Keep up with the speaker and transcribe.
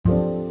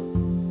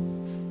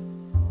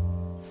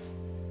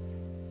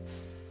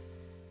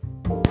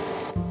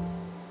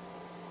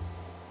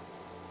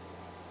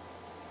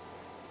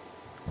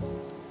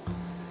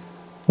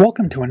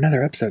Welcome to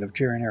another episode of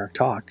Jerry and Eric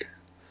Talk.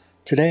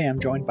 Today I'm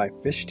joined by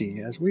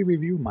Fishty as we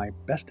review my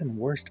best and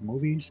worst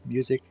movies,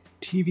 music,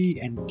 TV,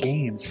 and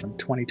games from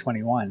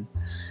 2021.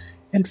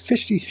 And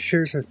Fishty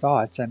shares her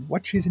thoughts and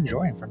what she's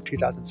enjoying from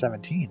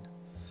 2017.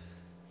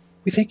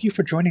 We thank you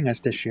for joining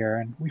us this year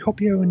and we hope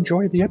you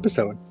enjoy the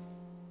episode.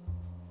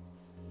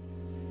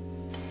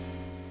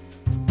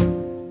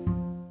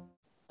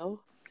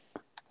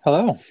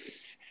 Hello.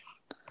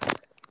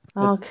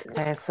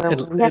 Okay,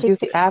 so we had to use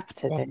the app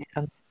today.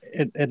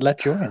 It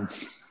let you in.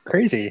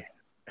 Crazy.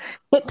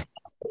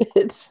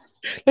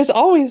 There's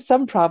always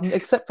some problem,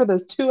 except for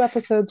those 2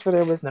 episodes where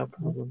there was no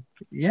problem.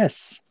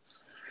 Yes.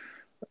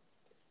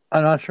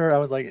 I'm not sure. I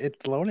was like,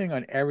 it's loading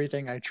on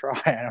everything I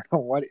try. I don't know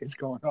what is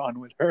going on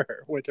with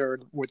her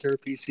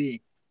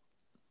PC.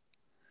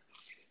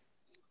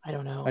 I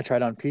don't know. I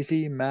tried on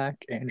PC,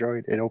 Mac,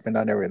 Android. It opened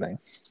on everything.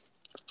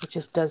 It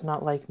just does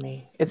not like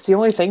me. It's the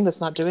only thing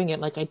that's not doing it.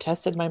 Like, I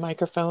tested my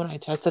microphone, I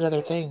tested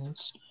other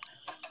things,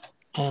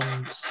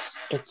 and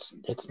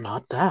it's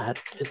not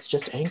that. It's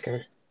just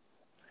Anchor.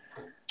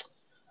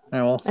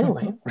 Well,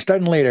 anyway, we're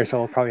starting later, so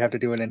we'll probably have to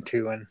do it in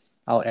 2, and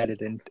I'll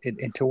edit it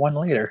into 1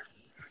 later.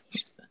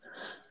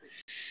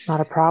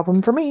 Not a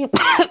problem for me.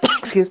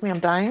 Excuse me, I'm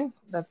dying.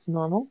 That's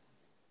normal.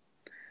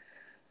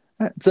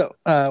 So,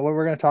 what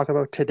we're going to talk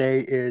about today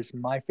is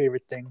my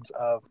favorite things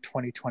of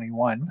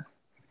 2021.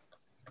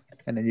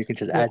 And then you can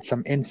just add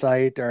some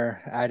insight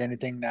or add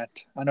anything that...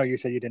 I know you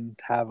said you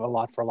didn't have a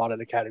lot for a lot of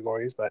the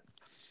categories, but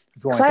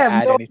if you want to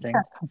add anything...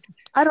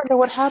 I don't know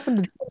what happened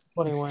in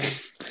 2021.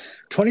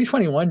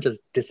 2021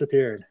 just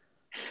disappeared.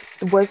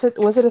 Was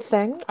it a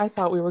thing? I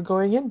thought we were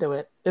going into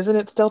it. Isn't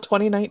it still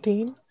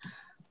 2019?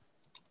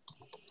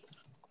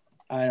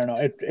 I don't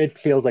know. It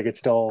feels like it's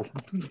still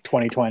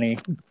 2020.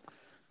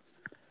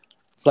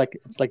 It's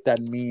like that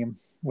meme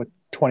with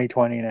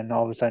 2020 and then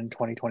all of a sudden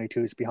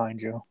 2022 is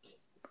behind you.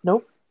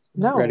 Nope.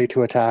 No. Ready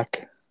to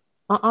attack.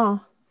 No.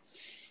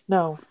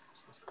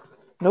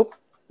 Nope.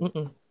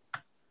 Mm-mm.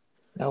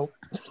 Nope.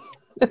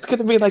 It's going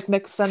to be like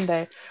next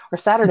Sunday or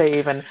Saturday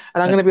even.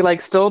 And I'm going to be like,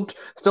 still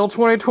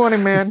 2020,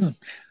 man.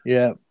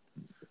 Yeah.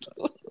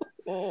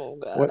 Oh,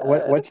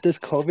 God. What's this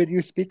COVID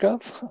you speak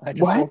of? I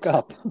just woke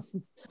up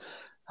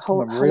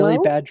from a really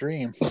bad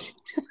dream.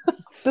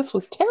 This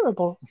was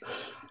terrible.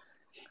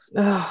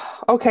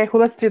 Okay,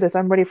 well, let's do this.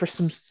 I'm ready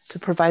to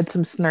provide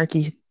some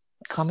snarky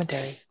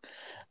commentary.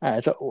 All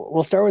right, so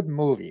we'll start with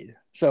movie.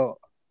 So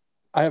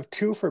I have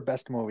 2 for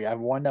best movie. I have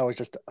one that was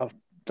just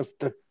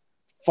the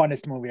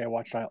funnest movie I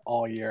watched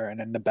all year, and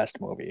then the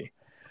best movie.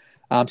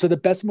 So the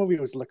best movie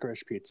was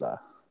Licorice Pizza.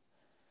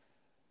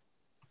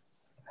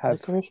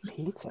 Licorice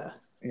Pizza.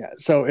 Yeah,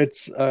 so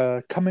it's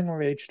a coming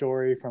of age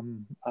story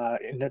from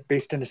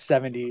based in the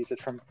 70s. It's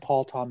from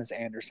Paul Thomas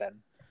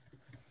Anderson,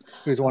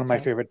 who's one of my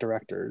favorite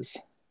directors.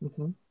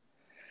 Mm-hmm.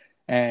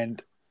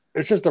 And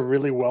it's just a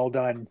really well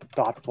done,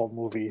 thoughtful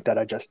movie that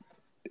I just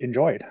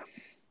enjoyed.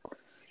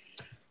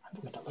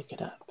 I'm going to look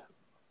it up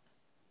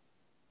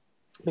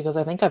because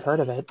I think I've heard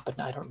of it, but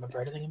I don't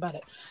remember anything about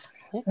it.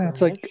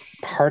 It's like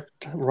part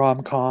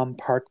rom-com,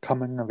 part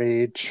coming of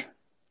age,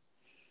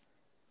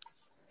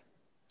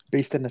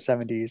 based in the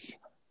 70s,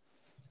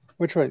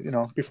 which was,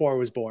 before I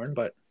was born,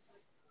 but...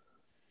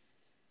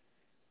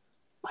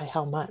 By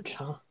how much,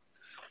 huh?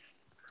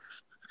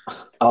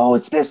 Oh,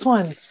 it's this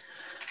one.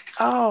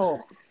 Oh,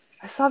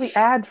 I saw the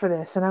ad for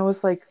this and I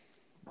was like,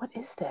 what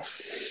is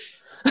this?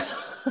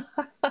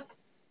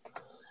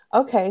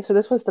 Okay, so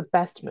this was the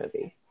best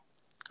movie.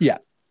 Yeah.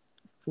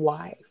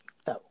 Why,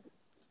 though?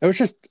 It was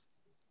just...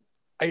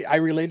 I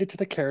related to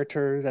the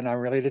characters and I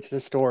related to the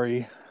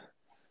story.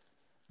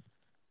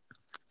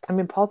 I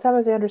mean, Paul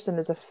Thomas Anderson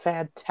is a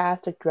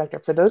fantastic director.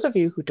 For those of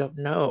you who don't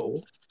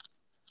know,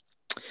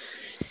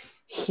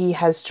 he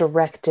has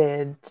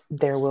directed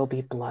There Will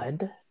Be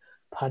Blood,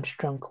 Punch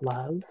Drunk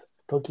Love,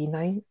 Boogie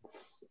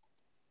Nights,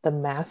 The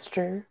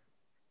Master,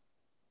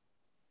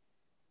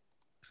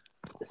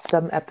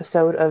 some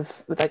episode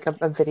of like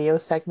a video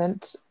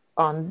segment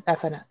on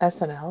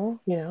SNL,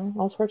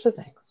 all sorts of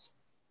things.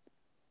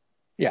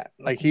 Yeah,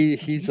 like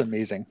he's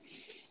amazing.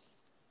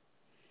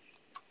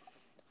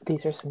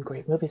 These are some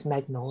great movies.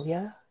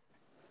 Magnolia.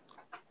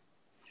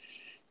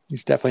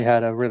 He's definitely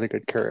had a really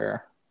good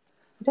career.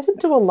 He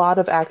doesn't do a lot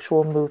of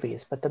actual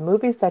movies, but the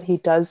movies that he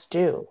does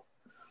do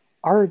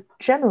are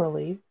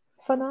generally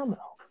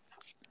phenomenal.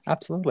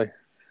 Absolutely.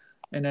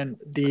 And then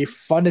the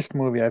funnest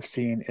movie I've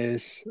seen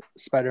is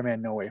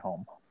Spider-Man No Way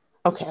Home.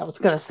 Okay, I was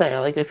going to say,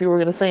 like, if you were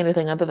going to say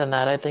anything other than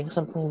that, I think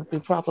something would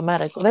be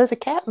problematic. Well, there's a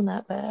cat in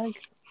that bag.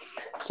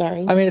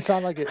 Sorry. I mean, it's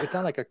not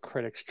like a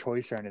critic's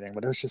choice or anything,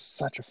 but it was just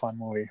such a fun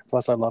movie.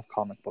 Plus, I love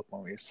comic book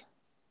movies.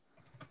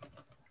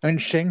 I mean,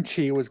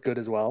 Shang-Chi was good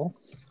as well,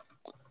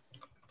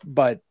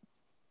 but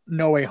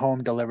No Way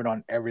Home delivered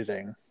on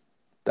everything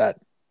that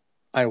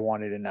I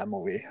wanted in that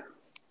movie.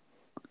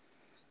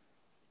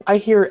 I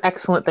hear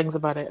excellent things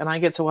about it, and I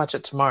get to watch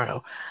it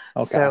tomorrow.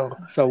 Okay.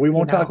 So we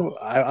won't talk about...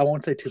 I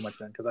won't say too much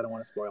then, because I don't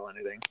want to spoil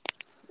anything.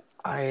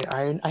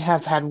 I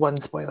have had one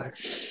spoiler.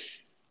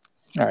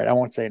 All right, I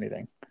won't say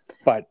anything.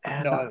 But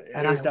And no, it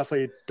and was I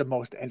definitely the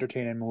most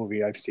entertaining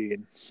movie I've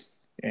seen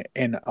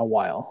in a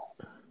while.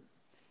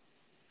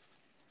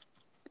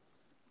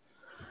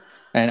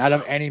 And out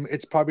of any,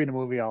 it's probably the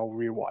movie I'll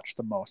rewatch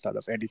the most out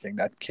of anything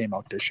that came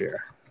out this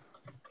year.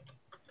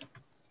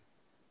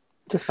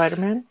 the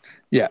Spider-Man.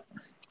 Yeah.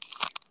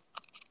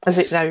 Is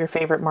it now your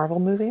favorite Marvel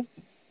movie?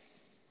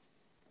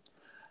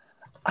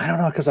 I don't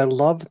know, because I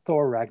love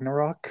Thor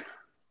Ragnarok.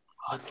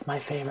 Oh, it's my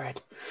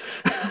favorite.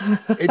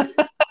 It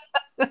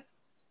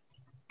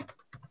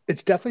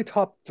it's definitely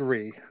top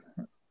three.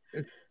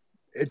 It,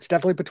 it's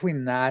definitely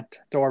between that,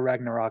 Thor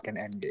Ragnarok, and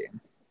Endgame.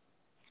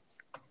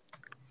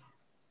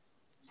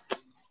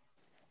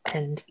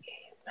 And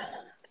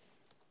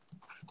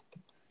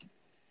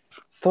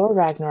Thor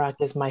Ragnarok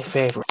is my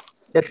favorite.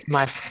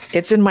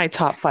 It's in my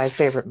top 5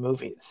 favorite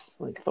movies.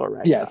 Like Thor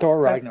Yeah, Ragnarok.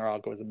 Thor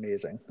Ragnarok was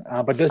amazing.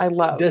 But I this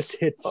love this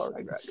hits Thor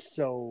Ragnarok.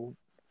 so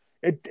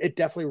it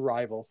definitely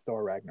rivals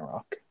Thor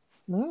Ragnarok.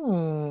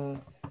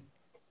 Mm.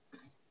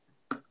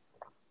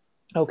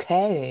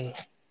 Okay.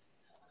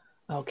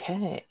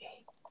 Okay.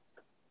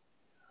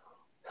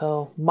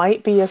 So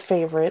might be a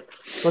favorite.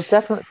 Well,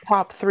 definitely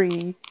top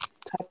three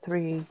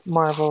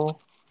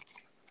Marvel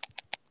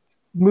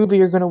movie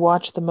you're going to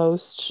watch the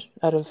most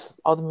out of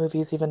all the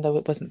movies, even though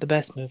it wasn't the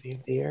best movie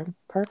of the year.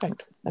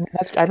 Perfect. I mean,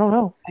 I don't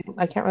know.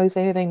 I can't really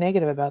say anything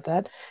negative about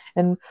that.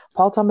 And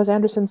Paul Thomas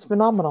Anderson's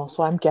phenomenal.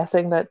 So I'm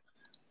guessing that,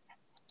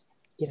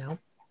 you know,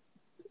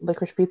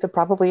 Licorice Pizza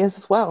probably is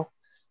as well.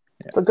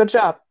 It's a good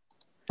job.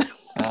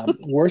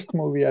 Worst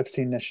movie I've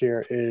seen this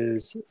year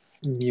is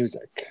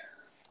Music.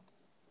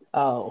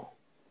 Oh,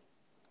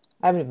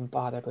 I haven't even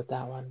bothered with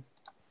that one.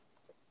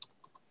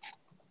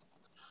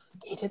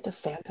 He did The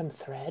Phantom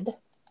Thread.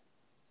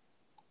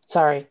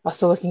 Sorry, I'm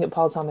still looking at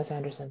Paul Thomas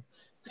Anderson.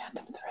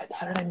 Phantom Thread.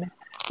 How did I miss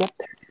that? Yep,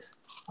 there it is.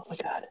 Oh my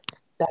god,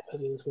 that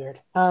movie was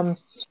weird.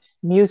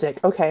 Music.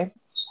 Okay,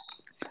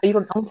 I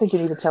don't think you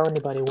need to tell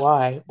anybody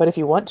why, but if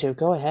you want to,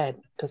 go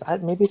ahead. Because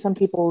maybe some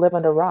people live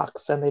under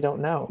rocks and they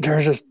don't know.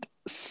 There's just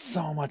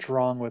so much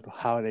wrong with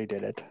how they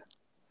did it.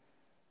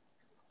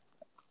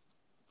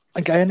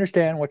 Like, I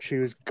understand what she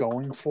was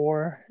going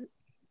for,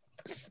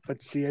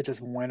 but Sia just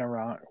went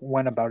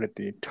about it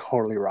the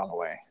totally wrong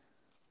way.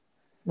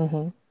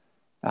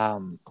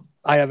 Mm-hmm.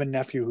 I have a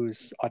nephew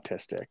who's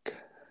autistic,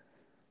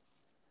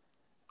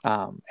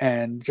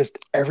 and just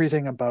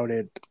everything about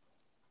it.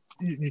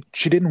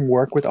 She didn't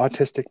work with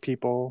autistic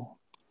people,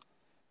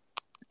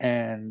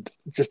 and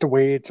just the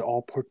way it's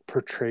all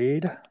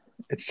portrayed,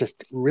 it's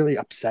just really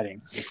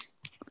upsetting.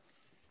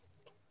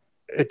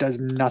 It does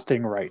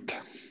nothing right.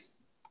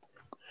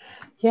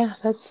 Yeah,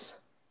 that's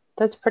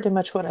pretty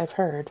much what I've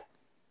heard.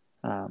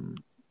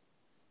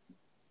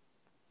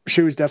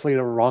 She was definitely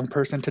the wrong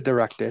person to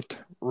direct it,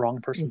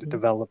 wrong person to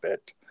develop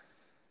it.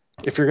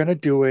 If you're gonna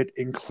do it,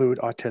 include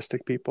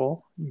autistic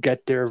people.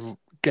 Get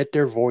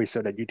their voice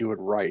so that you do it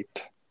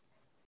right.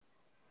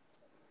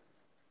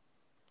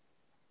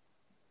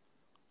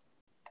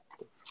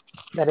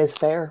 That is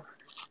fair.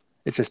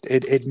 It's just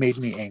it made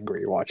me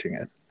angry watching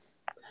it.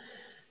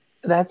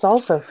 That's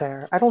also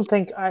fair. I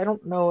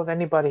don't know of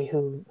anybody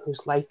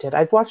who's liked it.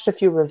 I've watched a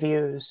few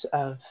reviews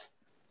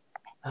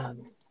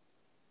um,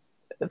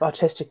 of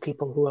autistic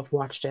people who have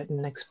watched it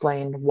and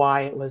explained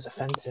why it was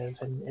offensive,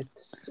 and it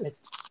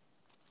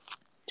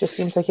just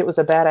seems like it was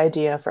a bad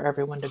idea for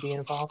everyone to be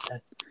involved in.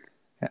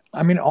 Yeah.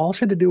 I mean, all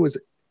she had to do was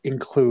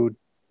include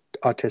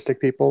autistic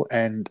people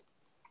and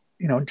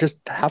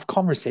just have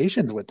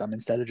conversations with them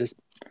instead of just.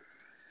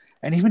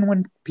 And even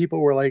when people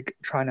were like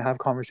trying to have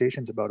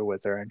conversations about it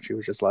with her, and she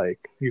was just like,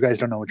 "You guys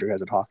don't know what you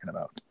guys are talking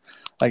about."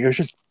 Like, it was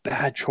just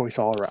bad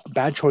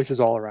choices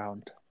all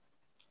around.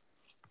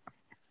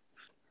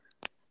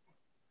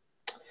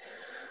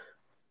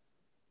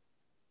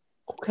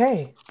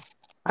 Okay.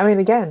 I mean,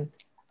 again,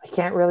 I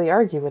can't really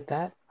argue with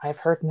that. I've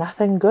heard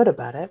nothing good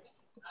about it.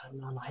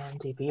 I'm on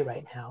IMDb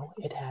right now.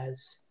 It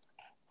has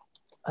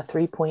a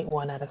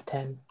 3.1 out of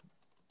 10.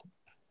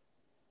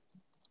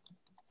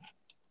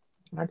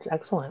 That's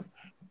excellent.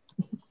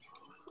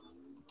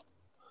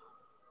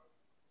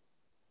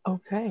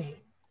 Okay.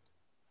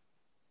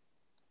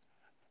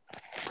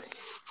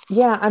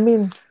 Yeah, I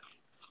mean,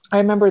 I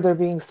remember there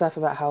being stuff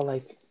about how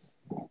like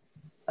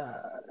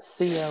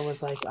Sia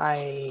was like,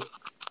 I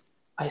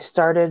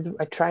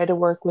tried to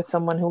work with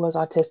someone who was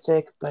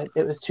autistic, but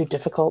it was too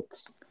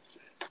difficult.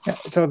 Yeah,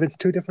 so if it's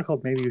too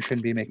difficult, maybe you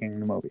shouldn't be making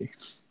the movie.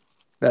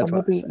 Or That's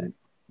what I say.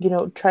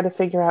 maybe, try to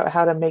figure out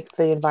how to make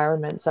the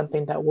environment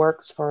something that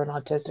works for an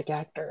autistic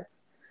actor.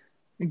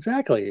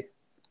 Exactly.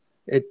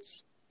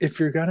 It's if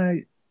you're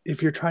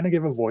trying to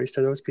give a voice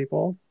to those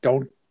people,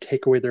 don't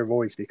take away their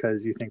voice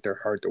because you think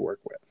they're hard to work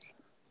with.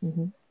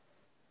 Mm-hmm.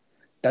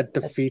 That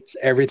defeats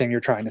everything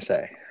you're trying to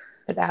say.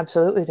 It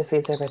absolutely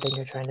defeats everything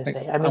you're trying to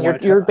say. I mean, I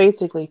want to you're tell.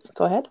 basically,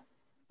 go ahead.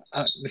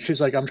 She's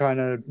like, I'm trying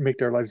to make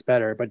their lives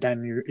better, but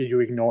then you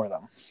ignore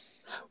them.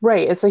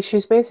 Right. It's like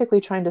she's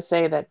basically trying to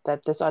say that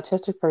this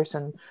autistic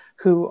person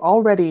who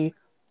already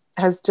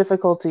has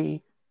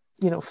difficulty,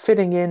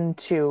 fitting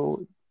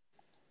into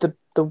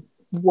the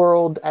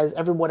world as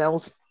everyone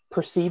else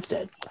perceives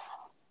it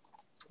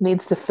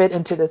needs to fit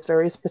into this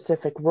very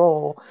specific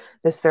role,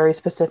 this very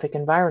specific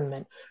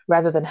environment,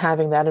 rather than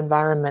having that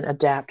environment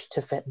adapt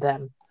to fit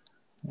them,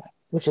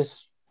 which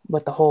is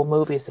what the whole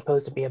movie is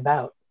supposed to be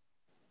about.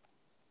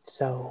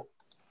 So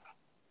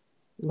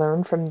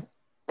learn from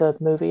the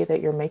movie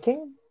that you're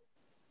making.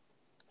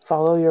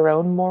 Follow your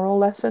own moral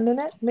lesson in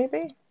it,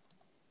 maybe.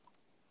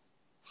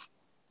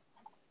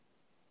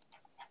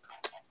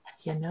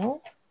 You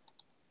know?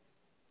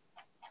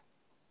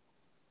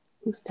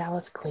 Who's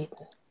Dallas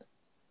Clayton?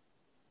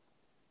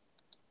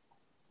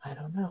 I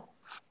don't know.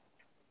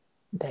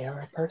 They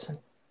are a person.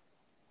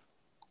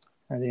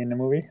 Are they in the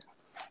movie?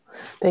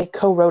 They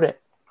co-wrote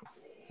it.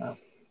 Oh.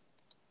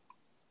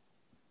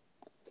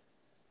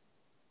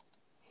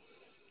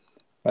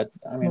 But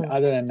I mean,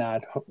 other than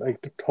that,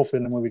 like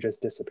hopefully the movie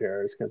just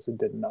disappears because it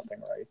did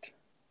nothing right.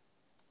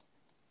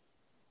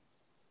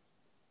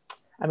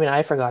 I mean,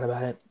 I forgot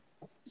about it.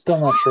 Still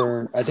not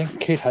sure. I think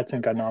Kate Hudson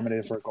got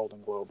nominated for a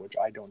Golden Globe, which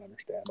I don't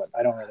understand, but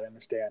I don't really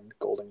understand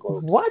Golden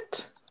Globes.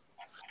 What?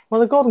 Well,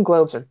 the Golden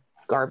Globes are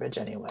garbage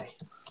anyway.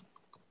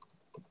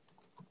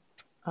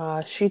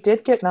 She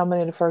did get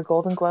nominated for a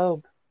Golden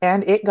Globe,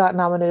 and it got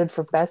nominated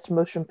for Best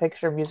Motion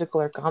Picture,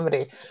 Musical, or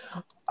Comedy.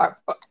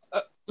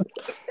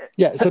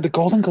 Yeah, so the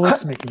Golden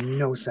Globes make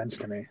no sense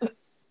to me.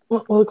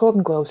 Well, the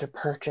Golden Globes are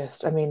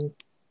purchased. I mean,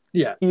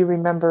 yeah, you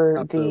remember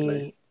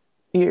absolutely.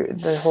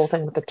 the whole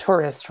thing with The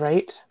Tourist,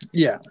 right?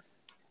 Yeah.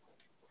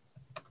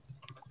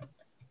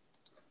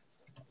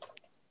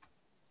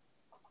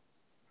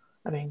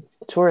 I mean,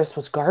 The Tourist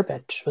was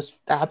garbage, was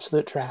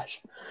absolute trash.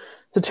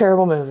 It's a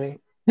terrible movie.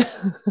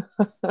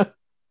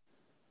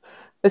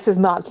 This is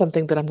not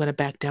something that I'm going to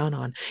back down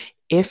on.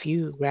 If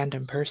you,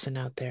 random person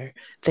out there,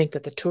 think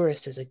that The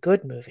Tourist is a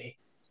good movie,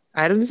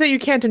 I don't say you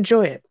can't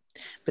enjoy it,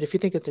 but if you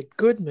think it's a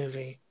good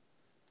movie,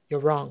 you're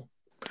wrong.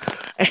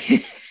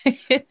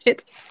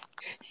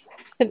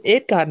 And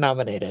it got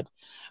nominated.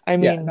 I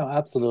mean, yeah, no,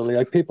 absolutely.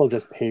 Like people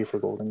just pay for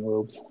Golden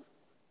Globes.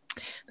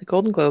 The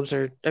Golden Globes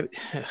are...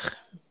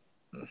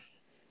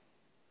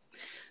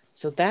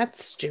 So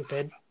that's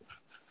stupid.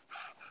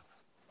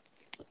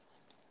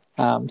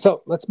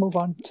 So let's move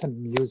on to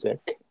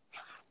music.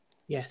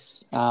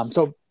 Yes.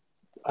 So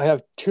I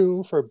have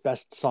 2 for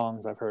best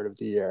songs I've heard of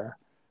the year.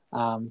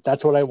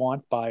 That's What I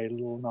Want by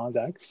Lil Nas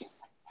X.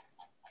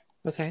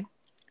 Okay.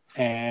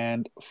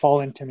 And Fall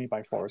Into Me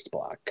by Forest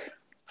Black.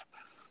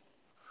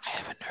 I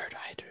haven't heard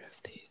either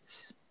of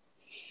these.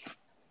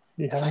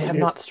 Because I have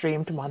not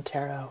streamed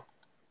Montero.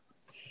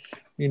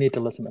 You need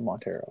to listen to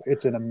Montero.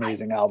 It's an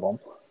amazing album.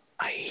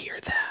 I hear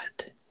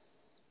that.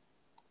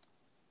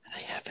 I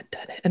haven't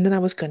done it. And then I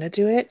was going to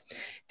do it.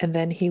 And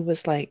then he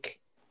was like,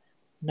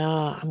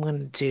 nah, I'm going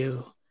to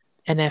do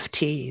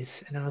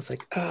NFTs. And I was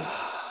like, oh,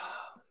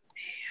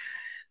 man.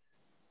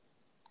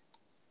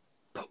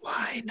 But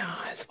why,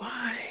 Nas?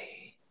 Why?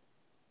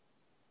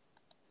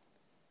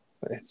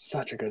 But it's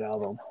such a good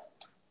album.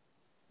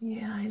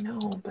 Yeah, I know.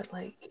 But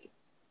like,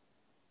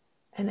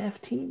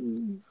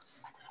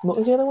 NFTs. What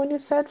was the other one you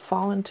said?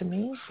 Fall Into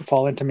Me?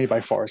 Fall Into Me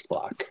by Forest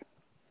Black,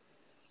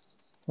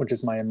 which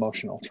is my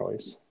emotional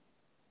choice.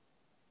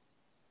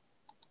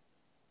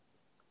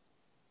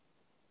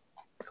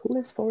 Who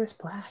is Forest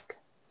Black?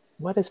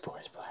 What is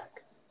Forest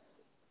Black?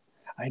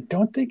 I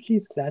don't think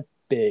he's that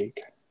big.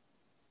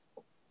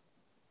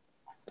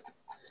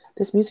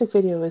 This music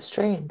video is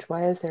strange.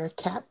 Why is there a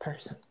cat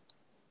person?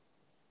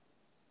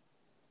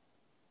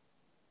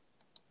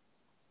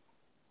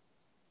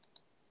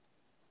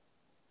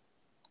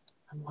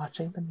 I'm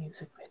watching the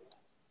music video.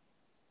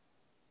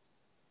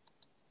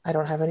 I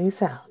don't have any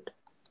sound.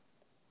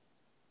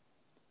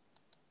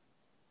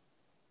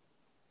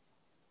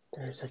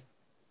 There's a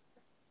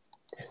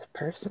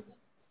person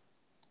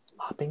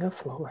mopping a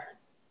floor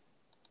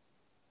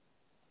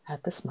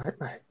at the Smart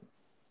Mart.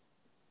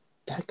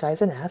 That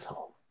guy's an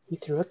asshole. He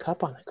threw a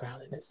cup on the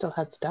ground and it still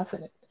had stuff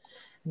in it.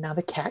 And now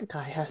the cat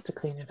guy has to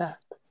clean it up.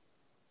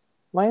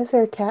 Why is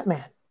there a cat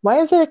man? Why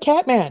is there a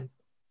cat man?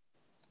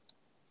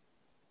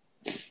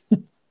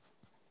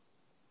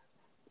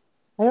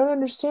 I don't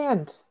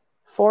understand.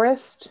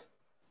 Forrest,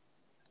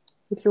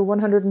 with your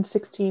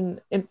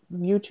 116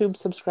 YouTube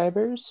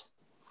subscribers.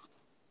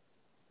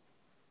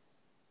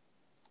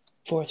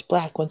 Forrest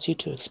Black wants you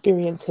to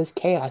experience his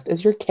chaos.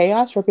 Is your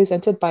chaos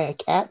represented by a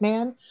cat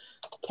man?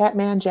 Cat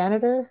man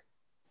janitor?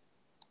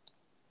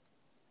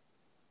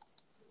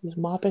 Who's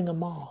mopping a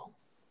mall.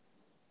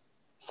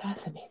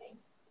 Fascinating.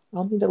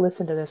 I'll need to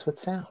listen to this with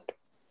sound.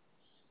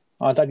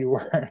 Oh, I thought you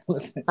were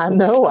listening. I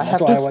know, I have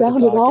no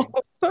sound at all.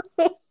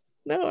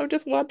 No, I'm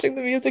just watching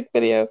the music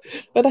video,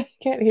 but I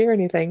can't hear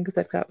anything because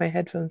I've got my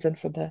headphones in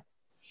for the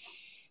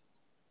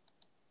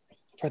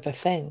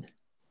thing.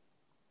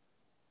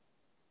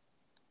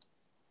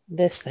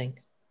 This thing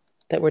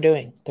that we're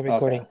doing, the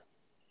recording.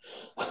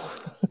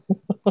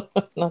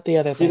 Okay. Not the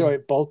other thing. Either way,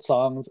 both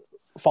songs.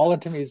 Fall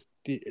Into Me is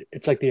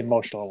it's like the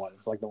emotional one.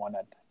 It's like the one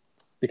that,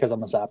 because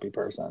I'm a sappy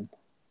person.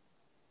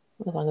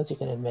 As long as you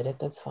can admit it,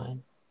 that's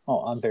fine.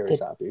 Oh, I'm very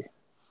sappy.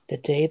 The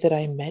day that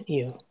I met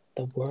you,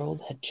 the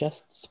world had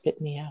just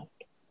spit me out.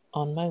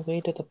 On my way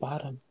to the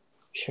bottom,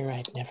 sure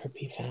I'd never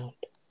be found.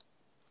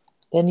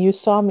 Then you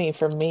saw me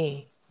for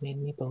me, made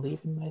me believe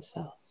in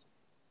myself.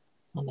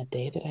 On the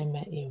day that I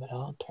met you, it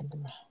all turned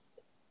around.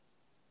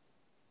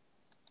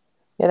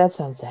 Yeah, that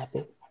sounds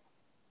happy.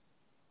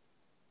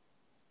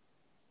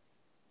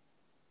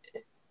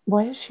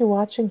 Why is she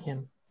watching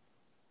him?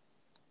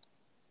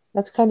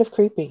 That's kind of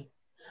creepy.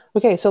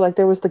 Okay, so like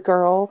there was the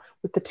girl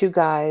with the two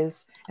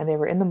guys, and they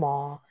were in the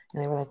mall,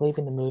 and they were like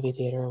leaving the movie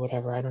theater or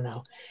whatever, I don't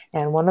know.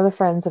 And one of the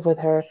friends with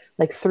her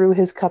like threw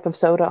his cup of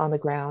soda on the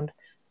ground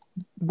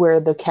where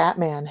the cat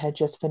man had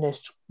just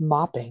finished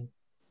mopping.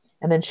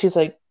 And then she's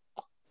like,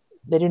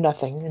 they do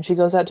nothing. And she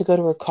goes out to go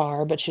to her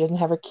car, but she doesn't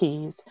have her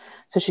keys.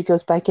 So she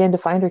goes back in to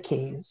find her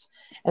keys.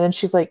 And then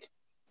she's like,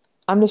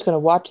 I'm just going to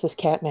watch this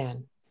cat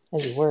man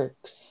as he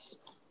works.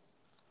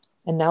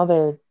 And now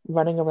they're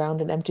running around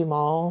an empty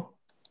mall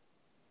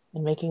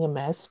and making a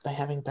mess by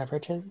having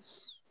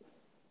beverages.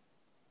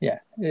 Yeah,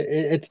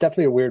 it's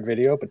definitely a weird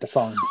video, but the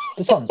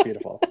song's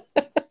beautiful.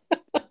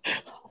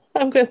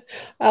 I'm good.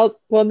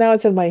 Well, now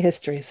it's in my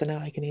history, so now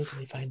I can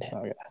easily find it.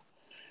 Oh yeah.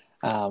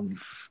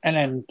 And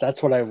then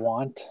That's What I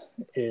Want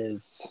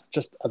is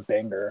just a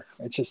banger.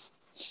 It's just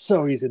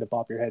so easy to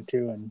bop your head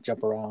to and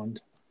jump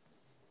around.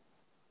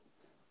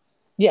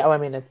 Yeah, well, I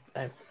mean,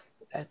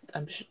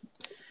 I'm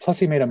Plus,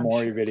 he made a I'm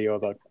Maury sure.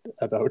 video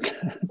about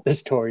the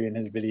story in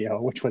his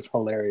video, which was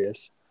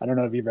hilarious. I don't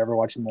know if you've ever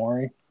watched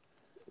Maury.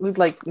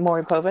 Like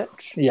Maury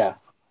Povich. Yeah,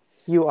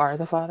 You are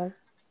the father.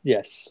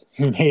 yes,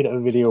 he made a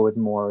video with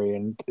Maury,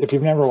 and if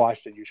you've never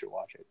watched it, you should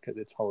watch it because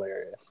it's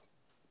hilarious.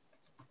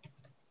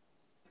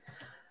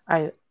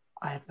 I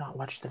I have not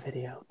watched the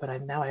video,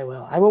 but now I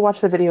will. I will watch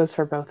the videos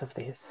for both of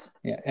these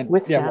Yeah, and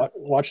with yeah, sound.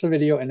 watch the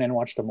video and then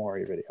watch the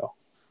Maury video.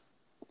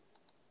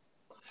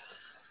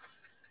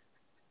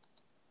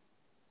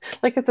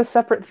 Like it's a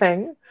separate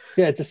thing.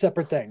 Yeah, it's a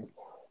separate thing.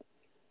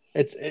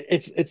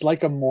 It's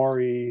like a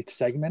Maury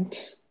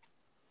segment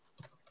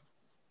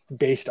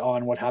based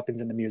on what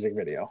happens in the music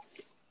video.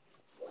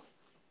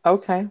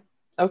 Okay.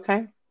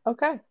 Okay.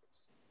 Okay.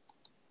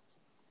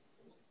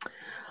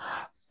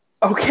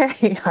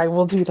 Okay, I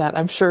will do that.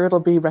 I'm sure it'll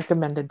be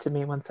recommended to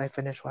me once I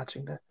finish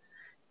watching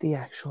the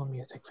actual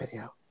music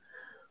video.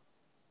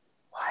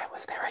 Why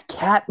was there a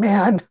cat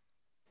man?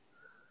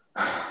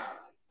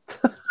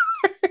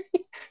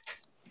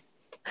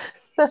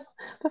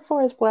 The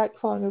Forest Black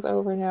song is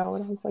over now,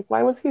 and I was like,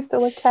 why was he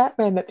still a cat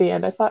man at the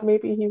end? I thought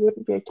maybe he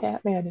wouldn't be a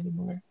cat man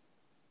anymore.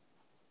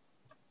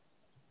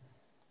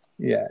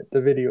 Yeah, the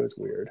video is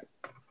weird.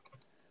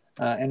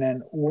 And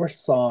then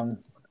worst song,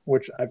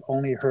 which I've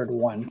only heard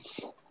once,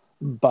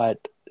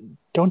 but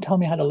 "Don't Tell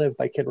Me How to Live"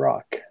 by Kid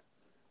Rock.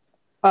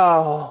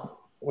 Oh.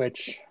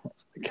 Which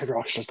Kid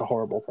Rock's just a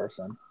horrible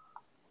person.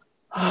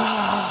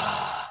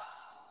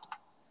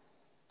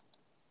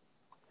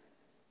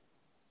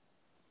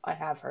 I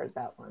have heard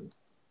that one.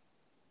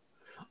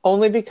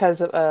 Only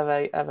because of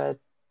a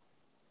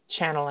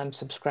channel I'm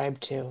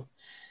subscribed to,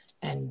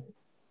 and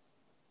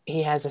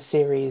he has a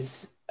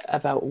series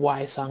about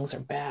why songs are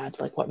bad,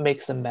 like what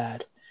makes them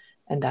bad,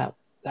 and that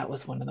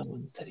was one of the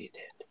ones that he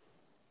did.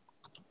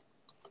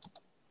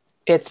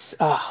 It's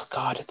oh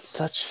god, it's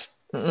such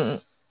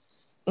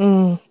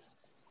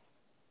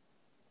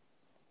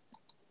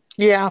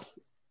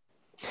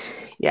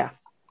yeah.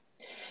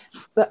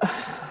 But,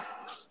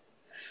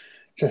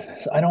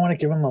 Just, I don't want to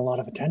give him a lot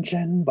of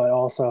attention, but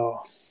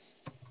also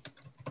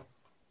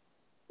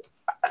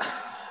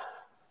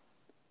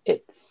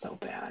it's so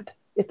bad.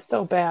 It's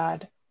so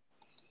bad.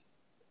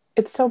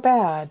 It's so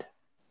bad.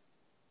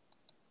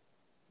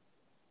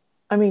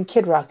 I mean,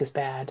 Kid Rock is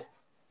bad,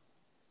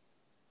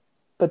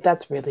 but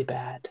that's really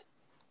bad.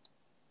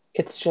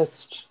 It's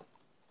just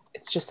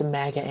a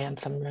MAGA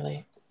anthem,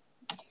 really.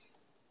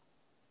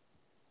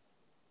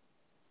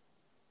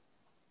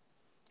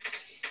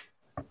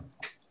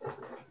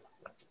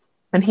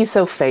 And he's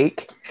so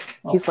fake.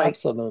 He's like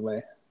absolutely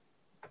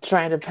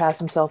trying to pass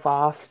himself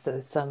off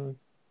as some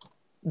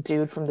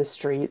dude from the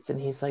streets, and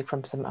he's like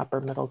from some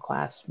upper middle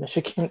class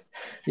Michigan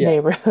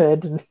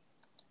neighborhood.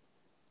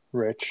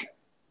 Rich.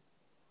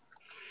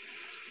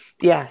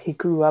 Yeah, he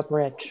grew up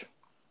rich.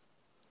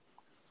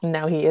 And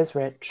now he is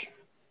rich.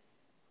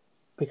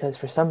 Because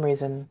for some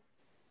reason,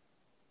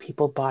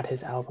 people bought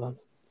his album.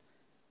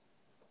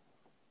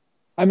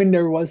 I mean,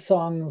 there was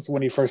songs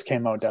when he first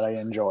came out that I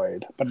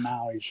enjoyed, but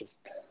now he's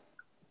just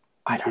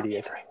I don't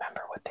even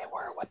remember what they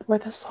were. What were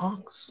the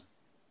songs?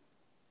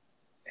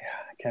 Yeah,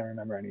 I can't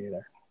remember any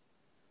either.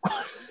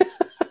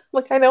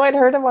 Like, I know I'd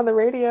heard him on the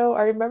radio.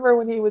 I remember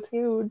when he was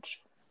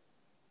huge.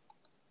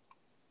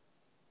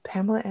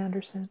 Pamela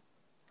Anderson.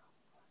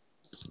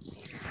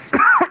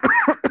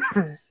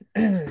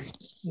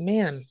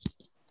 Man,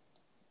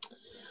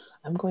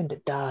 I'm going to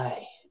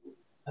die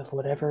of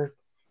whatever.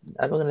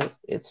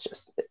 It's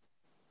just.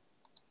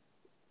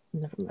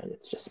 Never mind,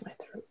 it's just my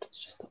throat. It's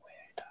just the way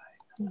I die.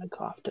 I'm going to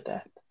cough to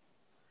death.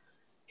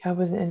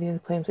 Cowboys and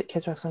Indians claims that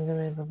Kid Rock songs are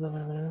made. Blah, blah,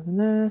 blah,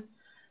 blah,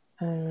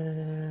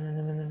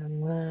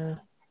 blah.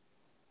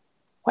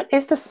 What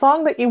is the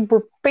song that you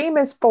were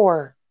famous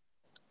for?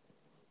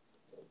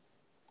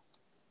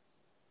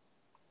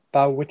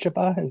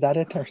 Bawitchaba, is that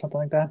it or something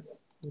like that?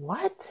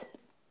 What?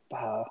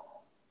 Ba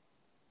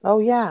Oh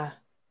yeah.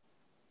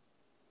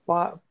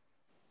 Ba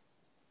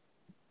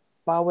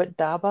Bawit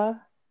Daba?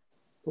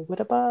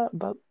 Bawitaba?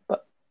 But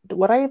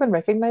would I even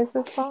recognize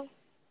this song?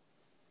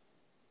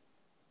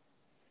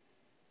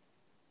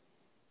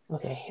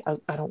 Okay,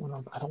 I don't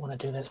want to. I don't want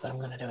to do this, but I'm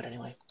gonna do it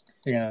anyway.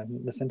 You're gonna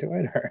listen to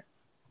it or?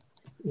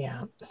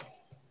 Yeah.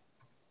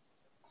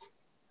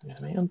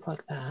 Let me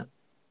unplug that.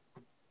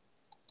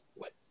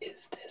 What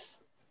is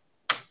this?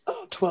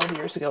 Oh, 12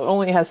 years ago. It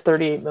only has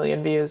 38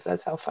 million views.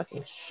 That's how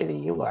fucking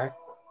shitty you are.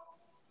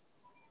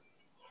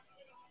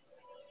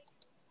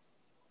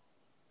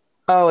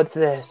 Oh, it's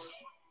this.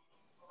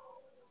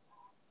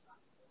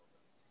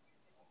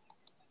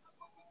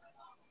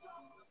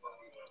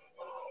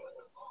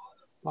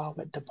 Wow,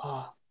 but the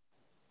bar.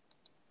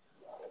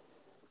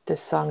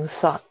 This song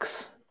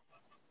sucks.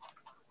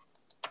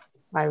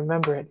 I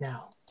remember it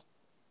now.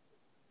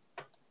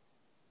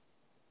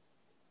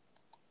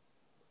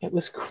 It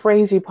was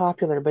crazy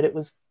popular, but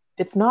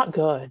it's not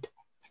good.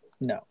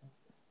 No.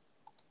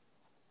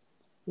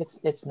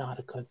 It's not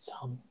a good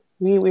song.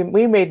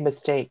 We made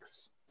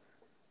mistakes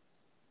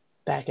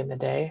back in the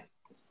day.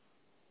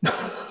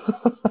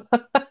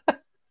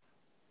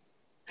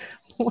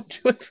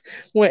 Which was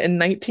what, in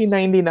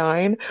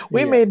 1999?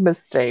 We Yeah. made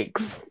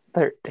mistakes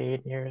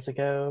 13 years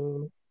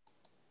ago.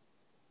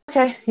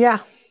 Okay, yeah.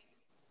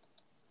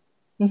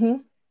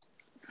 Mm-hmm.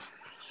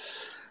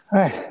 All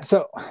right.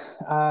 So,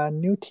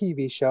 new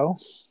TV show.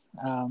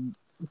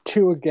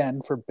 Two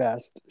again for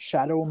best: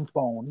 Shadow and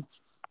Bone,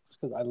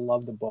 because I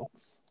love the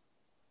books.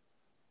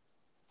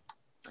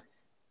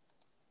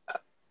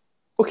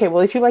 Okay,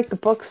 well, if you like the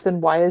books, then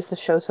why is the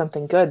show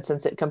something good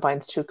since it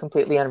combines two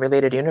completely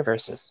unrelated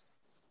universes?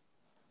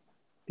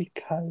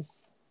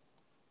 Because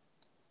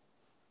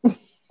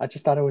I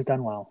just thought it was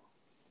done well.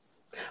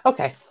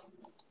 Okay.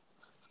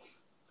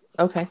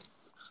 Okay.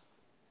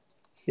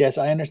 Yes,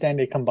 I understand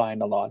they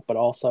combined a lot, but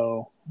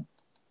also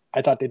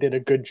I thought they did a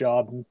good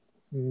job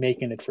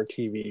making it for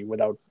TV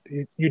without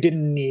you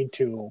didn't need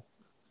to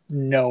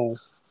know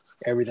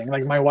everything.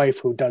 Like my wife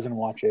who doesn't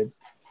watch it,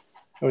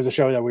 it was a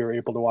show that we were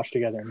able to watch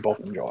together and both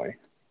enjoy.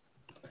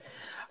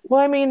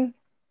 Well, I mean,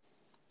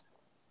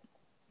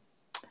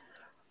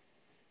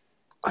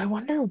 I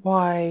wonder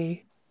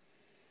why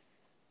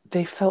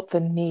they felt the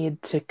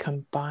need to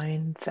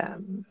combine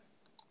them.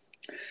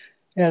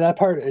 Yeah, that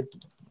part, I'm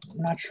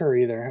not sure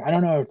either. I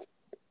don't know if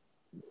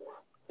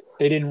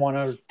they didn't want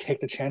to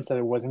take the chance that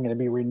it wasn't going to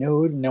be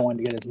renewed and they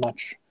wanted to get as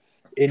much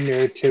in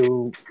there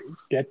to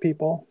get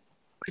people.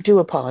 I do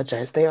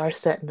apologize. They are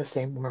set in the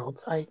same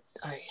worlds. I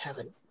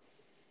haven't.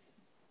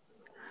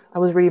 I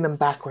was reading them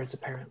backwards,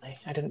 apparently.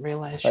 I didn't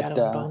realize But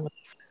Shadow and Bone was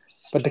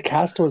first. but the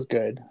cast was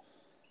good.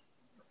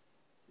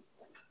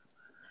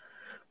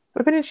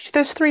 But I mean,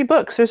 there's three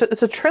books.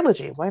 It's a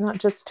trilogy. Why not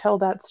just tell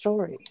that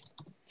story?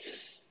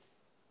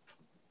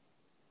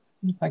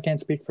 I can't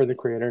speak for the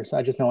creators.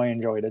 I just know I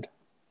enjoyed it.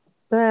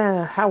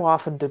 How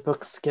often do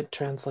books get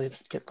translated,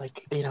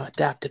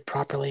 adapted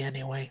properly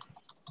anyway?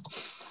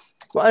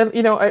 Well,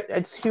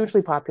 it's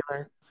hugely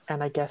popular,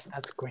 and I guess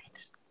that's great.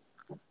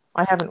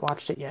 I haven't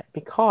watched it yet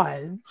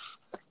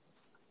because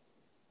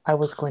I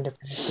was going to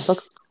finish the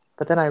book,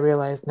 but then I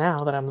realized now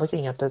that I'm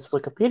looking at this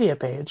Wikipedia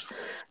page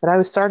that I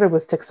was started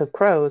with Six of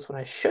Crows when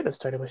I should have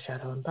started with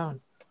Shadow and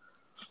Bone.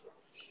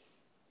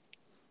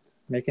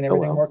 Making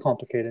everything more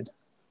complicated.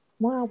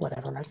 Well,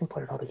 whatever. I can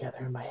put it all together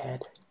in my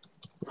head.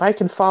 If I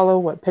can follow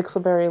what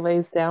Pixelberry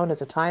lays down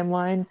as a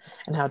timeline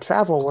and how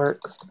travel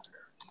works,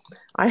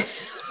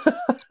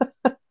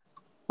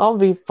 I'll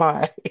be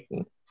fine.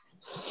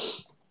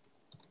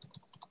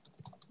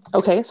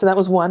 Okay, so that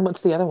was one.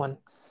 What's the other one?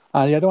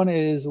 The other one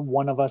is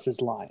One of Us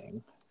is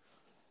Lying,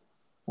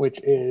 which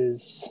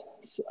is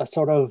a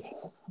sort of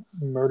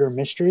murder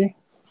mystery.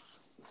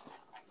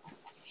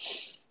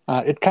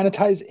 It kind of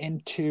ties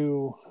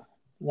into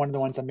one of the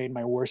ones that made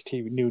my worst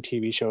new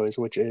TV shows,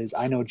 which is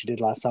I Know What You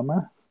Did Last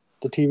Summer,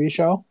 the TV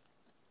show.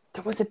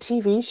 There was a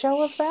TV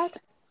show of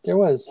that? There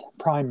was.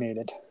 Prime made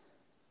it.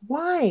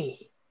 Why?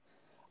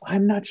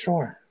 I'm not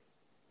sure.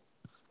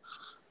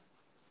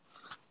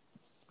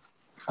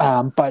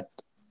 But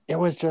it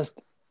was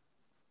just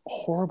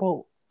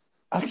horrible.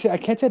 Actually, I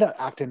can't say that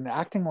acting. The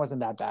acting wasn't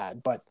that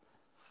bad, but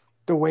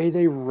the way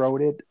they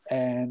wrote it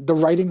and the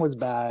writing was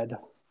bad.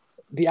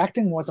 The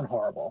acting wasn't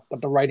horrible,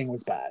 but the writing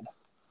was bad.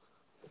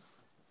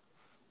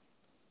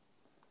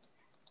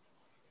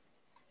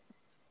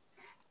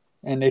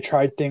 And they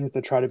tried things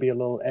to try to be a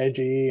little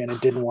edgy, and it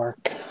didn't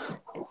work.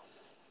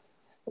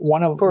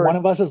 One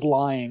of Us is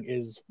Lying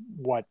is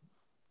what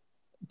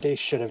they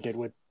should have did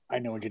with I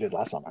Know What You Did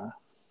Last Summer.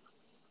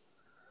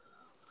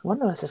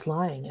 One of Us is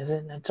Lying is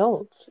a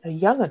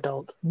young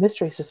adult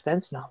mystery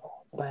suspense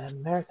novel by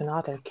American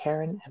author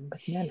Karen M.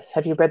 McManus.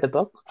 Have you read the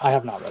book? I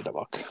have not read the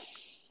book.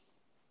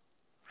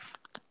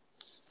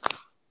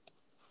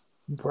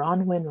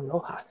 Bronwyn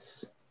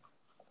Rojas.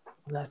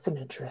 Well, that's an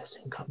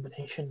interesting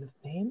combination of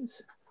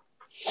names.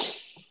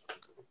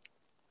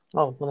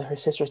 Oh, well, her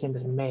sister's name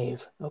is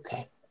Maeve.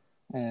 Okay.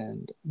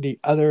 And the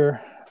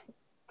other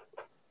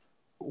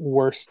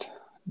worst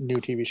new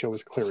TV show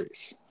was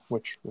Clarice,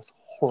 which was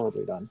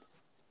horribly done.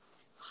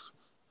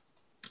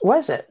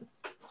 Was it?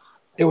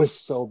 It was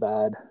so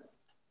bad.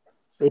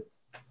 It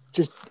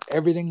just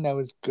everything that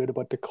was good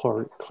about the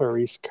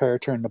Clarice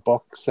character in the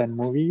books and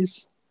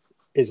movies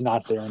is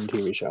not there in the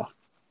TV show.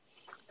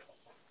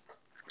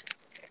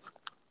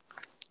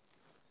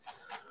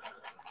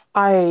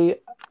 I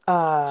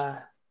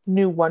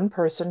knew one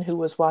person who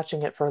was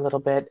watching it for a little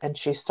bit, and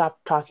she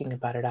stopped talking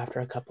about it after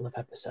a couple of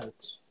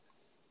episodes.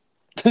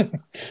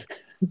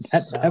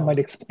 that might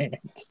explain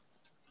it.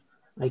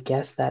 I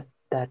guess that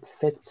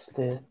fits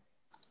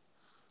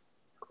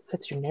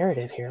your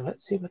narrative here.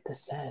 Let's see what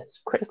this says.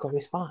 Critical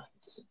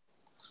response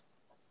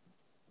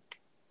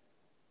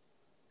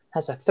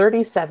has a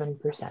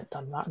 37%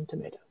 on Rotten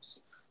Tomatoes.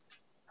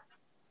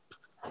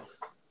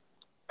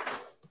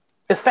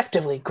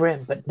 Effectively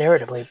grim but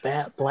narratively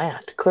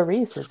bland,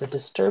 Clarice is a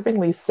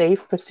disturbingly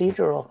safe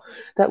procedural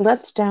that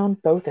lets down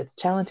both its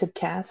talented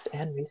cast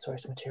and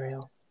resource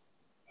material.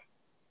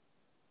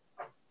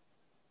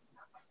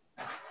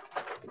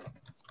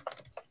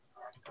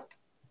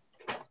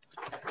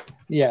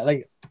 Yeah,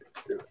 like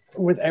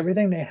with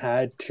everything they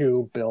had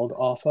to build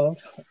off of,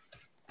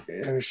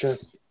 it was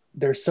just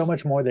there's so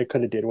much more they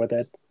could have did with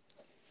it.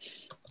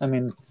 I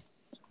mean,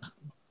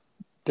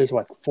 there's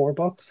what, 4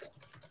 books?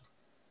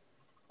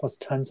 Plus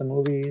tons of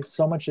movies.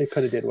 So much they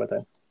could have did with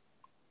it.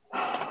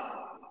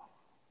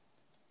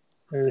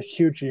 There's a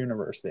huge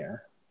universe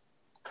there.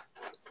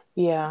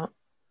 Yeah.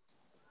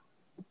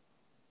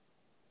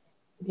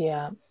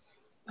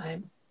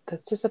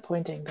 That's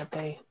disappointing that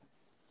they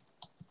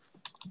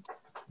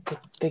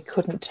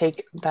couldn't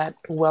take that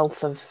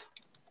wealth of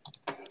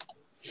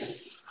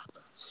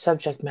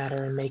subject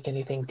matter and make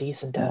anything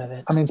decent out of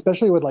it. I mean,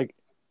 especially with like,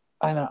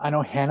 I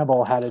know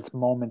Hannibal had its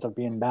moments of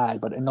being bad,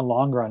 but in the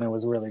long run, it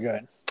was really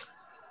good.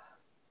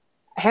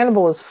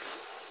 Hannibal is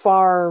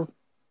far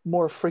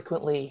more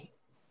frequently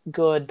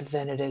good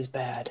than it is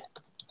bad.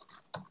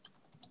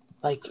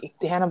 Like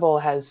Hannibal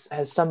has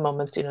some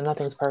moments,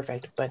 nothing's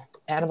perfect, but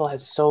Hannibal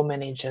has so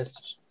many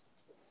just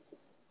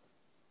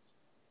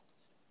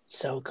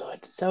so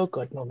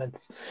good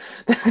moments.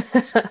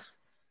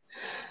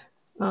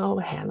 Oh,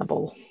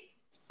 Hannibal.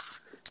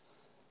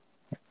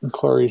 And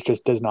Clarice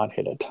just does not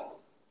hit it.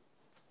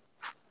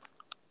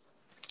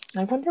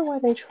 I wonder why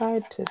they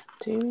tried to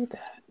do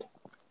that.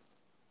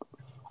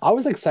 I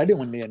was excited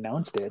when they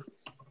announced it,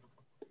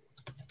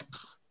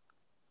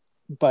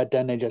 but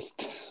then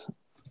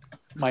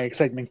my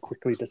excitement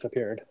quickly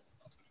disappeared.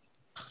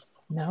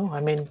 No, I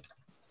mean,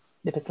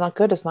 if it's not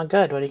good, it's not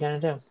good. What are you going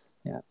to do?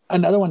 Yeah.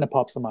 Another one that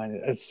pops to mind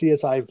is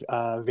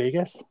CSI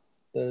Vegas,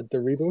 the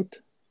reboot.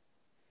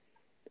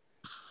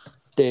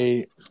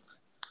 It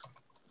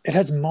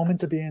has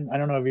moments of being, I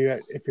don't know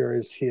if you're a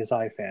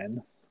CSI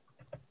fan,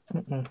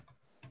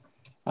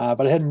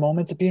 but it had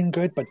moments of being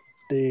good, but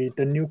the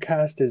new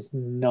cast is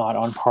not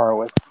on par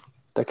with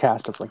the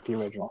cast of like the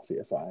original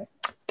CSI.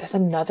 There's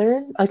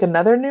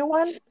another new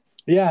one?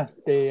 Yeah,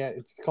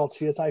 it's called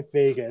CSI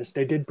Vegas.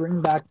 They did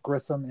bring back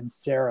Grissom and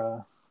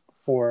Sarah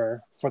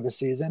for the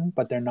season,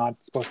 but they're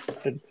not supposed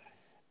to.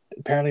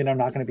 Apparently, they're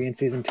not going to be in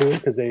season 2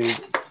 because they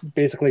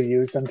basically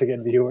used them to get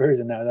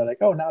viewers, and now they're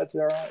like, "Oh, now it's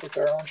our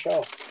own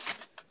show."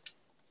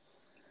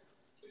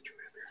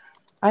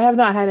 I have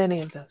not had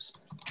any of those.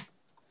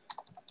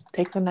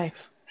 Take the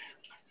knife.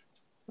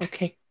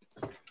 Okay.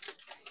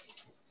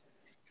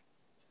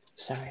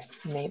 Sorry,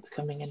 Nate's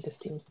coming in to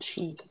steal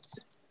cheese.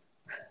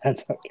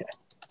 That's okay.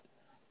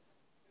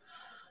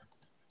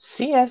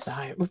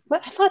 CSI. I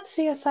thought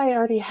CSI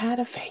already had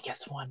a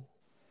Vegas one.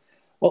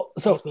 Well,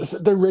 so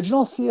the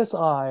original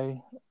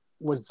CSI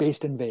was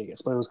based in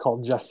Vegas, but it was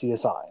called just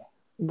CSI.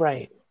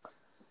 Right.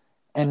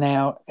 And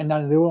now the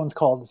new one's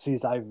called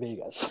CSI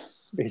Vegas,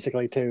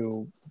 basically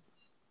to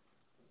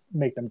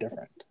make them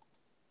different.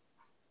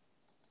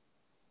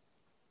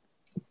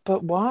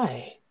 But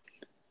why?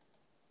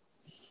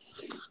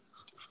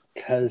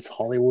 Because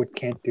Hollywood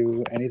can't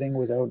do anything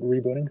without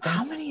rebooting things.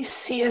 How many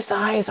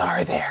CSIs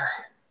are there?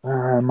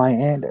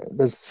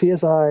 There's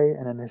CSI,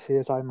 and then there's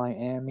CSI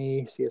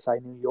Miami,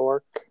 CSI New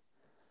York,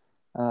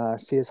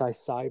 CSI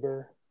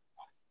Cyber,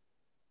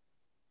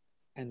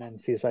 and then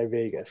CSI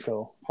Vegas.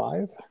 So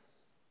 5?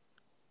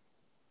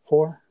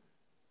 4?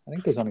 I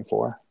think there's only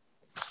 4.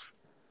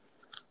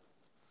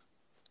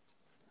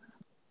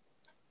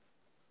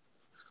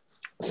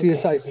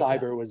 CSI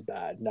Cyber was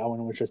bad. That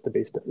one was just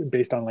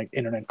based on like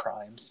internet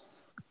crimes,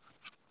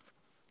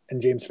 and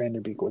James Van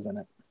Der Beek was in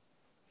it.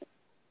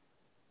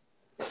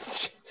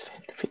 James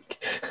Van Der Beek.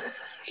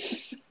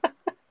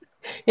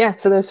 Yeah,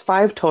 so there's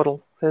 5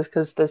 total.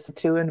 Because there's the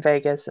 2 in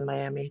Vegas and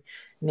Miami,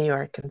 New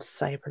York, and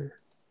Cyber.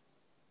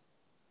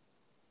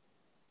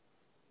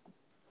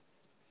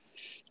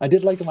 I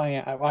did like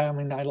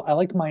I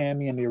liked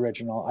Miami in the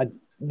original. I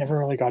never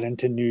really got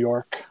into New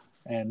York,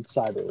 and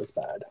Cyber was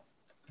bad.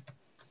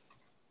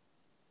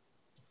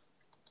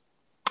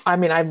 I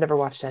mean, I've never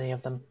watched any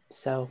of them,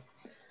 so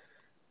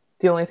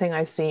The only thing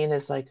I've seen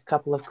is like a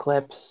couple of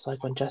clips,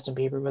 like when Justin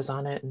Bieber was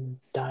on it and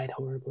died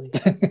horribly.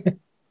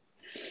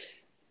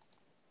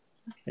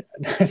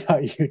 I saw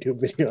a YouTube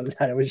video of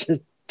that. It was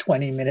just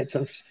 20 minutes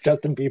of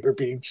Justin Bieber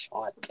being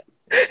shot.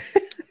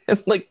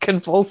 And like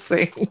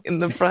convulsing in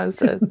the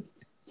process.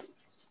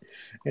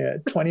 Yeah,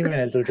 20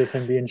 minutes of just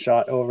him being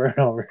shot over and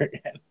over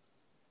again.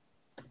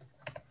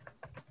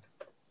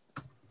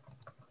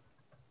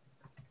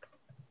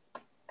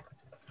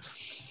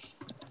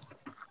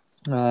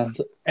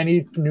 So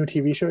any new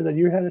TV shows that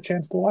you had a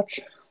chance to watch?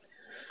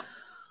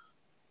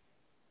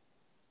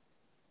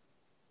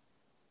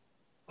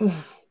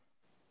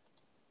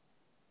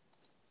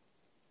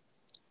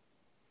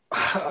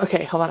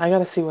 Okay, hold on. I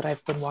gotta see what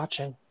I've been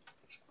watching.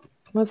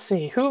 Let's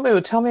see.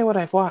 Hulu, tell me what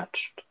I've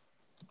watched.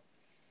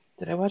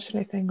 Did I watch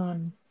anything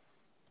on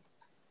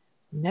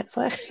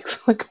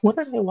Netflix? Like, what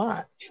did I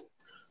watch?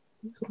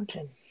 Who's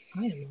watching?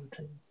 I am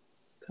watching.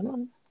 Come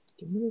on,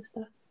 give me this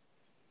stuff.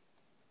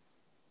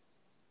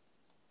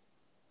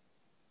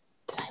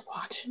 Did I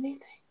watch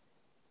anything?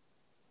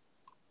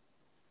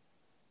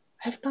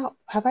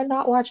 Have I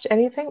not watched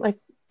anything? Like,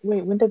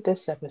 wait, when did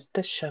this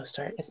show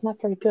start? It's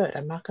not very good.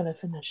 I'm not gonna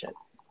finish it.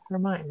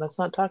 Never mind. Let's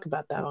not talk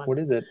about that one. What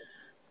is it?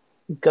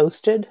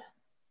 Ghosted.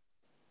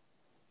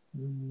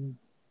 Don't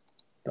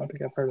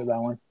think I've heard of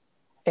that one.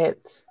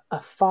 It's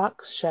a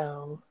Fox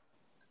show.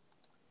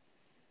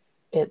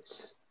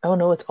 Oh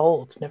no, it's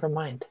old. Never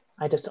mind.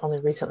 I just only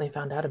recently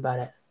found out about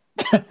it.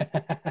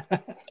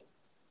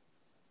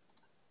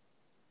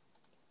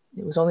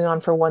 It was only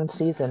on for one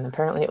season.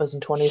 Apparently it was in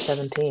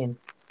 2017.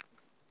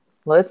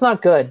 Well, it's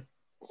not good.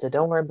 So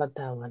don't worry about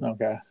that one.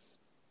 Okay.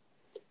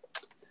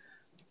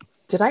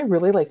 Did I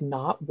really like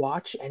not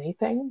watch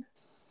anything?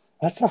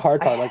 That's the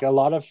hard part. Like a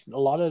lot of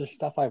the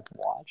stuff I've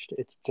watched,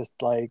 it's just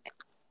like,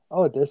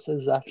 oh, this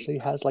is actually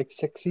has like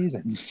 6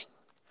 seasons.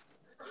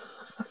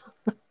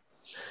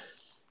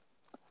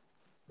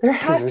 There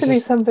has to be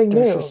something new.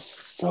 There's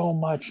just so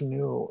much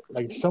new,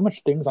 like so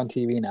much things on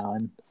TV now,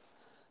 and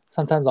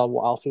sometimes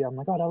I'll see. I'm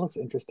like, oh, that looks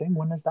interesting.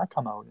 When does that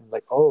come out? And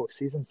like, oh,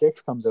 season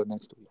 6 comes out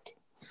next week.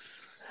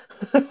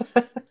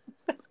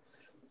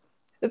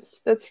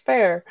 It's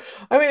fair.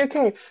 I mean,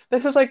 okay,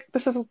 this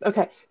is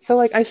okay. So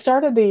like, I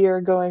started the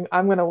year going,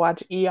 I'm gonna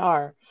watch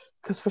ER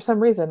because for some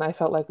reason I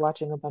felt like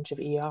watching a bunch of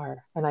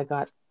ER, and I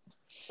got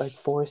like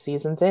 4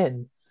 seasons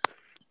in.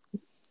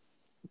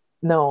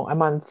 No,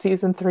 I'm on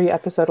season 3,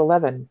 episode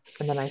 11,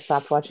 and then I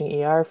stopped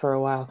watching ER for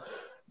a while.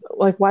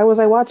 Like, why was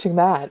I watching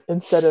that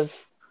instead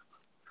of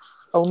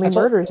Only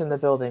Murders in the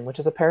Building, which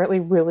is apparently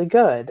really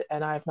good,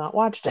 and I've not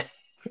watched it.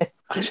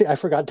 Actually, I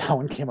forgot that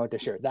one came out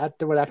this year. That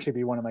would actually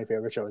be one of my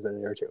favorite shows of the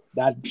year too.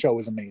 That show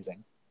was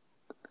amazing.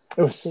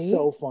 It was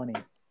so funny.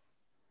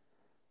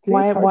 See,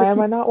 why am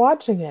I not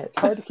watching it? It's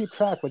hard to keep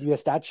track, but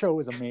yes, that show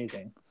was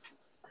amazing.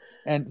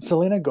 And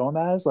Selena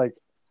Gomez, like,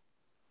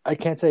 I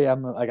can't say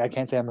I'm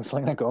a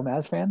Selena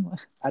Gomez fan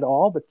at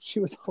all, but she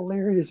was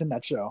hilarious in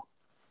that show.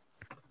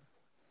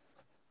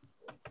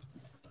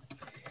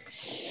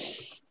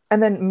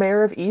 And then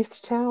Mayor of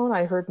Easttown,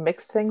 I heard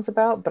mixed things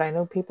about, but I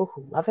know people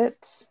who love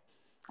it.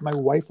 My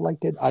wife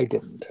liked it. I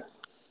didn't.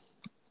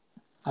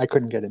 I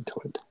couldn't get into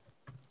it.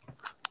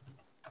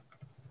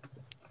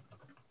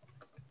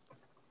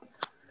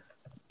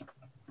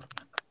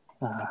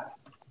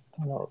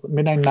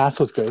 Midnight Mass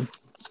was good.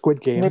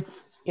 Squid Game.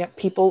 Yeah,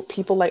 people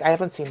like, I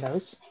haven't seen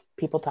those.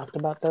 People talked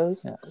about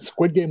those. Yeah,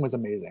 Squid Game was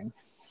amazing.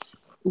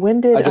 When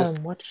did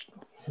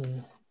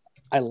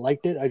I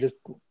liked it.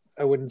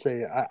 I wouldn't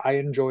say I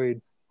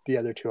enjoyed the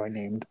other two I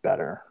named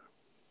better.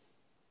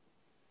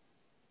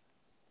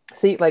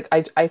 See, like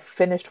I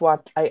finished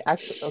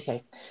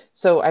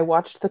so I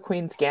watched The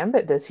Queen's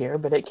Gambit this year,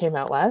 but it came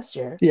out last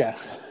year. Yeah,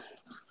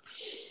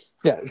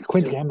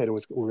 Queen's Gambit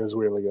was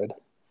really good.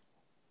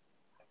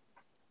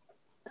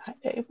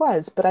 It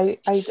was, but I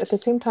at the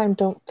same time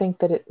don't think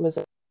that it was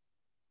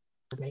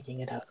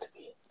making it out to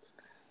be.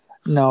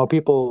 No,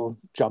 people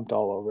jumped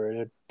all over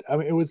it. I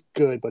mean, it was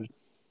good, but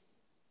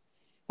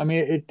I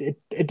mean,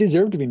 it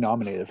deserved to be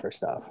nominated for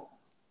stuff.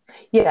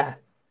 Yeah.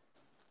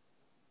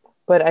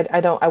 But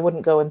I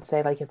wouldn't go and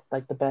say like it's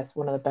like the best,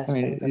 one of the best. I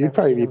mean, you'd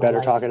probably be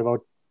better talking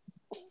about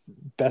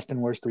best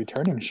and worst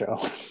returning show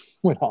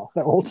with all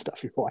the old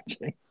stuff you're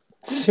watching.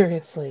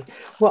 Seriously.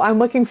 Well, I'm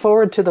looking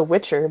forward to The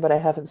Witcher, but I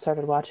haven't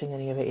started watching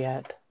any of it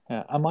yet.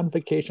 Yeah, I'm on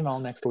vacation all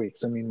next week,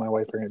 so me and my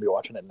wife are going to be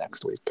watching it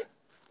next week.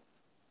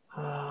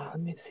 Let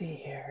me see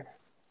here.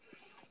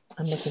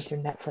 I'm looking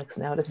through Netflix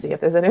now to see if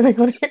there's anything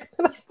on here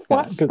that I've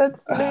watched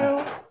that's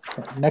new.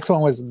 Next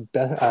one was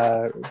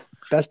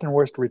best and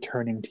worst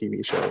returning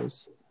TV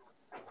shows.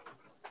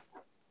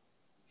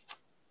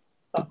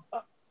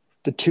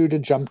 The two that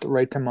jumped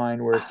right to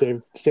mind were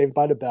Saved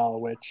by the Bell,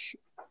 which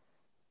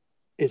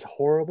is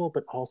horrible,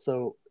 but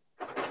also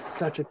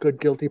such a good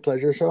guilty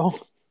pleasure show.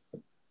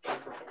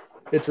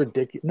 It's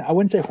ridiculous. I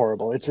wouldn't say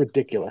horrible. It's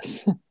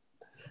ridiculous.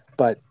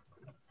 But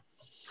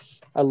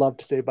I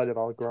loved Saved by the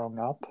Bell growing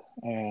up,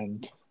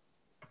 and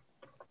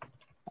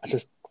I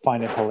just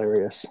find it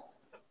hilarious.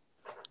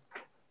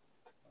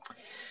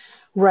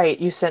 Right,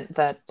 you sent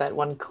that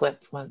one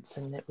clip once,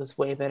 and it was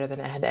way better than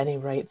it had any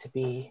right to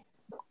be.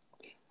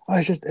 Oh,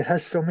 it's just it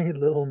has so many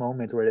little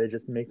moments where they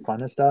just make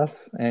fun of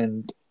stuff,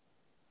 and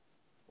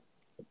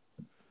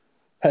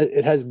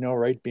it has no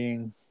right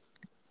being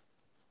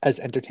as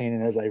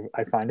entertaining as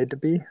I find it to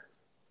be.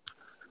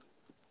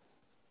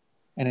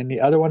 And then the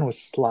other one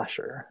was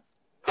Slasher.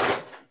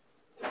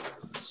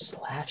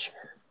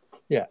 Slasher.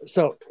 Yeah,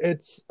 so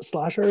it's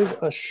Slasher is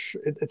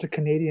it's a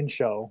Canadian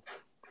show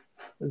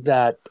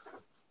that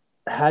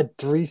had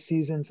 3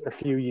 seasons a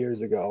few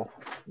years ago.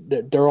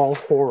 They're all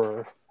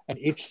horror, and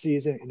each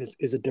season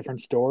is a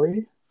different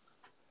story.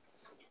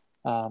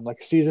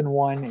 Like season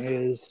one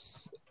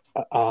is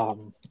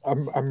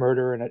a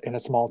murder in a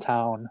small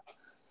town.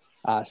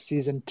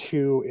 Season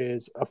two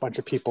is a bunch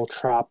of people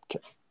trapped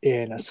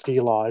in a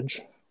ski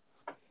lodge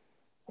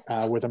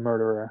with a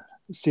murderer.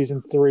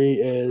 Season three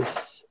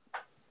is,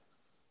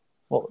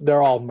 well,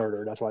 they're all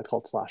murdered. That's why it's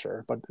called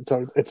Slasher. But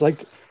so it's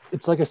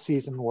like a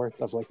season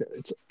worth of like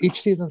it's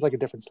each season's like a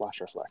different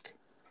slasher flick.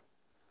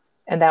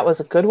 And that was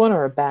a good one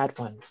or a bad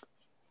one?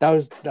 That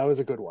was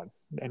a good one.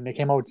 And they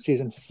came out with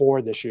season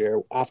four this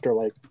year after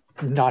like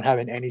not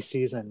having any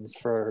seasons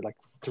for like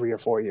 3 or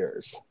 4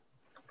 years.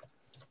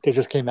 They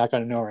just came back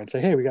out of nowhere and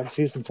say, "Hey, we got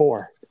season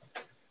four,"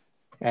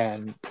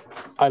 and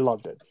I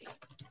loved it.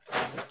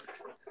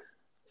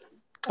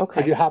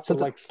 Okay. But you have to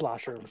like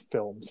slasher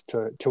films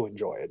to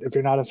enjoy it. If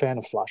you're not a fan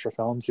of slasher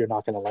films, you're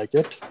not going to like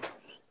it.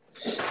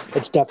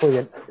 It's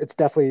definitely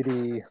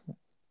the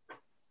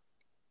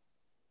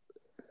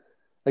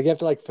like you have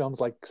to like films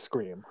like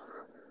Scream.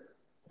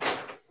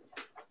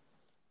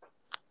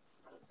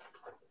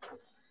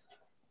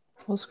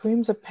 Well,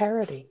 Scream's a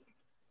parody.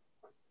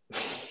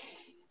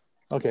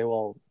 Okay,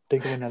 well,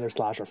 think of another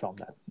slasher film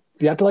then.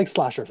 You have to like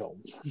slasher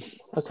films.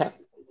 Okay.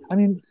 I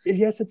mean,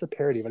 yes, it's a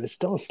parody, but it's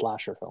still a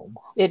slasher film.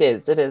 It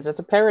is. It's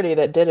a parody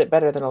that did it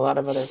better than a lot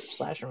of other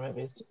slasher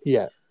movies.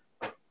 Yeah.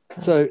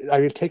 So I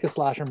would take a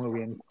slasher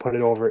movie and put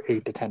it over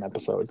 8 to 10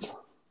 episodes.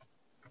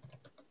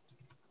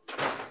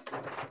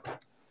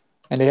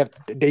 And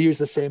they use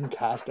the same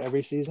cast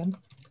every season.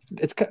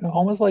 It's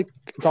almost like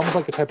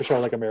a type of show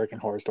like American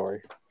Horror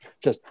Story.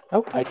 Just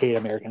I hate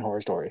American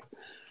Horror Story.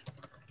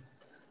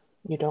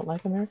 You don't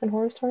like American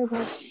Horror Story,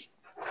 Bob?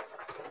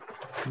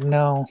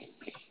 No.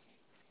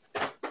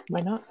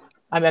 Why not?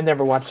 I've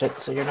never watched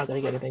it, so you're not going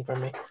to get anything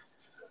from me.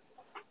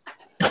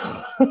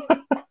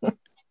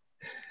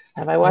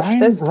 Have I watched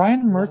this?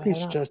 Ryan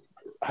Murphy's just.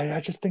 I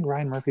just think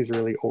Ryan Murphy's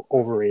really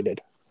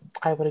overrated.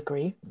 I would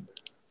agree.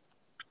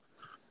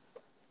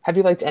 Have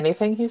you liked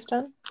anything he's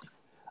done?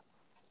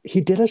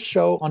 He did a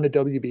show on the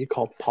WB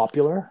called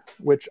Popular,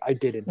 which I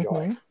did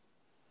enjoy. Mm-hmm.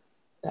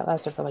 That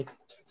lasted for like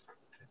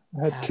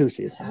it had 2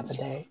 seasons. Half a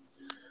day.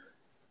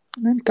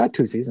 It got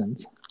 2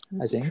 seasons,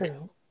 I think.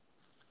 True.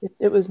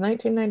 It was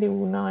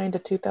 1999 to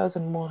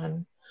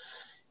 2001.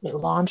 It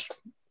launched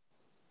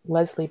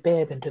Leslie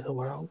Bibb into the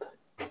world.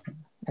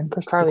 And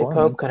Carly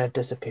Pope kind of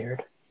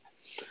disappeared.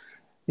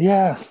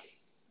 Yeah.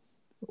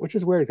 Which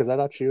is weird because I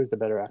thought she was the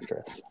better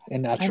actress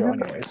in that show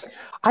anyways.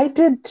 I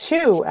did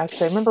too,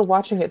 actually. I remember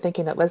watching it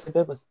thinking that Leslie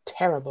Bibb was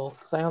terrible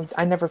because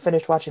I never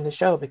finished watching the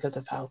show because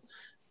of how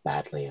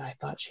badly I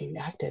thought she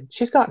acted.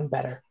 She's gotten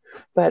better,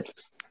 but...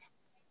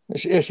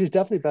 She's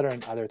definitely better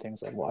in other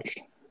things I've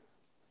watched.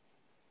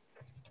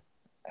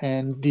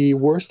 And the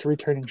worst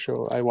returning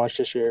show I watched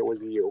this year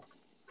was You.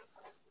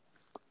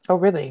 Oh,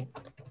 really?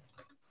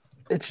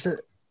 It's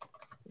just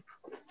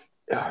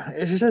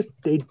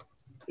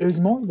it was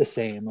more of the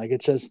same. Like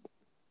it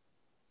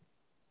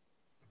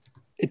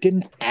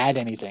didn't add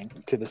anything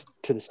to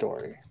the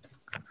story.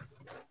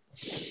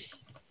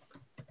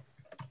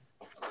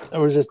 I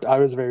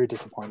was very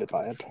disappointed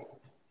by it.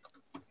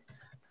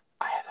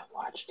 I haven't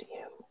watched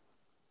You.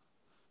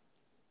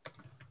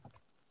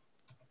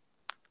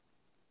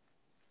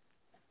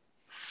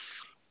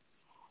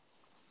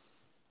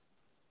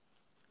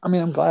 I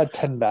mean, I'm glad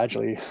Penn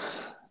Badgley.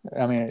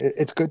 I mean,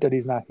 it's good that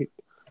he's not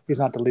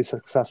the least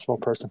successful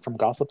person from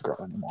Gossip Girl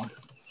anymore.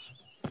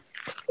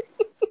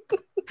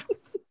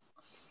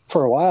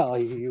 For a while,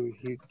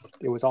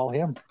 it was all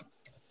him.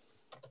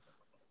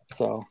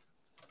 So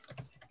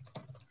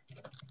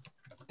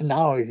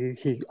now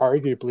he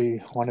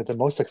arguably one of the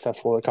most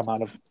successful to come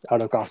out of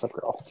Gossip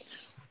Girl.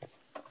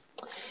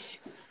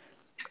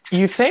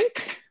 You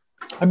think?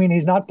 I mean,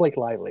 he's not Blake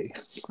Lively,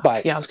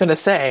 but yeah, I was gonna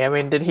say. I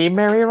mean, did he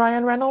marry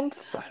Ryan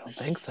Reynolds? I don't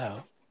think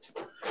so.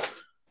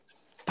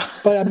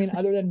 But I mean,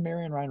 other than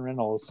marrying Ryan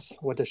Reynolds,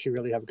 what does she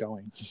really have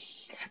going?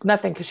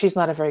 Nothing, because she's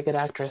not a very good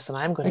actress, and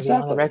I'm going to be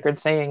on the record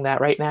saying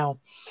that right now.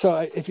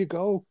 So if you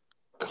go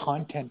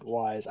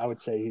content-wise, I would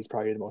say he's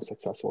probably the most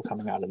successful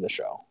coming out of the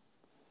show.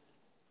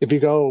 If you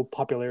go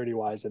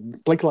popularity-wise,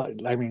 and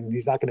I mean,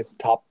 he's not going to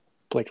top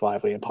Blake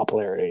Lively in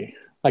popularity.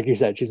 Like you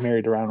said, she's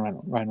married to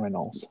Ryan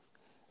Reynolds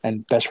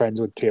and best friends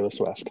with Taylor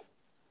Swift.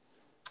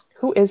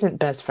 Who isn't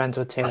best friends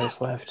with Taylor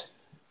Swift?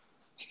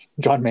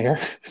 John Mayer.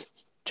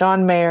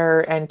 John Mayer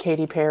and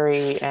Katy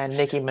Perry and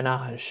Nicki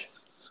Minaj.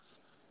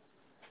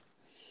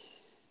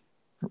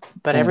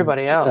 But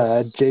everybody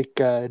else. Jake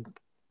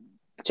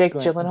Jake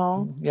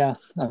Gyllenhaal. Yeah,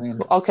 I mean,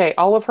 Okay,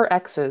 all of her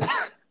exes.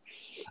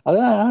 I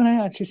don't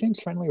know. She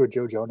seems friendly with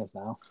Joe Jonas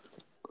now.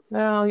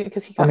 No,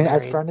 because he I got mean,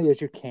 as married. friendly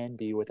as you can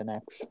be with an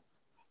ex.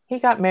 He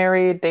got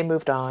married. They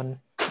moved on.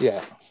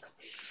 Yeah.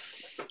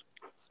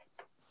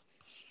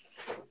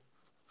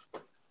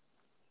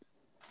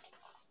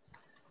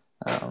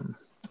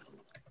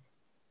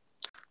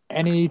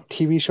 Any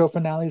TV show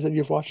finales that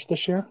you've watched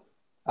this year?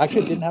 I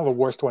actually didn't have a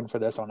worst one for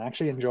this one. I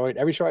actually enjoyed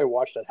every show I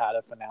watched that had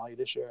a finale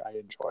this year. I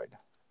enjoyed.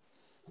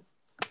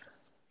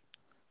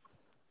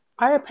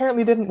 I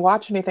apparently didn't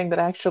watch anything that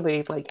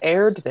actually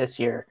aired this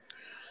year.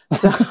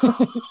 So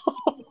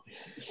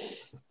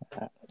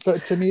So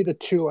to me, the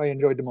two I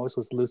enjoyed the most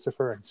was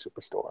Lucifer and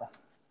Superstore.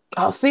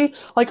 oh, see,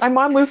 I'm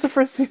on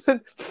Lucifer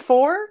season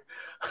 4.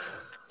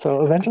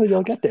 So eventually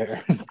you'll get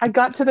there. I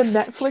got to the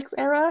Netflix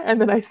era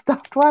and then I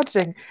stopped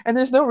watching, and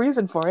there's no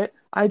reason for it.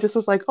 I just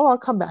was like, oh, I'll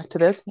come back to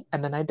this,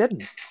 and then I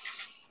didn't.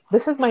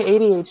 This is my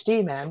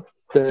ADHD, man.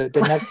 The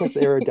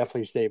Netflix era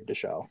definitely saved the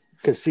show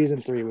because season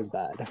 3 was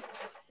bad.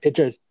 It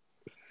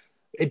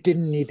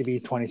didn't need to be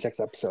 26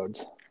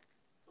 episodes.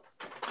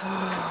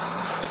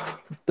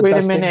 Wait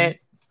a minute.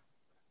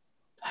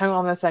 Hang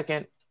on a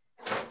second.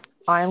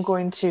 I am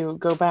going to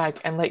go back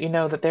and let you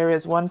know that there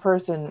is one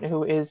person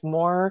who is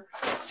more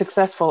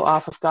successful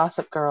off of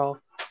Gossip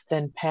Girl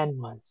than Penn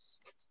was.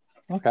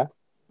 Okay.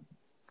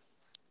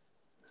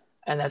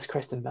 And that's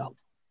Kristen Bell.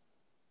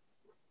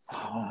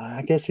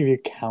 I guess if you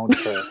count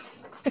her.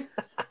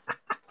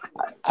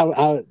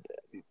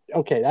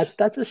 Okay,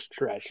 that's a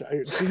stretch.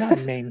 She's not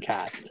main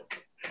cast.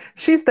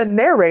 She's the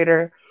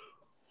narrator.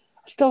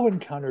 I still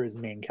wouldn't count her as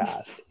main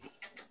cast.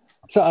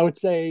 So I would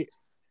say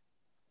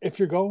if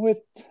you're going with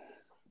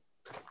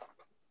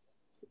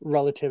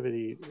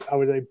relativity, I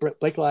would say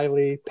Blake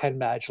Lively, Penn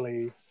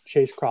Badgley,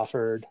 Chase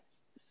Crawford,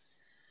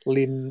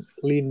 Lean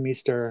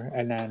Meester,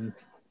 and then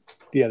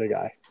the other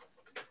guy.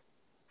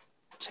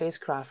 Chase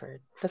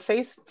Crawford. The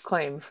face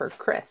claim for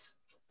Chris.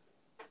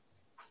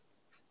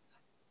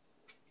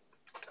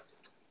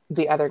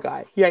 The other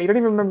guy. Yeah, you don't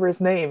even remember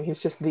his name.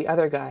 He's just the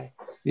other guy.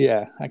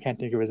 Yeah, I can't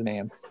think of his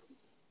name.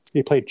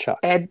 He played Chuck.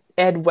 Ed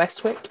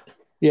Westwick.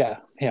 Yeah,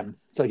 him.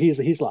 So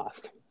he's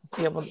lost.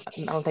 Yeah, well,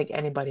 I don't think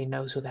anybody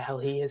knows who the hell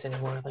he is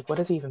anymore. What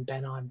has he even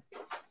been on?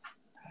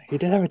 He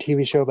did have a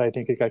TV show, but I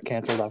think it got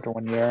canceled after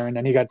 1 year, and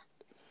then he got.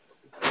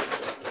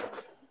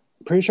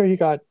 Pretty sure he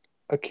got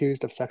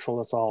accused of sexual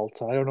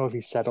assault. I don't know if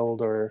he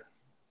settled or.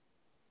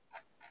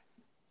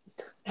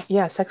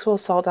 Yeah, sexual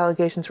assault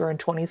allegations were in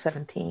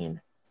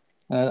 2017.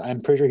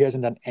 I'm pretty sure he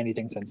hasn't done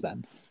anything since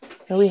then.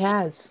 No, he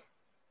has.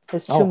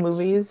 There's 2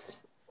 movies.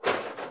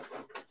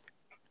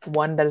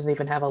 One doesn't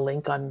even have a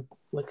link on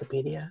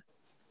Wikipedia.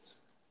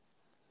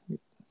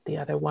 The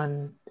other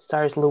one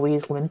stars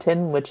Louise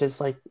Linton, which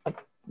is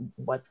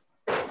what?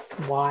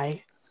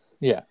 Why?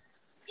 Yeah.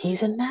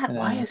 He's in that?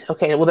 Why is...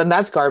 Okay, well then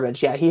that's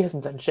garbage. Yeah, he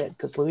hasn't done shit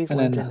because Louise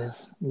Linton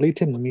is...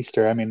 Leighton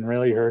Meester, I mean,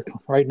 really,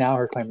 right now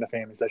her claim to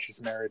fame is that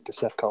she's married to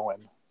Seth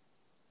Cohen.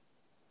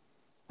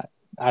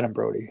 Adam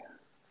Brody.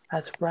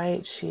 That's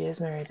right. She is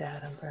married to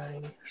Adam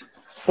Brody.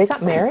 They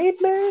got married?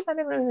 I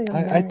didn't really know.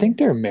 I think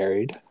they're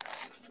married.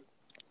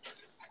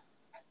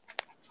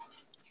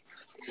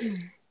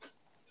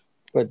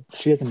 But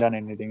she hasn't done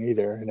anything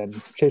either. And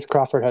then Chase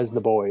Crawford has The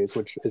Boys,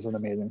 which is an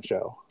amazing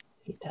show.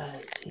 He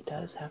does. He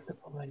does have The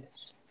Boys.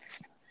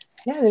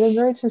 Yeah, they've been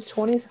married since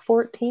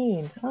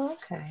 2014. Oh,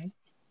 okay.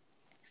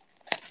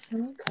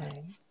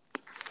 Okay.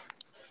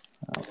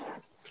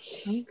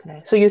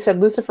 So you said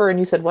Lucifer, and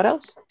you said what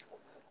else?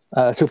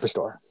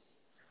 Superstore.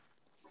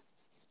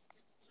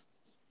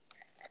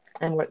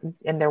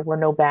 And there were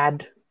no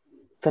bad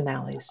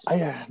finales.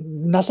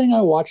 Nothing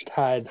I watched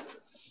had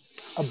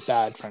a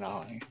bad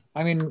finale.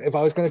 I mean, if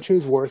I was going to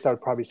choose worst, I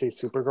would probably say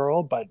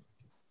Supergirl, but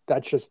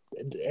that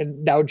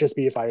would just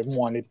be if I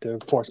wanted to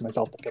force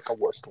myself to pick a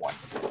worst one.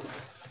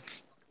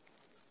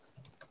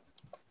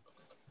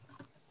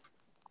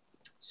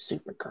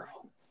 Supergirl.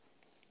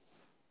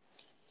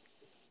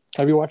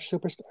 Have you watched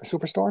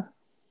Superstore?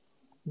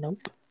 Nope.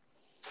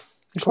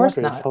 Of course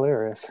not. It's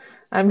hilarious.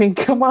 I mean,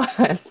 come on.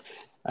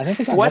 I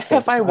think it's on What Netflix.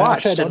 have I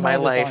watched in my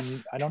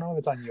life? I don't know if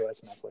it's on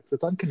US Netflix.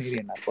 It's on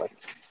Canadian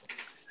Netflix.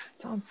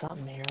 It's on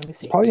something here. Let me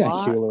see. It's probably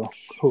on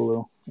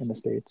Hulu in the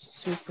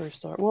States.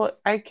 Superstore. Well,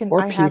 I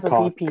have a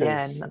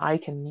VPN. I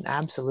can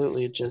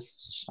absolutely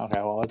just... Okay,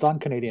 well, it's on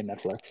Canadian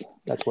Netflix.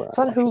 That's where it's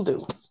on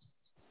Hulu.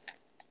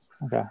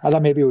 Okay. I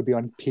thought maybe it would be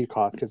on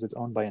Peacock because it's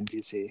owned by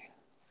NBC.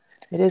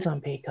 It is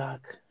on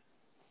Peacock.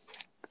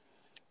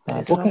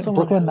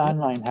 Brooklyn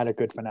Nine-Nine had a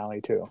good finale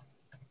too.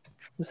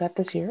 Was that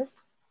this year?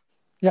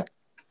 Yep.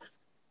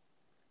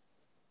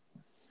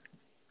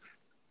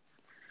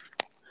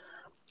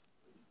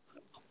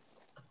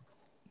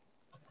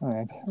 All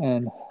right,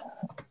 and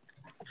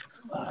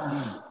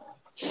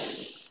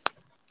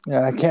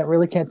I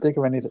can't think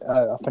of any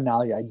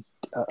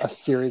a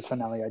series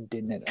finale that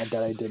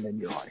I didn't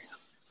enjoy.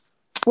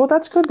 Well,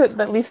 that's good that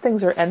at least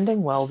things are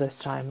ending well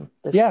this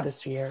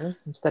year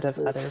instead of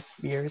other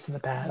years in the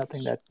past.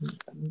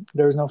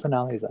 There was no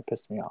finales that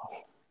pissed me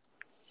off.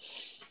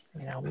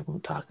 We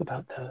won't talk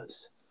about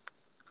those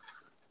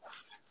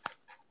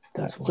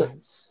So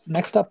ones.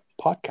 next up,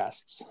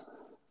 podcasts.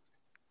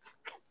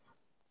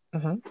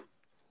 Mm-hmm.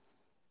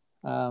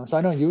 So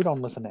I know you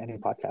don't listen to any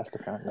podcast,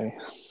 apparently.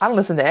 I don't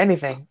listen to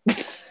anything.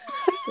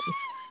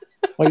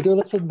 Well, you do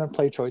listen to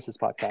Play Choices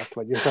podcast,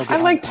 but you're so behind.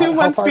 I'm like 2 How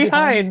months far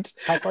behind.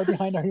 How far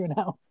behind are you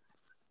now?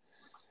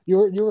 You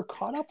were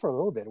caught up for a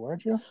little bit,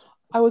 weren't you?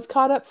 I was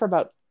caught up for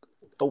about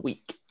a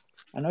week.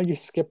 I know you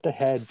skipped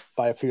ahead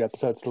by a few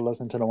episodes to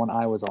listen to the one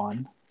I was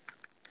on.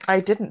 I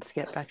didn't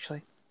skip,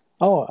 actually.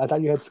 Oh, I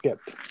thought you had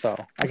skipped. So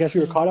I guess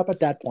you were caught up at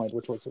that point,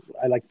 which was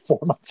like 4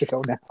 months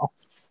ago now.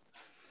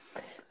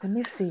 Let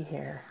me see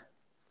here.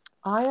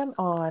 I am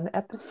on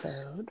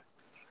episode.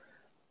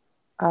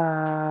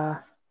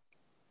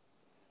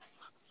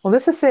 Well,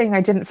 this is saying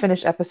I didn't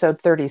finish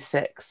episode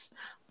 36.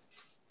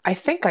 I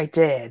think I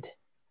did.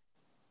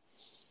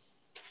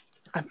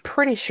 I'm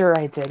pretty sure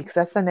I did, because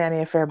that's the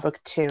Nanny Affair book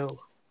 2,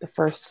 the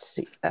first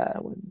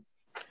one.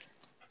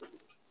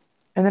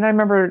 And then I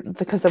remember,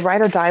 because the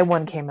Ride or Die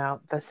one came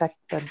out,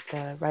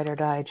 the Ride or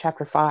Die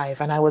chapter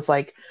 5, and I was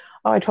like,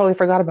 oh, I totally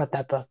forgot about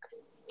that book.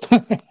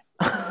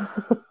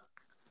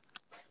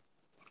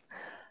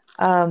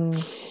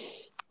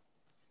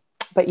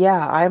 But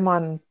yeah, I'm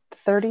on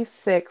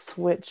 36,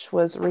 which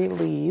was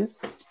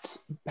released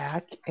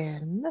back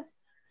in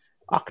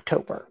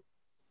October.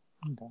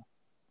 Okay.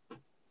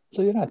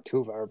 So you're not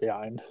too far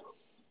behind.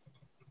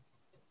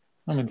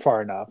 I mean,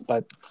 far enough,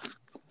 but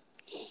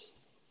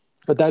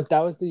that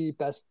was the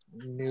best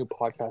new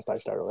podcast I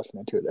started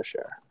listening to this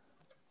year.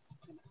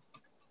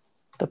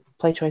 The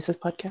Play Choices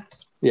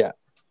podcast? Yeah.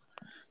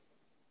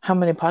 How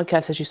many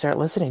podcasts did you start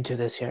listening to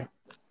this year?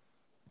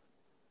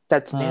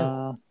 That's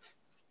new.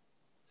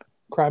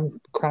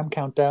 Crime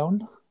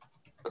Countdown,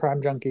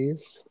 Crime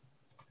Junkies,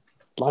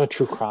 a lot of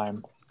true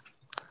crime.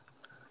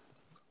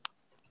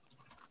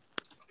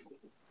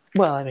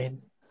 Well, I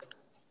mean,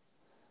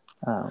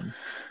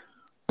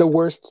 the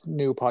worst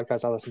new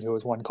podcast I listened to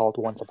was one called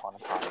Once Upon a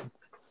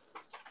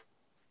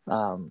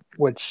Time,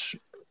 which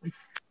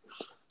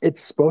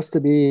it's supposed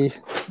to be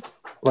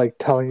like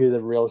telling you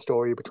the real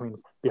story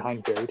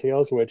behind fairy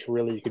tales, which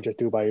really you could just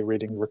do by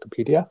reading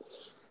Wikipedia.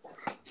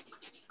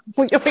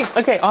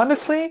 Okay,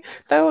 honestly,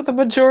 though, the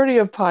majority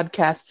of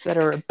podcasts that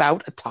are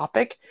about a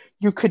topic,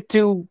 you could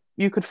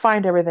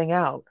find everything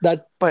out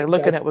by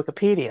looking at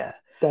Wikipedia.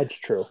 That's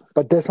true.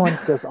 But this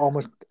one's just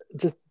almost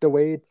just the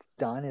way it's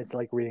done, it's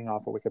like reading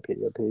off a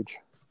Wikipedia page.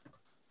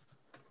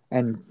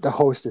 And the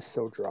host is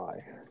so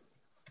dry.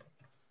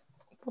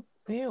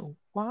 Ew,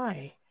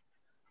 why?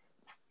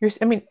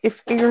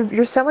 If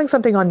you're selling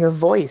something on your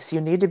voice, you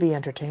need to be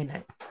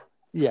entertaining.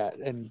 Yeah,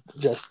 and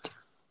just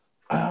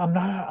I'm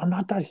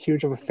not that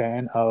huge of a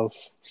fan of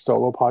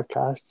solo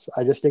podcasts.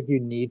 I just think you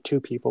need two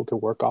people to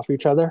work off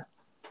each other.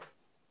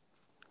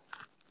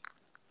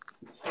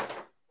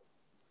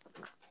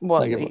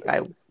 Well,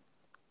 I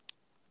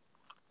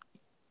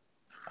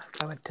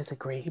would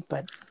disagree,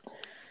 but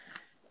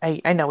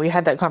I know we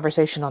had that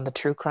conversation on the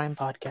True Crime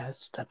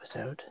podcast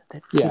episode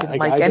that you didn't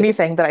like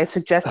anything that I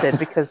suggested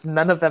because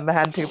none of them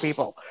had two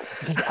people.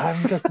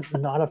 I'm just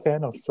not a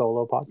fan of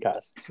solo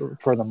podcasts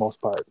for the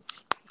most part.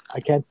 I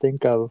can't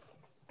think of.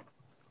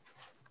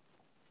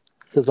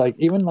 So it's like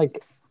even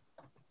like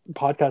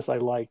podcasts I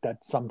like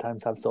that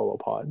sometimes have solo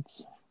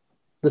pods.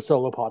 The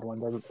solo pod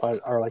ones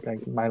are like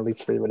my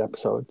least favorite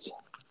episodes.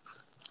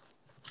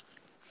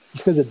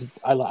 Just because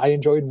I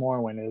enjoyed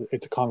more when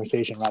it's a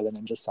conversation rather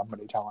than just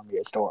somebody telling me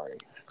a story.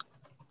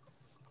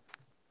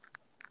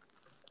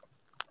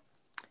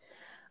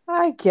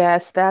 I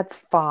guess that's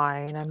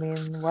fine. I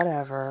mean,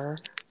 whatever.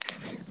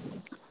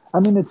 I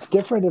mean, it's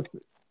different if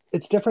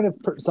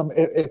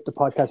the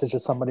podcast is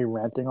just somebody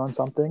ranting on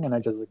something and I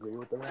just agree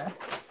with the rant.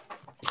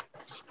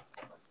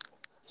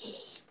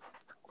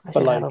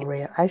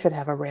 I should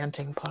have a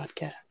ranting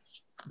podcast.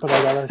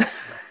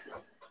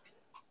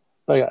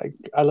 But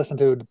I listened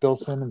to the Bill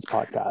Simmons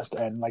podcast,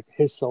 and like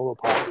his solo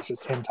pod is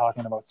just him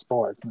talking about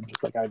sport. And I'm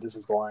just like, this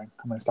is boring.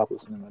 I'm going to stop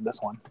listening to this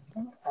one.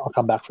 I'll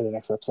come back for the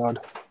next episode.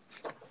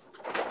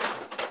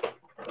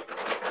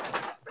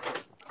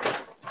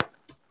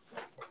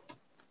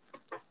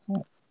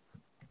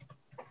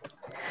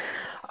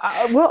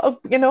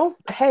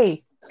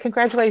 Hey,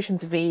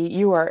 congratulations, V.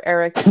 You are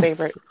Eric's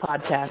favorite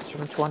podcast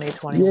from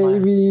 2021. Yay,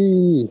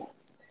 V.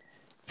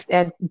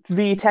 And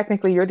V,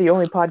 technically, you're the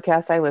only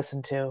podcast I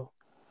listen to.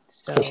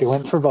 So she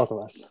wins for both of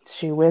us.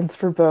 She wins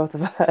for both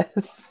of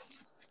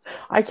us.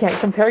 I can't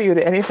compare you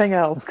to anything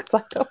else because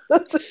I don't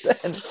listen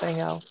to anything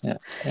else. Yeah.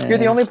 You're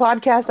the only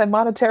podcast I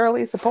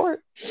monetarily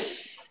support.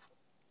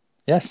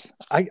 Yes.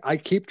 I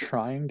keep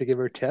trying to give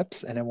her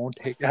tips and it won't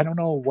take. I don't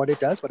know what it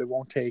does, but it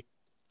won't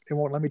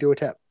let me do a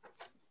tip.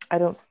 I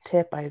don't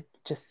tip. I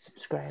just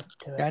subscribe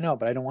to it. Yeah, I know,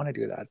 but I don't want to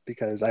do that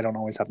because I don't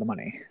always have the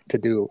money to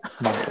do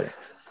monthly.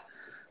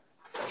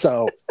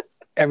 So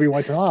every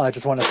once in a while, I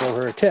just want to throw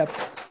her a tip.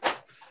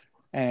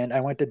 And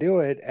I went to do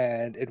it,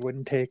 and it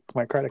wouldn't take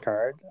my credit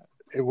card.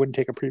 it wouldn't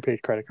take a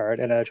prepaid credit card,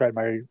 and I tried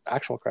my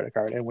actual credit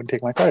card and it wouldn't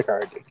take my credit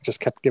card. It just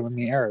kept giving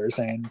me errors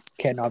saying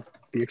cannot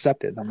be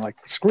accepted. I'm like,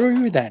 screw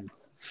you then.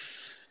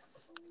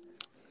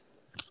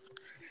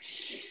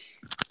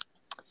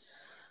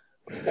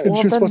 And Well,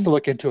 she was supposed then, to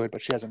look into it,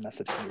 but she hasn't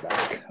messaged me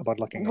back about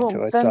looking well,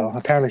 into it. then So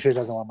apparently she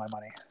doesn't want my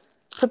money.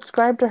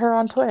 subscribe to her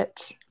on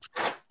Twitch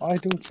Well, I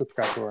do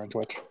subscribe to her on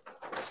Twitch.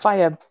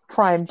 via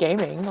Prime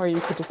Gaming, or you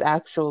could just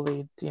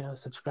actually,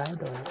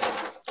 subscribe to her.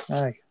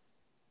 Aye.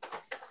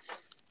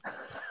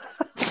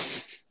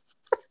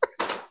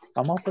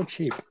 I'm also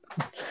cheap.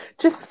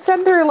 Just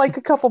send her like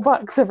a couple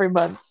bucks every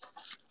month.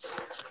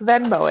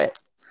 Venmo it.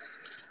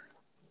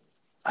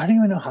 I don't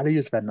even know how to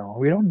use Venmo.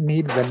 We don't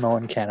need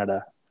Venmo in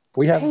Canada.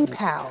 We have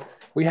PayPal.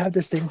 We have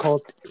this thing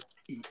called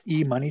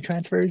e-money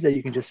transfers that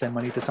you can just send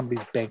money to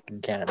somebody's bank in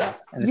Canada,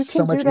 and You it's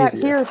can so much do that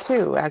easier. here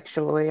too,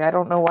 actually. I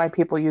don't know why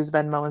people use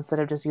Venmo instead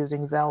of just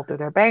using Zelle through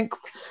their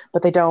banks,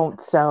 but they don't,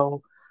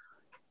 so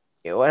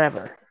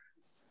whatever.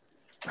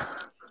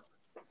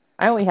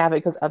 I only have it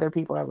because other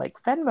people are like,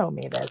 Venmo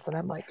me this, and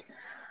I'm like,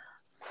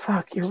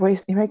 fuck, you're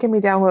making me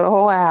download a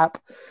whole app.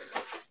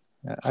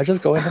 I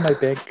just go into my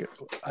bank.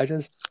 I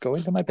just go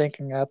into my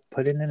banking app,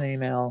 put in an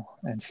email,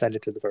 and send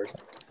it to the person.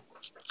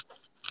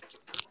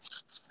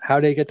 How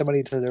they get the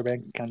money to their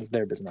bank account is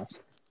their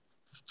business.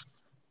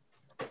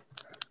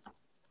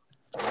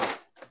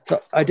 So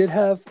I did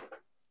have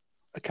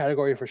a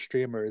category for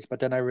streamers, but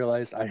then I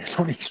realized the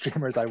only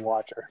streamers I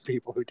watch are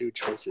people who do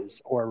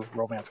Choices or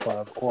Romance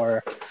Club,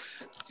 or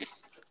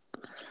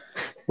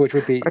which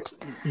would be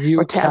you,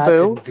 or Cat,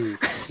 Taboo. and V.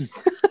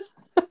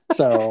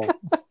 So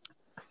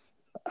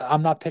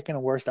I'm not picking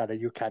a worst out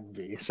of you, Cat, and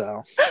V.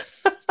 So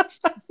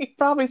You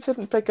probably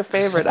shouldn't pick a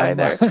favorite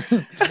either.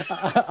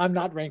 I'm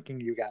not ranking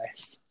you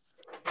guys.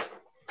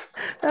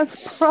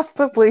 That's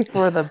probably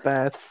for the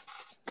best.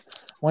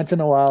 Once in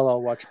a while,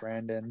 I'll watch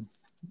Brandon.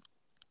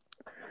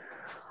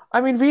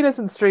 I mean, V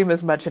doesn't stream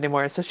as much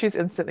anymore, so she's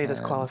instantly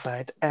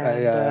disqualified.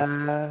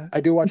 And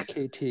I do watch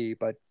KT,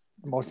 but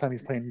most of the time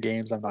he's playing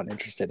games I'm not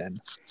interested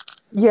in.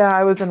 Yeah,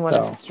 I was in one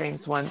of his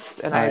streams once,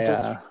 and I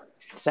just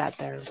sat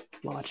there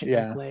watching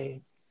her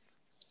play.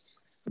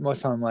 Most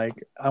of the time I'm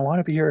like, I want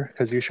to be here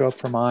because you show up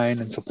for mine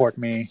and support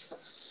me,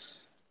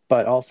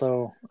 but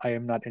also I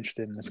am not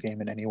interested in this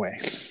game in any way.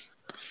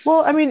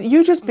 Well, I mean,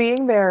 you just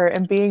being there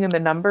and being in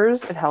the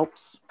numbers, it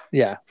helps.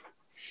 Yeah.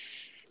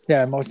 Most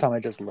of the time I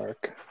just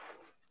lurk.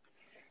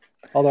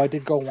 Although I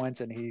did go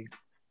once and he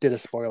did a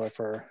spoiler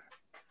for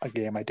a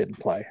game I didn't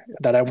play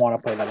that I want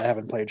to play that I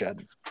haven't played yet.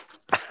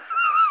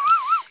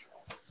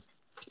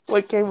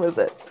 What game was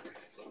it?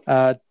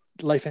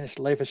 Life is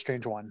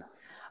Strange 1.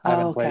 I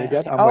haven't played it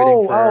yet. Okay. I'm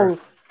waiting for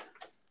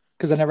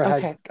because I never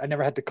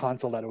had the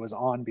console that it was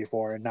on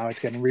before, and now it's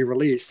getting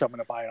re-released. So I'm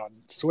gonna buy it on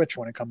Switch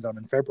when it comes out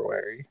in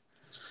February.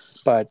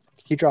 But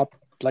he dropped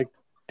like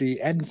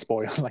the end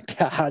spoil, like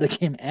how the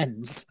game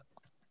ends.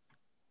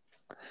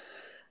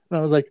 And I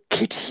was like,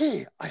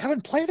 KT, I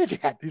haven't played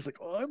it yet. He's like,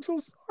 oh, I'm so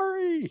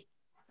sorry.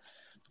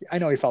 I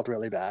know he felt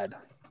really bad.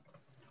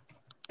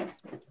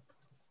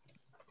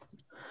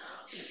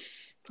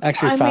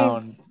 After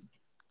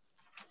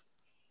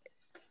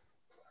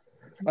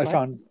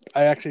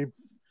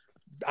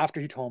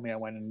he told me, I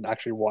went and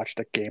actually watched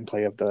the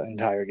gameplay of the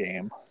entire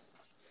game.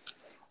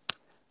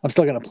 I'm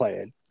still going to play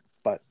it,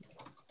 but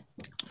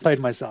played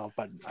myself,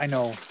 but I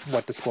know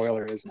what the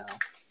spoiler is now.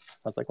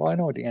 I was like, well, I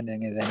know what the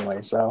ending is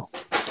anyway, so.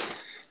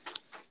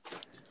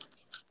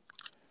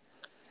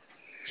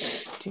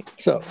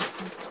 So,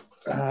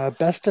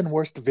 best and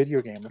worst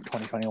video game of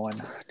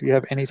 2021. Do you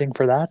have anything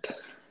for that?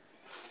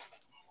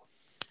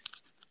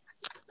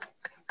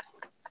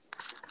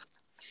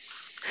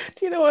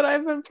 Do you know what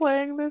I've been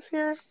playing this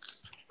year?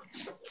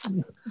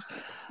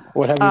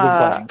 What have you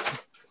been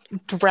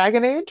playing?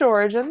 Dragon Age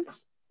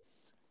Origins,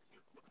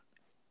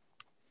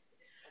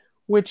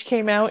 which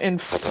came out in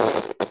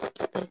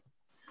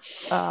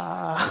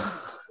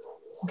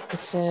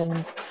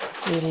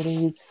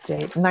release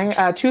date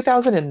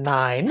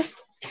 2009.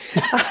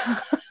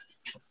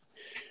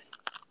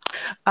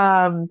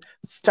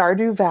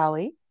 Stardew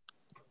Valley,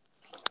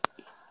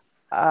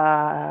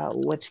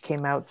 which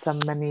came out some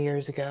many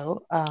years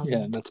ago.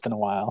 That's been a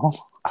while.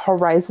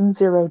 Horizon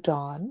Zero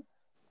Dawn.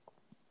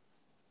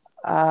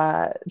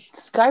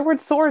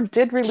 Skyward Sword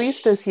did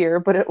release this year,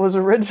 but it was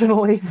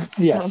originally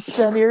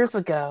 10 years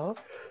ago.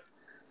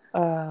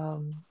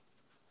 Actually,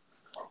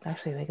 I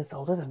think it's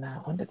older than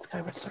that. When did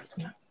Skyward Sword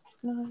come out?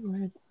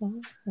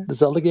 The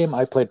Zelda game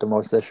I played the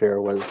most this year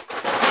was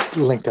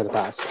Link to the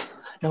Past.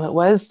 No, it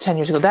was 10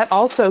 years ago. That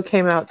also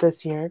came out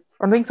this year.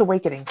 Or Link's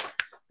Awakening.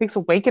 Link's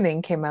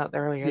Awakening came out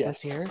earlier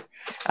this year.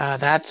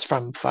 That's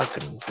from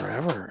fucking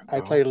forever ago.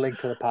 I played Link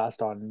to the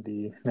Past on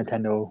the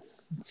Nintendo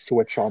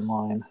Switch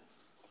Online.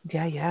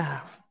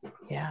 Yeah.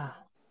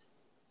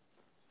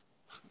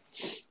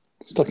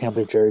 Still can't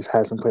believe Jerry's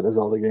hasn't played a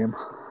Zelda game.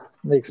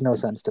 Makes no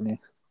sense to me.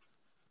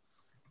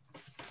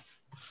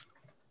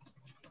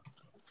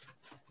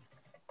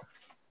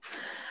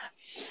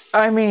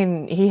 I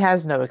mean, he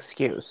has no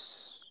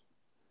excuse.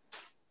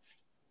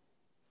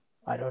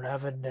 I don't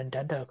have a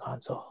Nintendo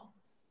console.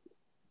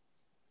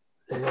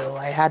 Oh,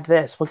 I had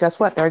this. Well, guess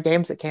what? There are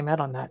games that came out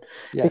on that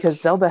because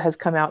Yes. Zelda has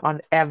come out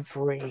on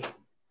every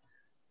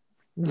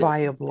Yes.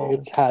 viable.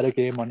 It's had a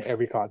game on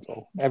every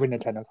console, every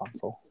Nintendo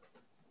console.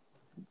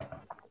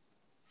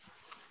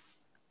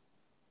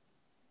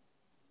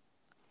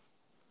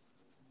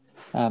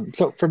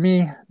 So for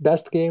me,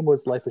 best game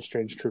was Life is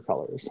Strange True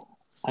Colors.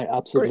 I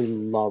absolutely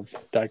love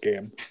that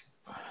game.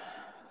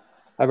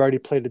 I've already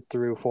played it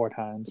through 4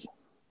 times.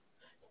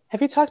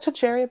 Have you talked to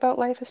Jerry about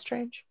Life is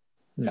Strange?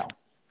 No,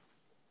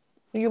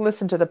 You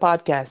listened to the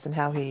podcast and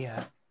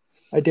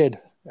I did,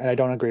 and I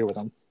don't agree with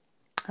him.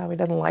 how he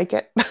doesn't like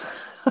it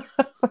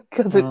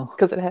because Well,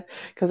 it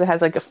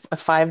has like a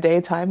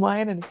 5-day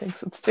timeline and he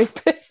thinks it's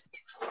stupid.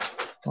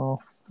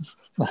 well,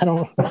 I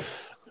don't.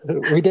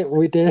 We did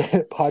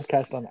a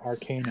podcast on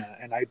Arcana,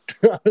 and I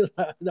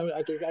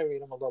I think I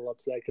made him a little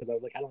upset because I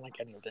was like, I don't like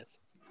any of this.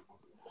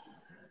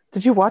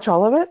 Did you watch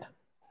all of it?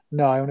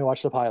 No, I only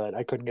watched the pilot.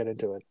 I couldn't get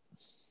into it.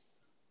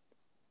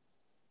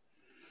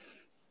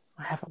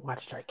 I haven't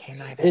watched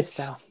Arcane either.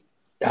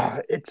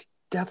 It's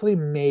definitely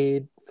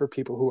made for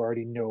people who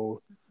already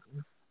know.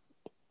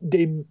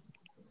 They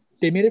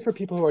made it for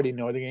people who already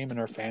know the game and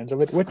are fans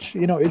of it, which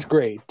is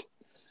great.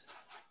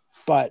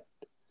 But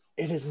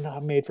it is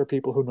not made for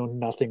people who know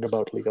nothing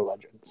about League of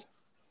Legends.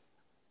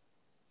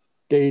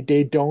 They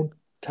don't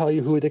tell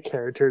you who the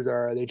characters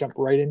are. They jump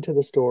right into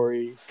the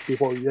story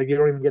before you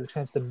don't even get a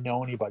chance to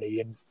know anybody,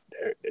 and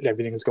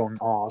everything's going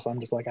off. I'm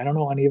just like, I don't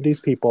know any of these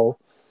people,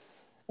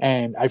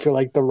 and I feel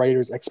like the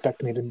writers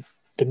expect me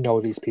to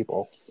know these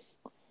people.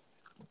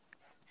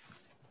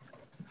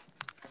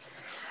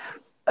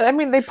 I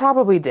mean, they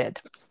probably did.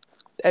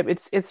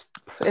 It's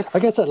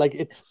Like I said, like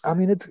it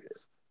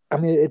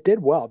did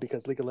well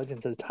because League of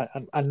Legends has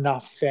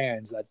enough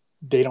fans that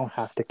they don't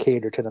have to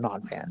cater to the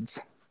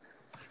non-fans.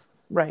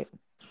 right.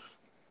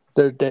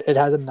 It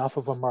has enough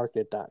of a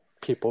market that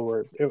it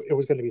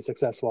was going to be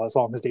successful as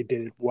long as they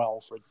did it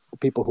well for the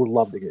people who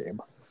love the game.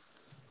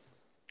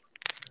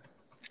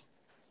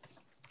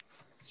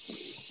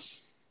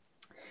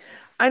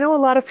 I know a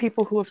lot of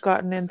people who have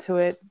gotten into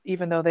it,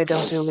 even though they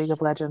don't do League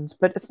of Legends,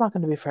 but it's not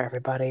going to be for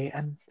everybody,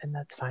 and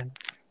that's fine.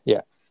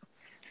 Yeah.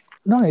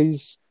 No,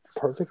 he's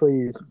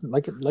perfectly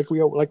like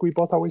we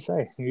both always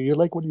say. You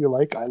like what you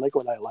like. I like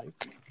what I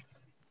like.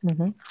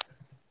 Mm-hmm.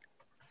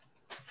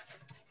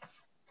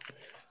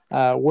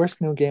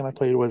 Worst new game I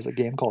played was a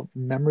game called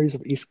Memories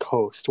of East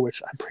Coast,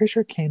 which I'm pretty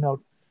sure came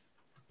out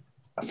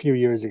a few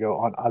years ago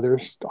on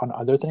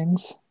other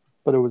things,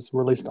 but it was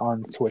released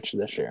on Switch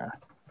this year.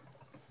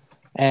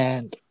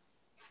 And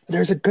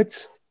there's a good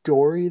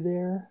story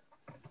there,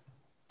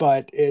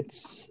 but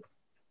it's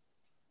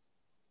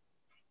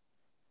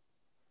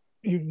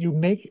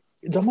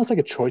it's almost like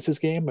a choices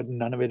game, but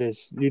none of it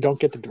is. You don't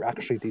get to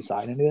actually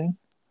decide anything.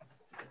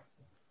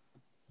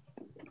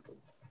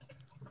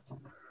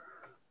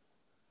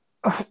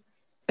 Oh,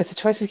 it's a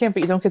choices game,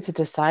 but you don't get to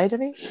decide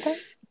anything.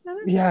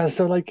 Yeah,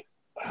 so like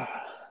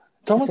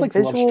it's almost like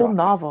visual Love Struck.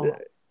 novel.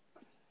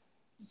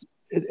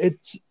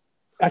 It's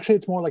actually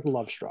it's more like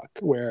Love Struck,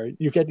 where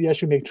you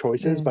make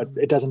choices, but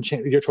it doesn't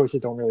change. Your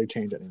choices don't really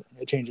change anything.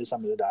 It changes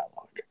some of the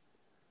dialogue.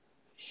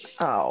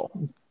 Oh,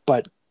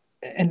 but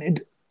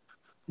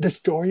the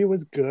story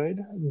was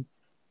good,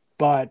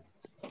 but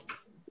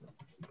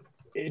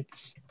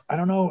I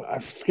don't know. I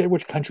forget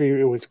which country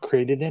it was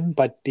created in,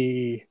 but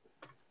the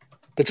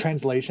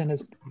translation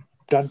is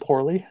done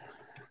poorly.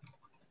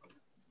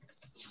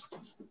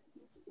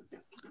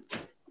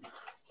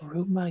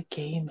 Ruma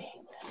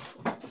Gaming,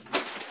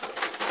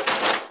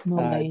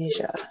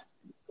 Malaysia.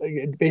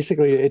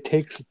 Basically, it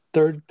takes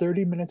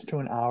 30 minutes to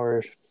an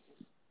hour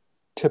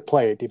to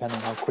play, depending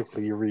on how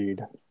quickly you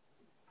read.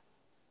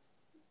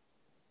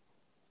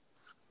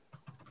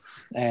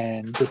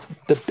 And just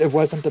it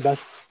wasn't the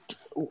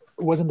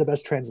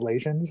best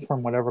translation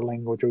from whatever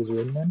language it was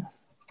written in.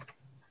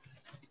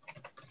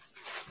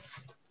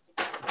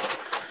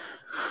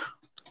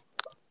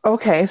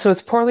 Okay, so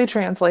it's poorly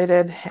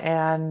translated,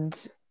 and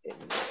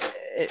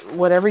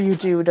whatever you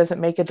do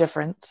doesn't make a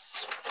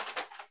difference.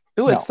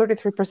 Ooh, it's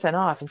 33%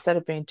 off. Instead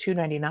of being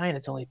 $2.99,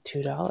 it's only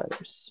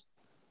 $2.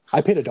 I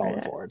paid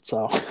 $1 for it,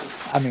 so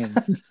I mean,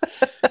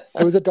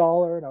 it was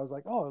 $1, and I was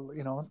like,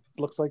 oh,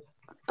 looks like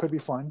could be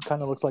fun.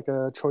 Kind of looks like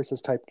a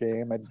choices type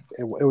game, and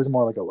it was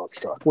more like a Love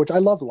Struck, which I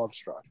love Love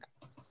Struck.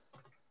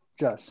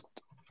 Just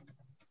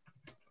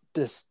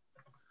this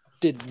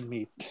didn't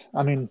meet.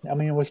 I mean,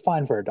 it was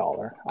fine for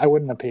 $1. I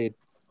wouldn't have paid.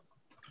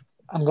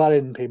 I'm glad I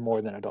didn't pay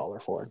more than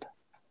 $1 for it.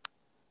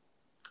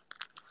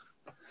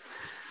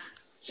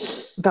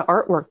 The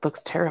artwork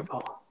looks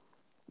terrible.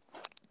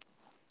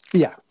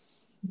 Yeah.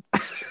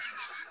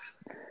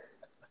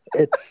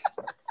 It's.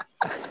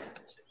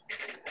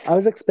 I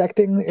was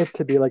expecting it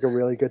to be like a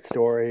really good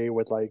story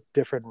with like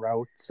different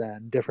routes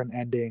and different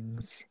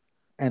endings,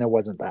 and it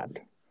wasn't that.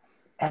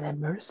 An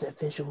immersive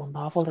visual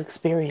novel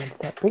experience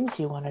that brings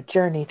you on a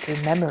journey through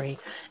memory,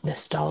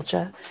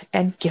 nostalgia,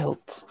 and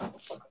guilt.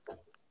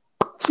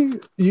 See,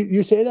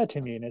 you say that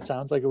to me, and it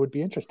sounds like it would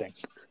be interesting.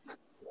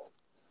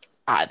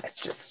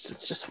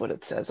 It's just what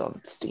it says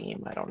on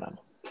Steam. I don't know.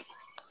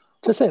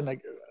 Just saying,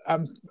 like,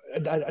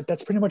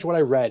 that's pretty much what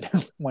I read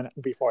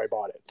before I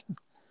bought it.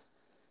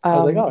 I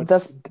was like, oh,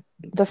 The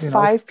you know,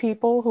 5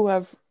 people who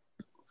have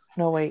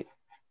no wait.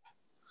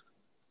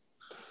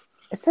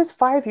 It says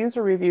 5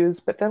 user reviews,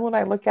 but then when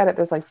I look at it,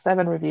 there's like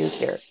 7 reviews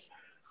here.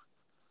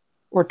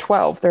 Or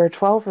 12. There are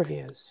 12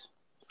 reviews.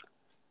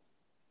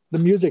 the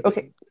music,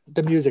 Okay.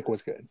 the music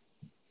was good,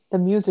 The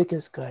music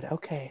is good.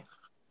 Okay.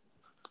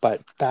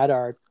 but bad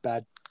art,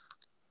 bad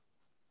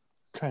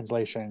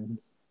translation,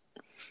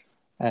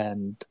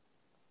 and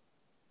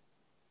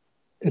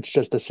it's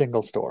just a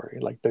single story.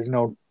 Like, there's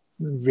no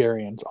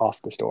variants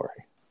off the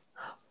story.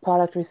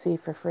 Product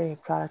received for free.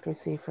 Product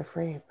received for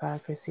free.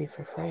 Product received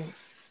for free.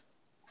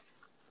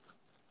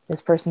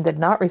 This person did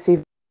not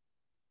receive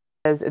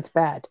as it's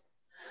bad.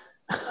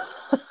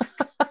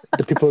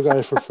 The people who got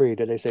it for free,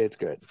 did they say it's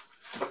good?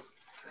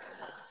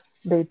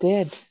 They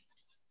did.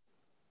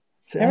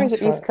 See, Memories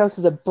of East Coast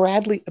is a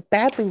badly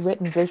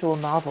written visual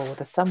novel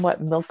with a somewhat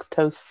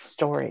milquetoast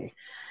story.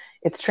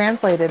 It's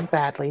translated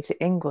badly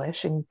to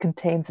English and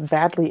contains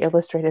badly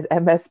illustrated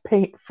MS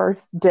Paint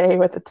first day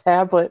with a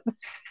tablet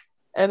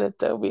and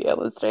Adobe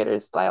Illustrator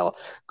style,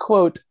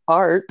 quote,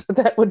 art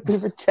that would be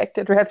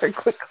rejected rather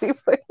quickly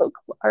by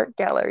local art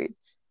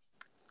galleries.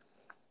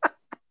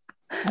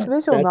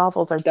 Visual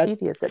novels are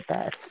tedious at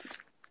best.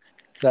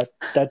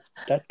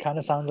 That kind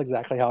of sounds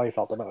exactly how I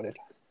felt about it.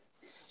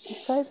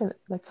 This guy's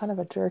like kind of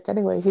a jerk.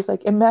 Anyway, he's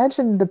like,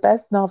 imagine the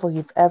best novel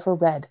you've ever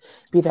read,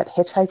 be that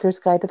Hitchhiker's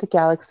Guide to the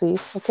Galaxy,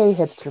 okay,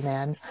 hipster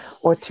man,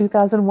 or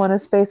 2001: A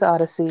Space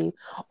Odyssey,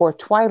 or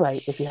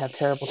Twilight if you have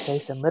terrible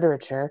taste in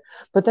literature,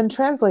 but then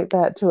translate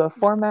that to a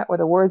format where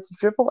the words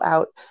dribble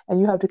out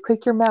and you have to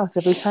click your mouse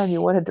every time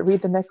you wanted to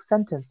read the next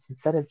sentence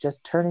instead of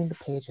just turning the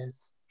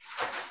pages.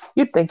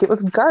 You'd think it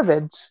was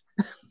garbage.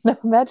 Now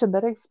imagine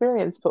that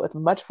experience, but with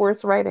much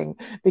worse writing,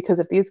 because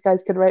if these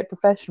guys could write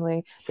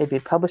professionally, they'd be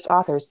published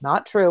authors.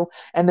 Not true.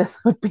 And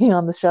this would be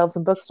on the shelves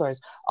in bookstores.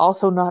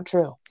 Also not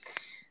true.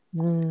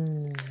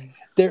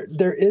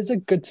 There is a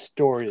good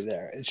story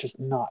there. It's just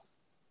not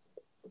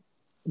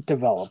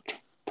developed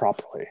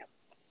properly.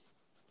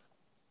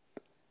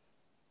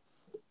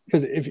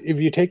 Because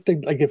if you take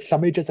if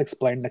somebody just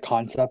explained the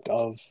concept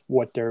of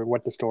what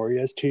the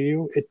story is to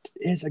you, it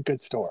is a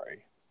good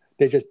story.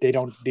 They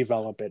don't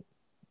develop it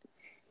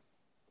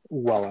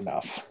well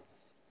enough.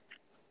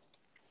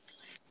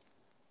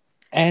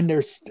 And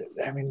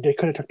they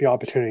could have took the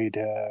opportunity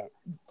to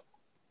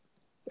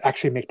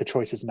actually make the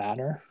choices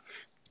matter.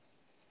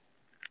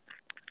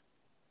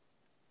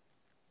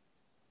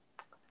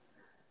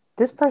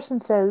 This person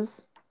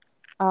says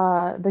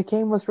the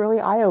game was really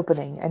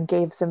eye-opening and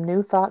gave some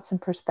new thoughts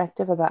and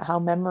perspective about how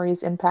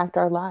memories impact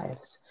our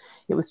lives.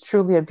 It was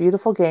truly a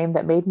beautiful game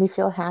that made me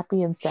feel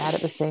happy and sad at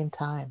the same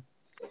time.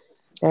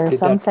 There are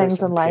some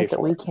things in life that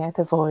we can't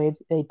avoid.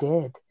 They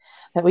did.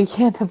 That we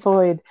can't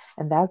avoid,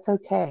 and that's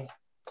okay.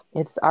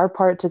 It's our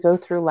part to go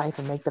through life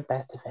and make the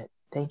best of it.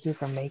 Thank you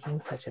for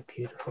making such a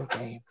beautiful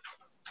game.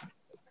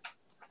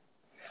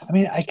 I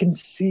mean, I can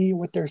see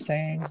what they're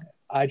saying.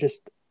 I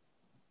just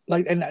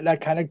and that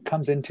kind of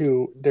comes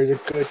into there's a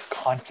good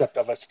concept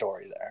of a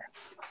story there.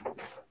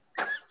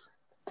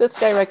 This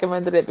guy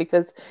recommended it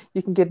because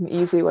you can get an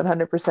easy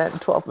 100% in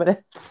 12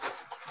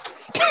 minutes.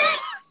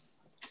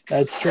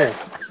 That's true.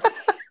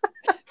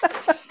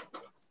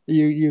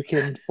 You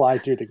can fly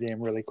through the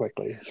game really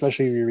quickly,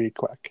 especially if you read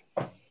quick.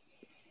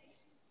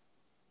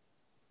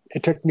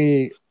 It took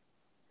me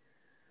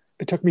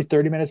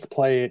 30 minutes to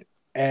play it,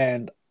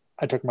 and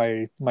I took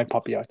my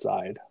puppy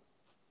outside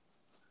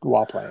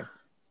while playing.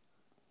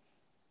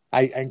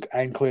 I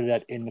included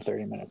that in the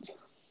 30 minutes.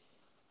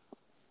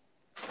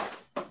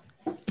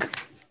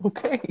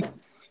 Okay.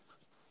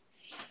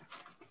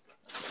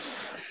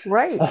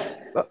 Right.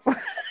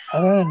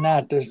 Other than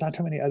that, there's not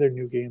too many other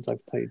new games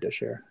I've played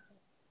this year.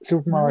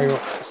 Mario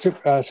Party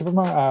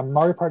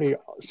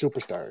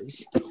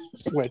Superstars,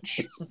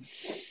 which,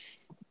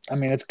 I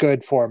mean, it's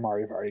good for a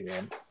Mario Party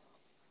game.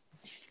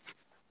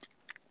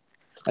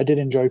 I did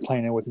enjoy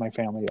playing it with my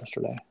family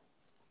yesterday.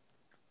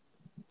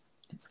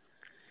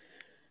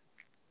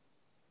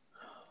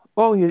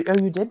 Oh, you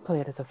did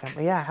play it as a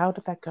family. Yeah, how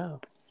did that go?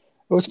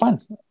 It was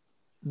fun.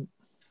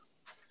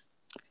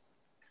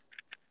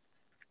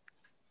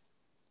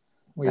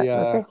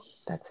 Okay,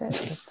 that's it.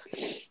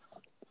 That's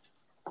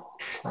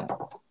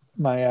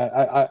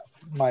I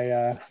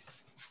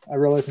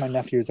realize my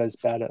nephew's as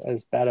bad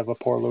of a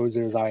poor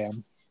loser as I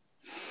am.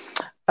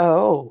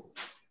 Oh.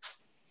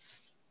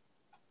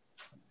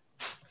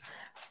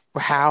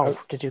 How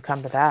did you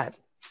come to that?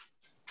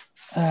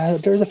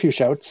 There's a few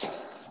shouts,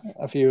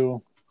 a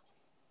few,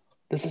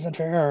 this isn't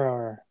fair,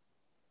 or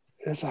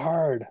it's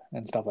hard,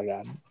 and stuff like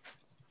that.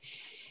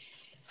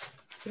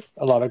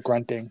 A lot of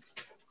grunting.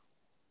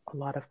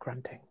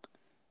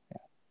 Yeah.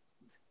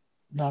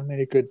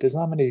 There's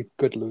not many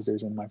good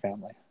losers in my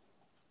family.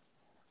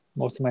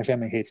 Most of my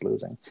family hates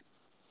losing.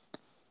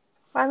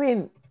 I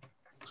mean,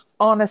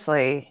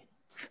 honestly,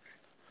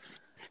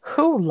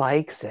 who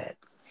likes it?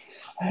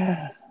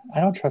 I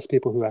don't trust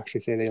people who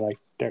actually say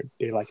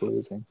they like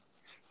losing.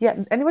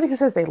 Yeah, anybody who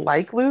says they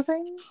like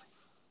losing,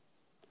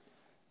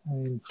 I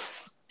mean,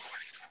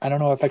 I don't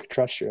know if I could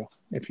trust you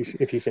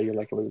if you say you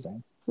like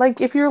losing.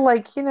 like if you're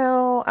like,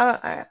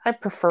 I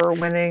prefer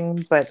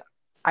winning, but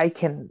I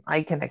can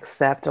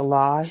accept a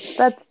loss.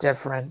 That's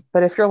different.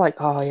 But if you're like,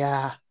 oh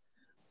yeah,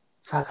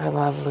 fuck, I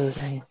love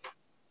losing.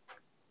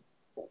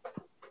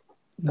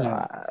 No.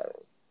 Uh,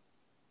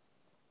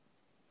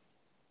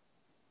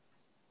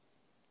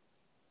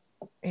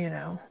 you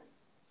know.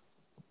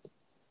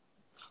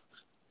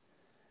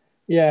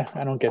 Yeah,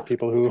 I don't get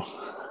people who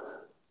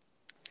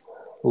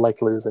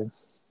like losing.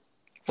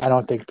 I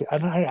don't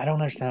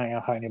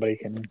understand how anybody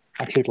can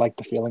actually like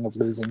the feeling of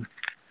losing.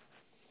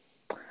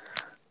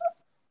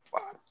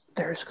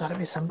 There's got to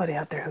be somebody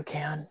out there who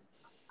can.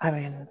 I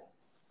mean,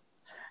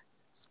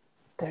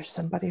 there's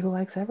somebody who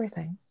likes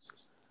everything.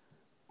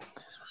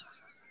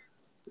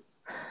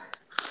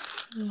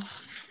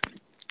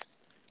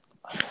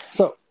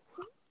 So,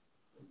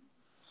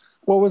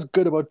 what was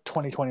good about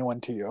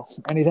 2021 to you?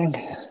 Anything?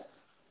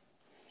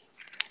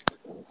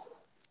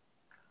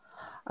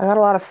 I got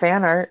a lot of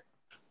fan art.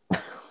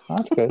 Oh,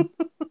 that's good.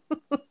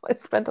 I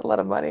spent a lot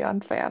of money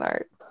on fan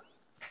art.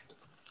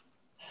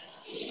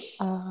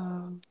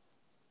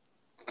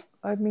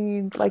 I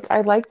mean, like,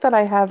 I like that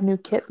I have new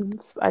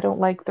kittens. I don't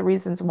like the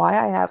reasons why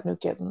I have new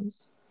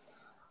kittens.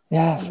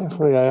 Yeah,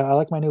 essentially, I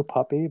like my new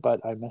puppy,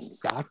 but I miss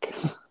Zach.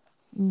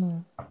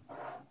 Mm.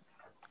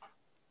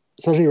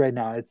 Especially right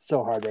now. It's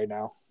so hard right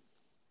now.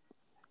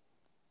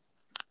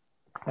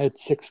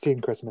 It's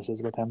 16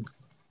 Christmases with him.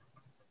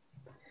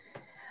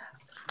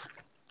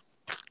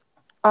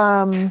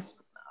 I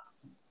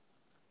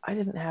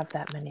didn't have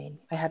that many.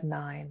 I had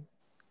 9.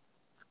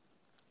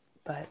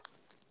 But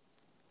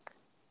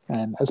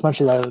And as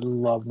much as I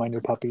love my new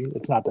puppy,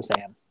 it's not the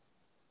same.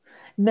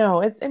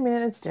 no, I mean,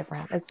 it's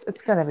different.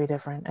 It's gonna be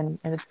different. And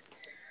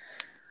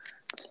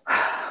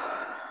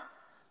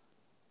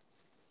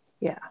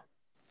yeah.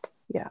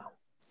 Yeah.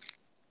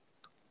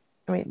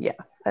 I mean, yeah,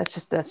 that's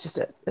just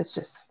it. It's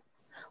just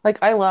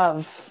like I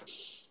love,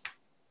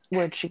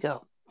 where'd she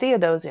go?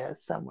 Theodosia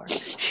is somewhere.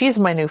 She's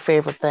my new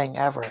favorite thing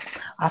ever.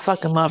 I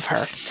fucking love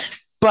her.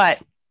 But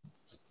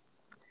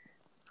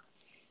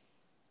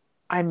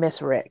I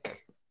miss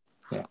Rick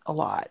a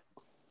lot.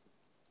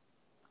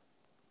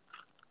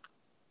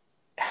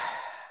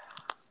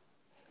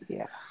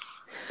 Yeah.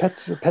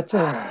 Pets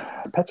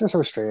are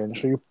so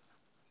strange. You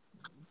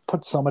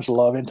put so much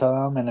love into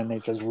them, and then they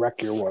just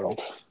wreck your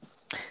world.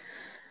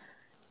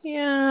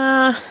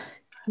 Yeah.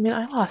 I mean,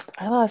 I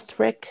lost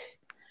Rick.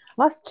 I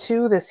lost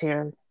 2 this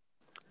year,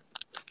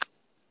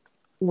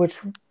 which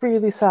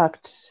really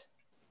sucked.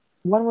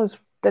 One was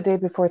the day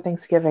before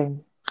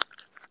Thanksgiving,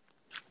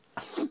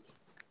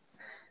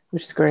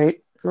 which is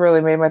great. It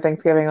really made my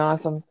Thanksgiving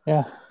awesome.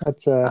 Yeah,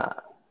 that's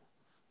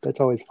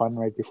always fun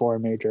right before a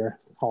major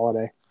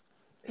holiday.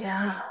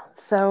 Yeah.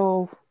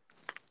 So,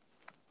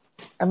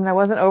 I mean, I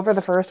wasn't over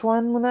the first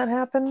one when that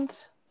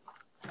happened.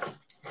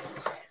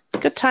 It's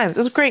good times. It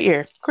was a great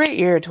year. Great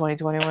year,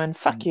 2021.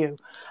 Fuck you.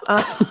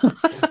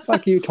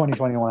 Fuck you,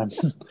 2021.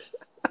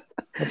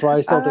 That's why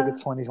I still think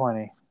it's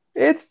 2020.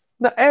 It's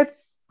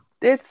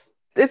it's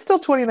still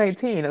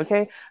 2019.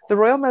 Okay, The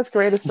Royal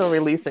Masquerade is still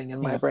releasing in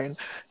my brain.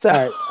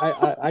 So, all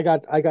right, I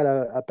got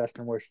a best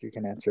and worst you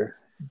can answer.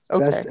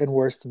 okay. Best and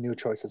worst new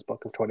choices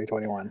book of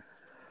 2021.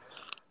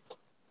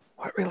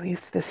 What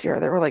released this year?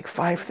 There were like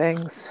 5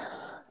 things.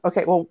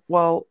 Okay,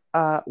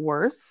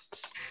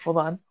 worst. Hold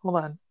on.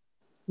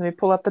 Let me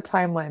pull up the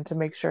timeline to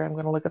make sure I'm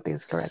going to look at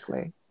these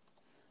correctly.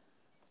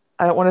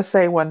 I don't want to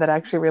say one that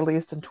actually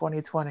released in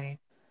 2020.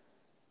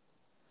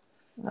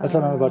 That's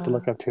what I'm about to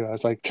look up too. I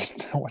was like,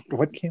 just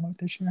what came out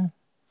this year?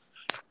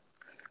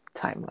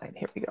 Timeline.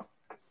 Here we go.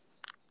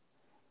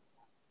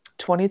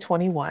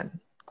 2021.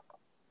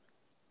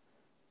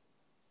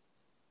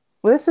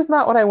 Well, this is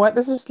not what I want.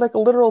 This is like a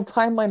literal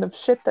timeline of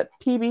shit that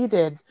PB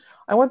did.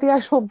 I want the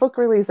actual book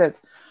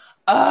releases.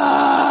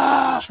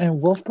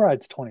 And Wolf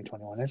Bride's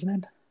 2021, isn't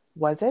it?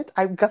 Was it?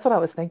 That's what I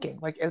was thinking.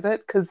 Like, is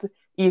it? Because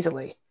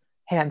easily,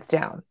 hands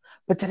down.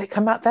 But did it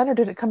come out then or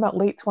did it come out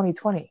late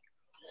 2020?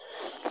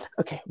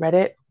 Okay,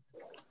 Reddit.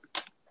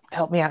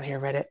 Help me out here,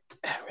 Reddit.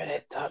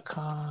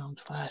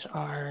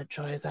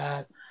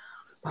 Reddit.com/rjoyzat.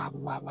 Blah,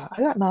 blah, blah.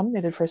 I got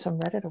nominated for some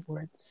Reddit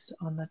awards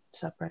on the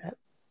subreddit.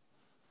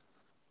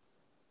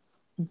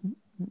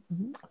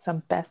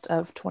 Some best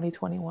of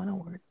 2021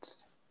 awards.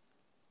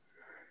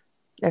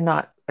 They're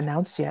not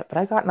announced yet, but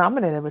I got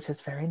nominated, which is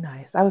very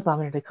nice. I was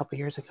nominated a couple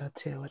years ago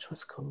too, which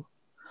was cool.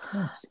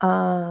 Nice.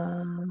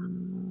 Timeline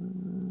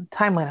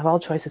of all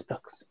choices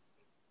books.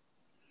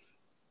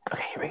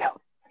 Okay, here we go.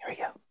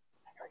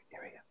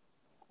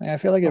 I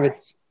feel like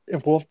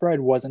if Wolf Bride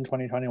was in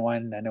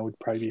 2021, then it would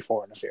probably be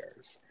Foreign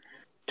Affairs.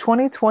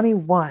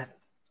 2021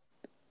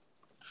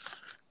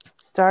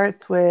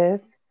 starts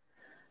with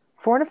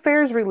Foreign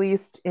Affairs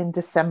released in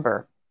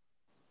December.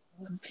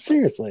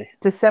 Seriously.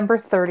 December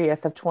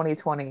 30th of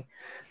 2020.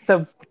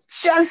 So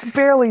just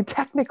barely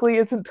technically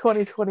isn't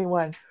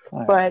 2021, All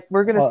right. but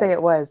we're going to say Well,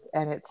 it was,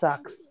 and it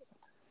sucks.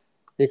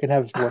 you can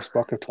have worst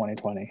book of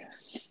 2020.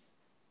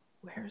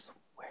 Where's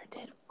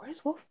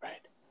Wolf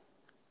Bride?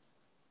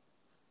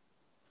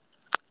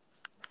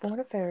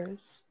 Foreign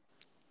Affairs,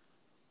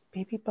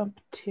 Baby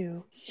Bump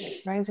 2,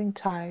 Rising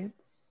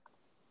Tides,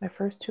 My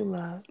First Two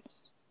Loves.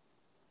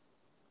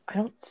 I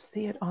don't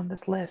see it on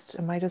this list.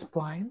 Am I just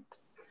blind?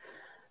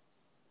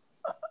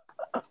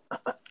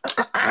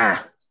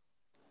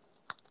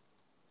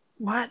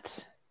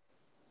 What?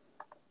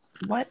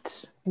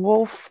 What?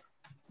 Wolf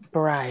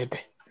Bride.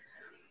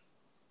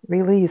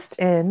 Released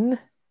in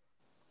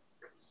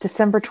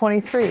December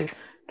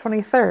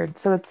 23rd.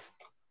 So it's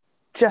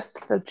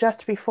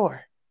just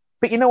before.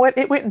 But you know what?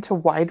 It went into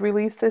wide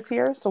release this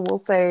year, so we'll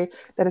say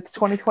that it's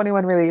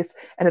 2021 release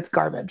and it's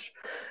garbage.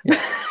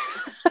 Yeah.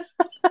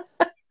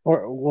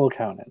 Or we'll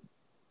count it.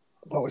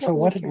 So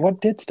what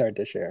did start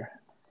this year?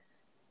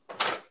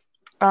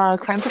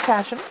 Crimes of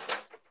Passion.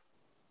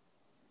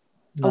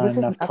 Not this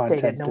isn't enough updated.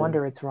 content. No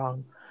wonder it's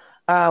wrong.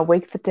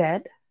 Wake the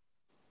Dead.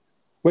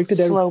 Wake the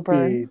Dead Slow would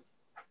burn.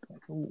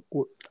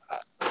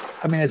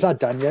 I mean, it's not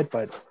done yet,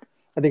 but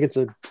I think it's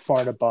a far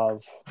and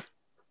above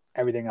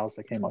everything else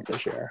that came out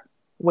this year.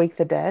 Wake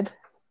the Dead.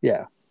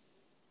 Yeah.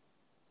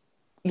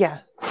 Yeah.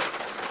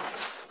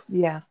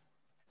 Yeah.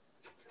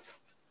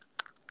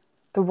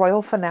 The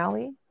Royal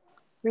Finale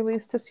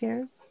released this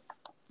year.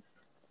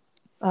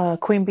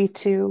 Queen Bee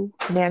 2,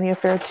 Nanny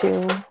Affair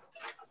 2,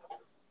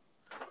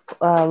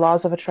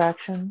 Laws of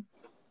Attraction.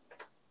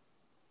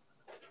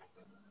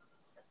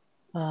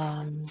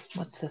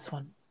 What's this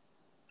one?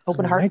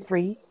 Open Heart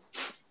 3.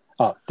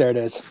 Oh, there it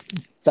is.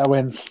 That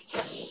wins.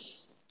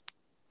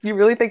 You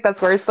really think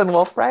that's worse than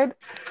Wolf Bride?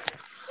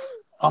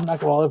 I'm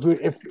not. Well,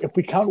 if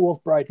we count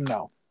Wolf Bride,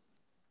 no.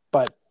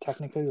 But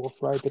technically, Wolf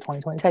Bride's a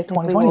 2020.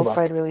 Technically, Wolf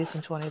Bride released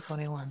in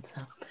 2021,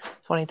 so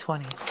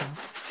 2020. So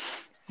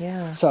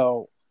yeah.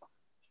 So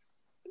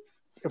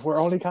if we're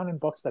only counting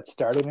books that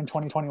started in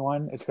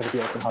 2021, it's going to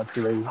be Open Heart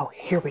 3. Oh,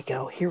 here we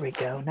go.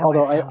 Now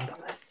although I found the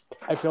list.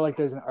 I feel like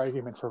there's an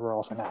argument for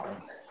Royal Finale.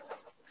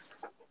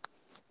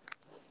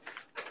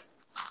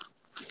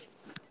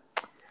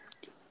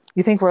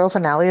 You think Royal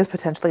Finale is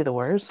potentially the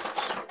worst?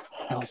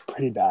 It was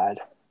pretty bad.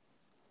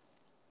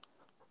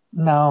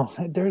 No,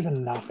 there's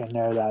enough in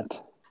there that...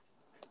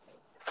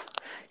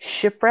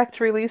 Shipwrecked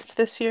released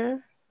this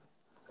year?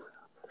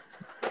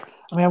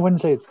 I mean, I wouldn't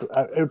say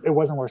it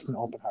wasn't worse than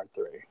Open Heart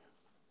 3.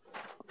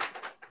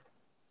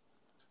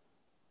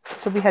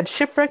 So we had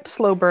Shipwrecked,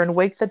 Slow Burn,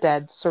 Wake the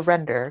Dead,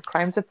 Surrender,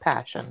 Crimes of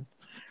Passion.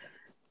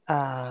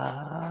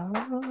 God,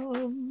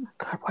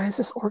 why is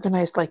this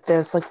organized like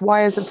this? Like,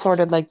 why is it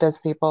sorted like this,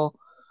 people?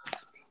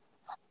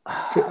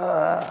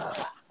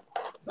 I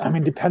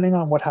mean, depending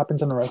on what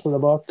happens in the rest of the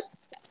book,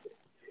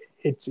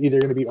 it's either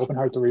going to be Open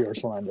Heart 3 or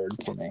Surrendered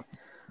for me.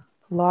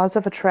 Laws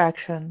of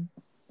Attraction.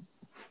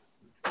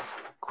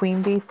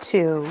 Queen Bee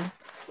 2.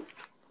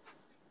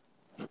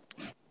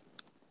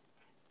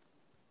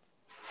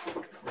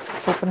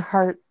 Open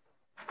Heart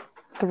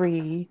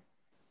 3.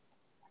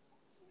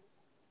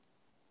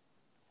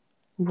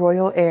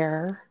 Royal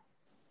Air.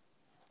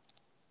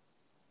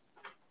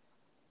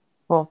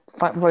 Well,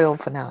 Royal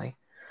Finale.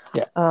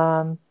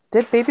 Yeah.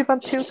 Did Baby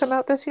Bump 2 come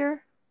out this year?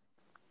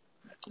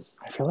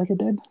 I feel like it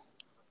did.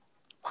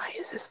 Why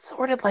is this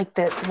sorted like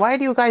this? Why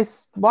do you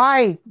guys...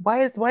 Why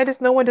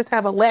does no one just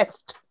have a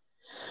list?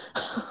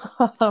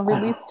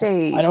 Release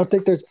date. I don't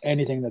think there's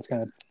anything that's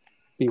going to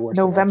be worse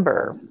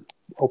November. than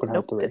Open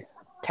Heart 3. It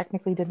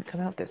technically didn't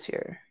come out this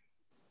year.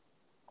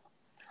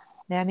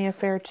 Nanny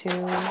Affair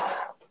 2.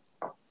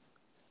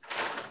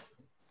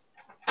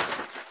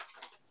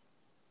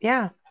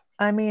 Yeah,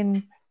 I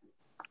mean...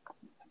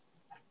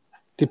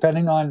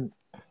 Depending on...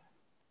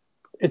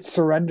 It's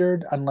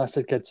Surrendered unless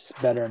it gets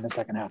better in the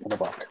second half of the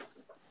book.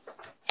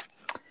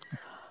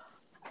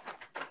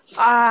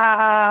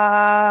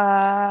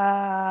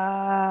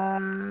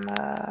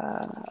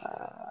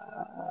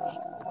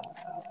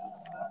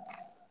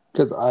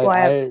 Because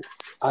I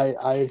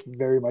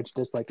very much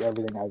dislike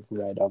everything I've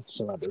read of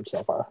Surrendered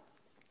so far.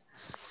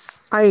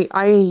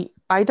 I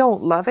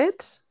don't love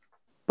it,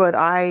 but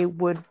I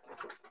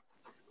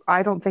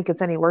don't think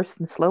it's any worse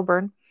than Slow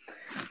Burn.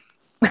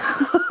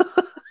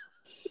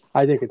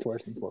 I think it's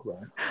worse than Slow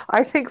Burn.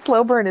 I think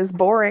Slow Burn is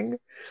boring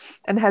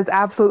and has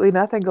absolutely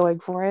nothing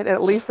going for it.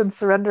 At least in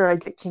Surrender, I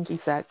get kinky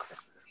sex.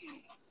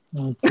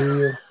 Do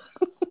you?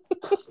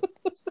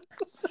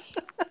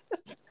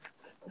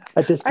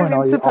 At this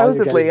point,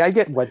 supposedly, I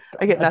get nothing.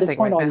 At this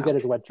point, right all now. You get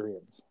is wet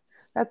dreams.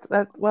 That's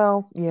that.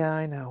 Well, yeah,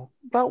 I know.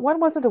 But one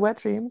wasn't a wet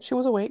dream. She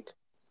was awake.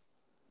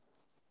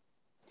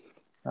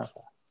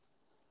 Okay.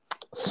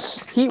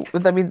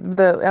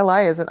 The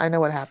Li isn't. I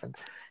know what happened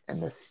in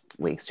this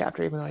week's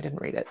chapter, even though I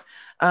didn't read it.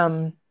 I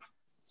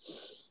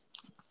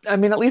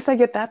mean, at least I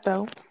get that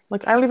though.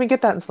 Like, I don't even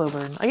get that in Slow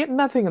Burn. I get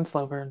nothing in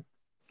Slow Burn.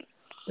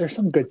 There's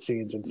some good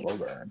scenes in Slow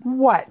Burn.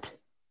 What?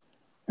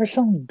 There's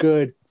some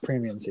good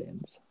premium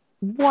scenes.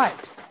 What?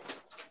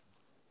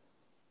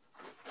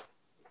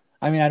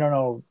 I mean, I don't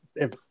know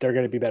if they're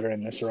going to be better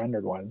than the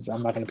surrendered ones.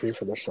 I'm not going to pay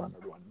for the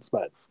surrendered ones,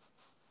 but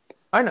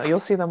I know you'll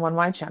see them on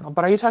my channel,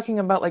 but are you talking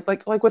about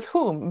like with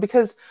whom?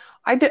 Because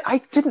I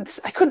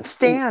couldn't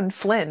stand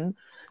Flynn,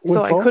 so with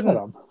I both of couldn't,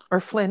 them,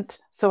 or Flint,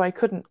 so I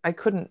couldn't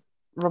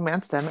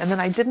romance them. And then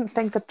I didn't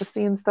think that the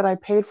scenes that I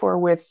paid for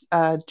with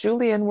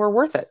Julian were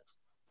worth it.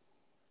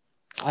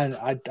 I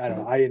don't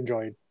know. I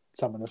enjoyed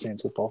some of the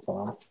scenes with both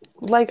of them.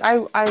 Like I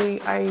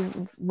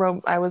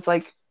was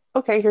like,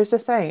 okay, here's the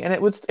thing, and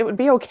it would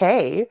be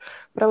okay,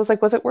 but I was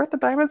like, was it worth the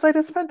diamonds I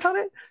just spent on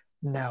it?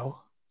 No,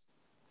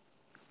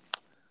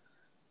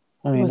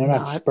 I it mean, was they're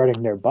not not.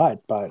 spreading their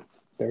butt, but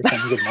there's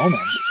some good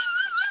moments.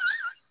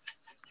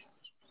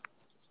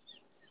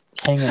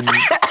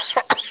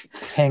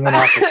 Hanging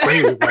off a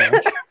tree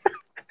branch.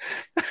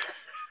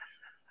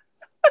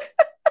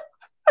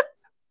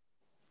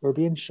 We're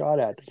being shot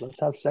at. Let's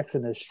have sex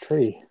in this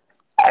tree.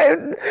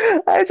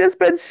 I just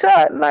been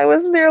shot and I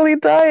was nearly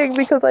dying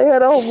because I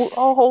had a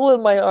hole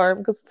in my arm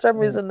because for some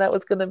Yeah. reason that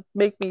was gonna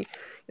make me,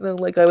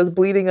 like I was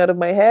bleeding out of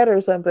my head or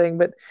something.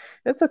 But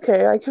it's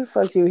okay. I can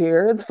fuck you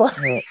here. It's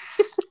fine.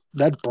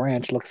 That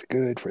branch looks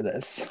good for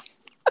this.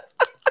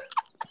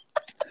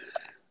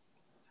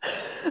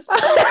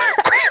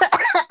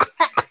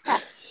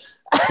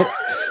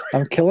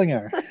 I'm killing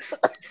her.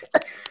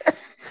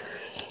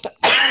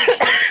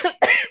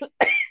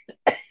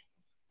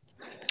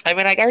 I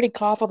mean, I already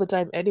cough all the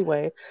time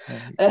anyway.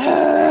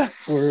 We're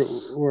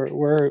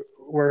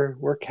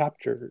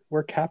captured.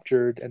 We're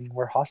captured and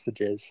we're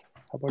hostages.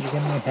 How about you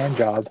give me a hand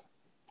job?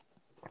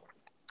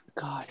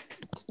 God,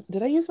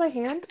 did I use my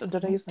hand or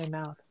did I use my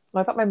mouth?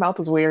 I thought my mouth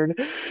was weird.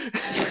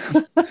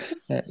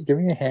 Yeah, give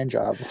me a hand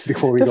job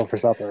before we go for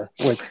supper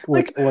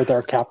with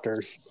our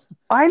captors.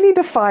 I need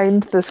to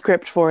find the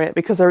script for it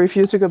because I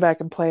refuse to go back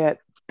and play it.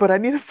 But I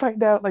need to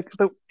find out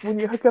when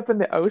you hook up in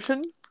the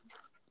ocean,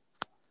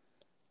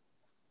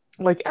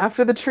 like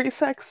after the tree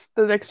sex,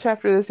 the next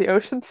chapter is the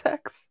ocean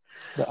sex.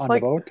 On the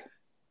Like, boat?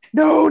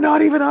 no,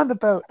 not even on the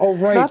boat. Oh,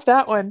 right. Not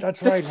that one.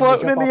 That's Just right. When they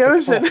floating jump in off the the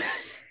ocean. cliff.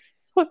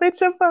 When they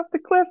jump off the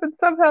cliff and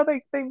somehow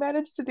they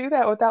manage to do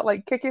that without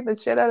like kicking the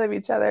shit out of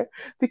each other.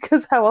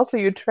 Because how else are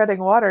you treading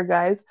water,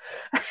 guys?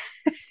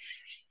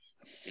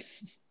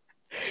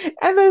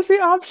 And there's the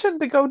option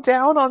to go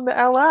down on the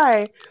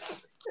LI.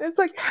 It's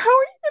like, how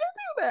are you gonna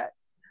do that?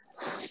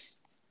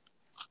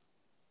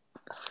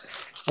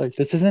 Like,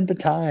 this isn't the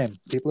time.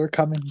 People are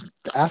coming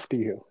after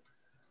you.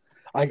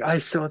 I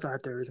so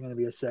thought there was going to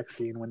be a sex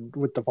scene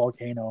with the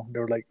volcano. They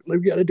were like, we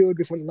got to do it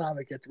before the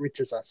lava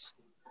reaches us.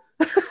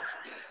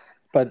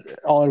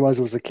 But all it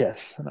was a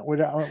kiss. And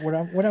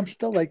when I'm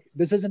still like,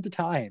 this isn't the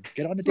time.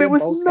 Get on the It damn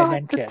was boat and not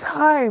then the kiss.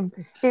 time.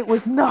 It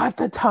was not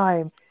the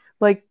time.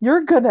 Like,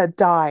 you're gonna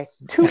die.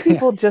 Two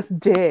people just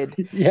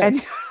did.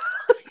 Yes.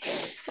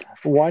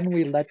 One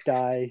we let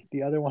die.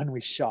 The other one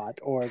we shot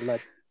or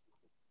let.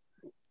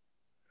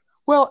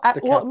 I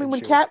mean,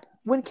 shoot.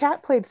 when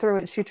Kat played through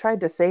it, she tried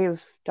to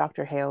save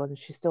Dr. Hale, and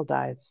she still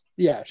dies.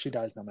 Yeah, she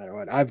dies no matter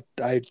what.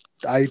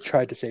 I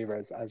tried to save her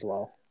as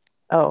well.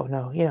 Oh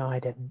no, I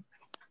didn't.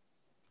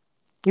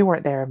 You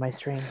weren't there in my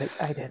stream, but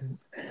I didn't.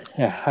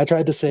 Yeah, I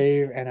tried to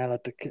save, and I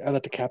let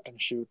the captain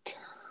shoot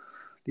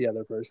the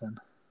other person.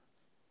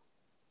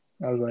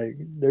 I was like,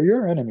 they're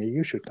your enemy.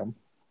 You shoot them.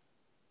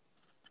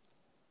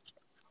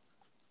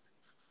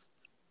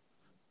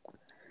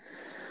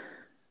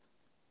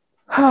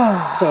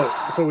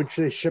 So would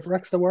you say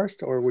Shipwreck's the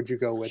worst, or would you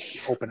go with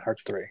Open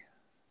Heart 3?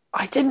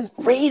 I didn't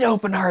read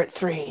Open Heart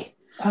 3.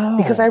 Oh.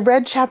 Because I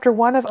read chapter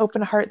 1 of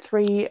Open Heart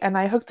 3 and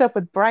I hooked up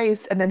with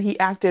Bryce and then he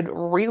acted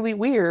really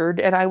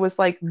weird and I was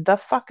like, the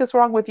fuck is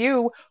wrong with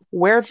you?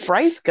 Where'd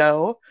Bryce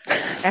go?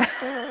 And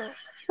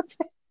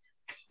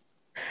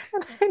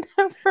I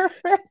never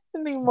read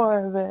any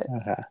more of it.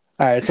 Okay.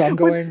 All right, so I'm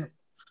going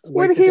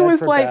when he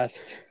was like,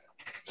 best.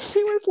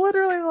 He was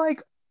literally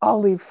like, I'll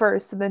leave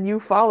first and then you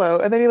follow.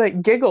 And then he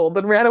like giggled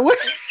and ran away.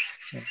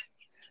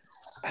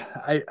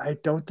 I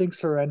don't think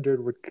Surrendered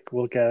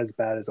will get as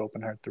bad as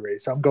Open Heart 3.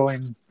 So I'm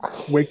going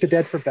Wake the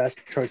Dead for Best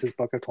Choices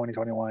Book of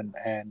 2021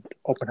 and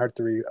Open Heart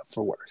 3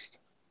 for Worst.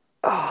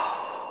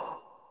 Oh.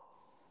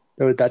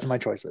 That's my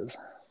choices.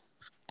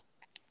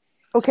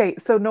 Okay,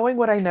 so knowing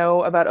what I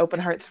know about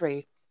Open Heart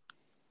 3,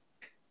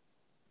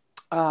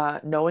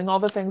 knowing all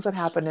the things that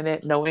happen in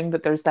it, knowing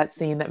that there's that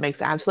scene that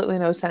makes absolutely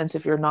no sense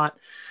if you're not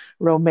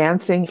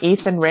romancing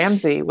Ethan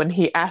Ramsey when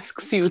he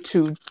asks you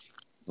to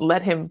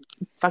let him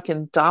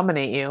fucking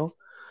dominate you.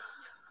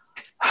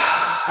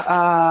 And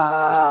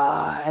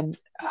God,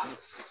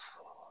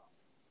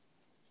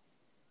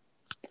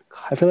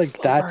 I feel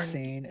like that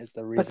scene is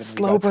the reason. But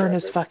slow burn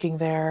is fucking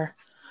there.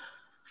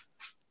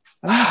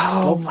 I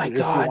mean, my God!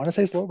 If you want to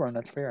say slow burn,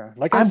 that's fair.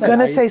 I'm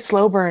gonna say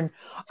slow burn.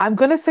 I'm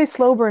gonna say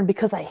slow burn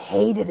because I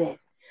hated it.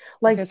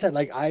 Like I said,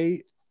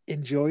 I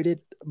enjoyed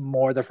it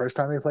more the first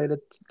time we played it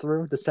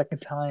through. The second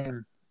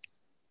time,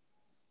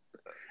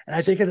 and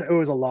I think it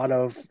was a lot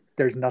of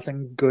there's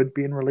nothing good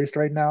being released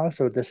right now,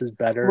 so this is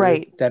better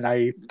than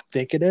I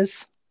think it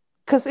is.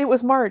 Because it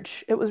was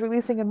March. It was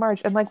releasing in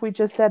March. And like we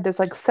just said, there's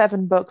like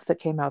 7 books that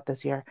came out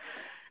this year.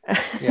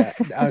 Yeah,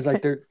 I was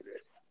like, there.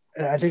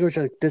 I think it was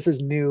just like, this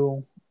is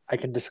new. I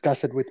can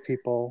discuss it with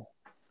people.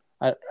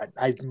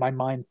 My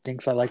mind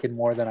thinks I like it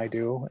more than I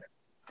do.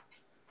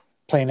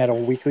 Playing at a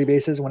weekly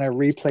basis, when I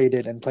replayed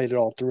it and played it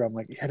all through, I'm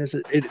like, yeah,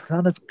 it's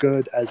not as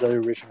good as I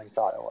originally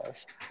thought it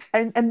was.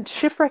 And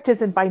Shipwrecked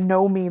isn't by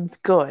no means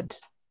good.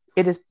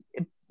 It is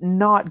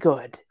not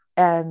good.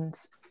 And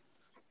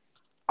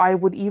I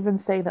would even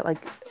say that, like,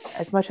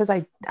 as much as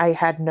I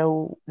had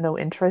no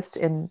interest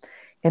in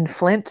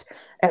Flint,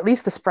 at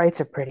least the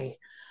sprites are pretty.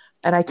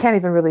 And I can't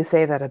even really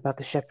say that about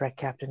the Shipwreck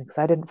Captain because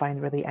I didn't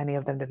find really any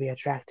of them to be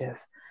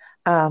attractive.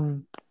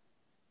 Um,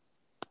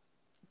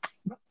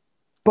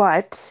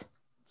 but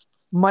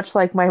much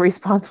like my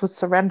response with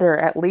Surrender,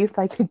 at least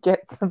I could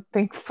get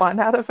something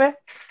fun out of it.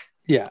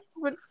 Yeah,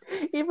 But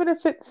even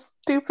if it's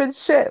stupid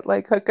shit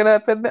like hooking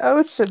up in the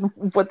ocean,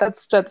 but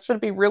that should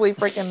be really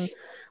freaking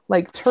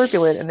like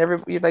turbulent and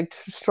you're like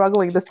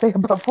struggling to stay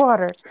above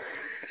water.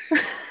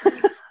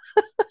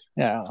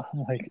 yeah.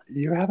 Like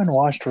you haven't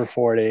washed for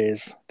 4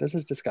 days. This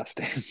is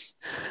disgusting.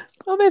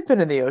 Well, they've been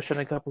in the ocean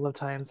a couple of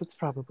times. It's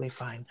probably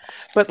fine.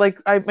 But like,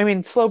 I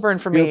mean, slow burn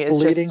for You're me is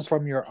bleeding just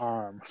from your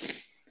arm.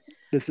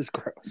 This is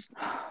gross.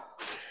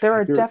 there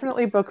are You're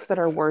definitely books that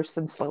are worse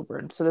than slow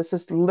burn. So this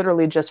is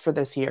literally just for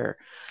this year,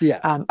 yeah.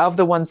 of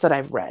the ones that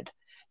I've read,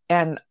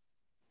 and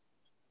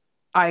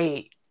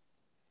I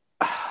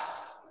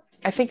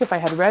I think if I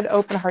had read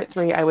Open Heart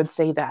 3, I would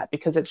say that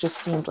because it just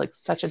seemed like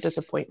such a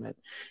disappointment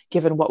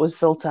given what was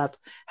built up.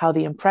 How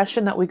the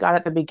impression that we got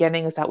at the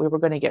beginning is that we were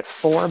going to get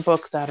 4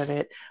 books out of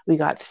it. We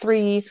got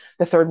 3.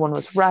 The third one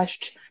was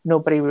rushed.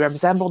 Nobody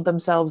resembled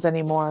themselves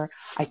anymore.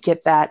 I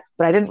get that,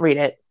 but I didn't read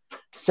it.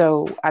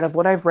 So out of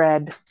what I've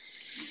read,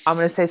 I'm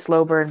going to say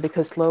Slow Burn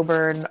because Slow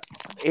Burn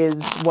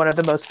is one of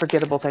the most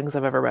forgettable things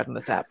I've ever read in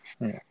this app.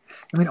 Yeah.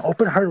 I mean,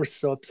 Open Heart was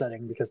so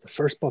upsetting because the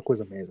first book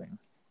was amazing.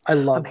 I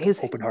loved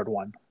Amazing. Open Heart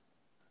 1.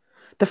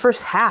 The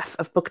first half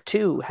of book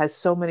 2 has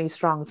so many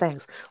strong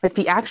things. Like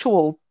the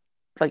actual,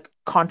 like,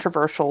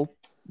 controversial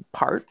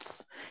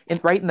parts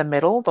right in the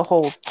middle, the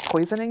whole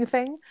poisoning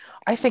thing,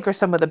 I think are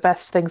some of the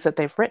best things that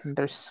they've written.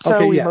 They're Okay,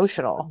 so yes.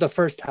 emotional. The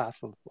first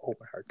half of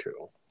Open Heart 2,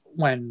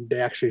 when they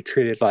actually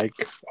treated like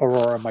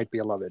Aurora might be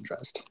a love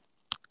interest.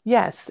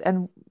 Yes,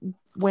 and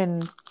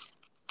when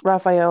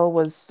Raphael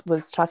was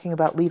talking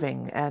about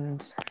leaving,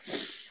 and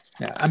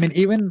Yeah, I mean,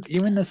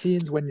 even the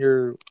scenes when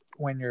you're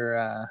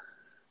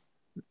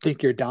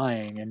think you're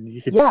dying and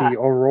you could yeah, see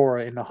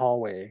Aurora in the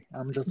hallway.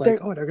 I'm just like,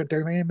 they're oh,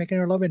 they're making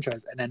her love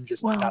interest, and then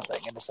just well,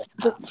 nothing in the second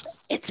the, half.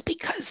 it's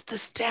because the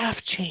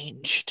staff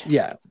changed,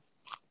 Yeah,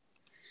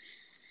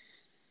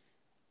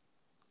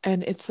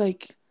 and it's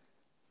like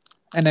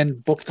and then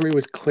book 3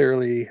 was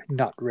clearly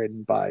not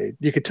written by.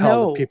 You could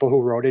tell the no, people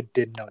who wrote it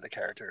didn't know the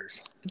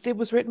characters. it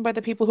was written by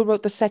the people who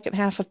wrote the second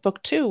half of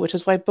book 2, which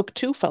is why book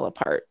 2 fell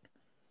apart.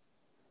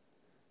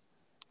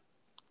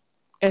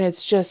 And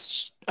it's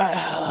just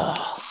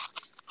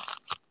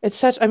it's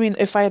such, I mean,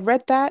 if I had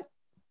read that,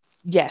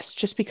 yes,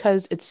 just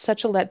because it's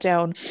such a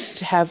letdown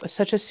to have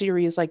such a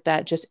series like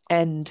that just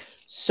end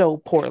so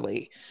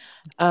poorly.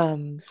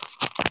 um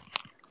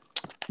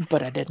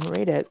but I didn't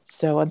read it,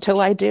 so until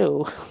I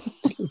do,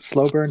 It's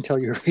slow burn until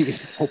you read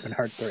Open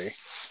Heart 3.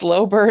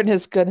 Slow Burn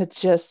is gonna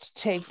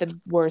just take the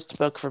worst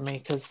book for me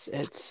because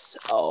it's,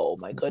 oh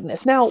my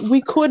goodness. Now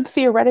we could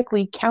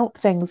theoretically count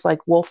things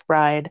like Wolf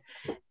Bride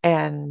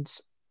and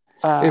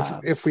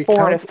If we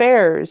Foreign count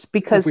Affairs if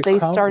because we they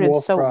count started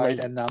Wolf so Bride,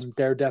 late. and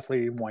they're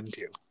definitely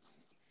 1-2.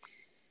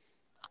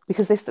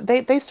 Because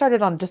they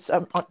started on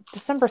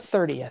December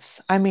 30th.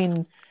 I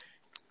mean,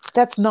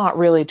 that's not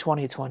really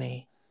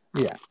 2020.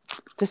 Yeah,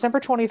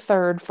 December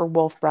 23rd for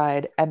Wolf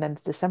Bride and then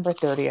December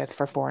 30th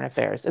for Foreign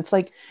Affairs. It's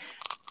like,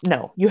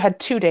 no, you had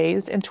 2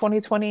 days in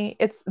 2020.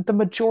 It's the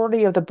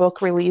majority of the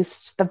book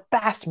released, the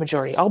vast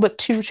majority, all but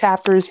 2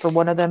 chapters for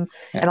one of them,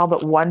 yeah. and all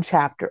but 1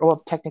 chapter,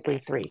 well, technically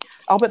 3,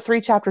 all but 3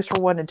 chapters for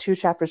one and 2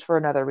 chapters for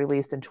another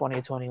released in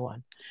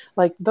 2021.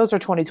 Like, those are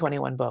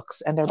 2021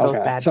 books, and they're both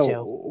Okay, bad so too.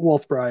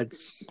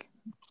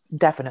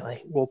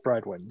 Definitely. Wolf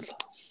Bride wins.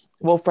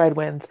 Wolf Bride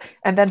wins,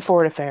 and then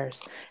Foreign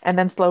Affairs, and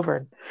then Slow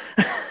Burn.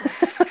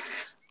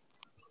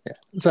 Yeah.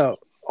 So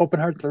Open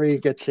Heart 3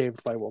 gets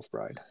saved by Wolf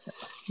Bride.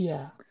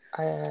 Yeah.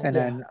 And Yeah.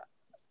 then,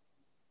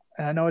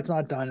 and I know it's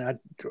not done.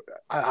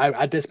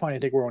 At this point, I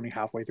think we're only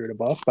halfway through the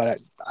book, but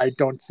I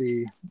don't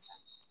see,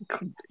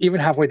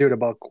 even halfway through the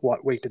book,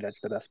 what Wake to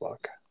Dead's the best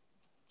book.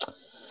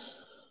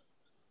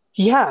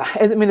 Yeah.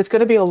 I mean, it's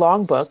going to be a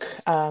long book.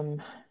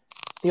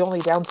 The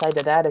only downside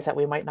to that is that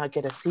we might not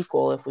get a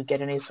sequel if we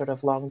get any sort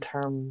of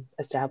long-term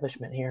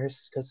establishment here.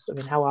 Because, I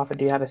mean, how often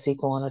do you have a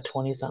sequel on a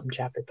 20-something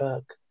chapter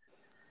book?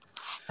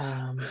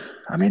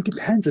 I mean, it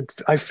depends.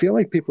 I feel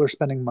like people are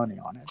spending money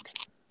on it.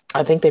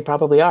 I think they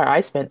probably are.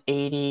 I spent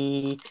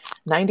 90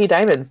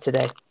 diamonds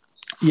today.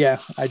 Yeah,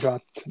 I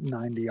dropped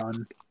 90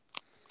 on.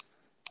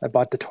 I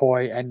bought the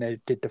toy and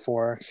they did the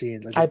 4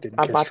 scenes. I just didn't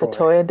I kiss bought Troy. the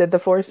toy and did the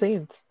 4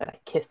 scenes. And I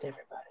kissed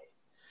everybody.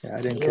 Yeah,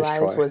 I didn't And kiss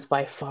Eli's Troy. was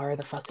by far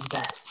the fucking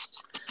best.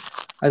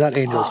 I thought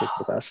Angels was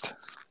the best.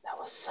 That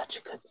was such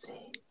a good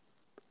scene.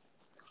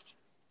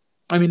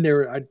 I mean,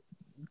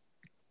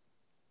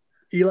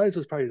 Eli's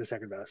was probably the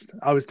second best.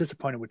 I was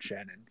disappointed with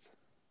Shannon's.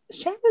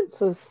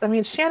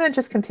 Shannon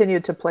just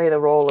continued to play the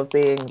role of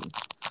being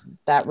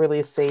that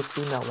really safe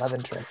female love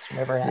interest who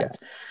never has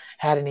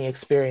had any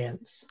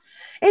experience.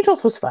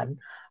 Angels was fun.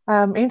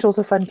 Angel's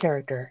a fun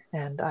character,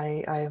 and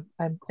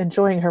I'm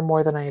enjoying her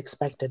more than I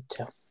expected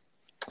to.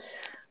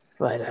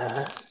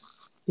 But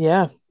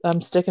yeah,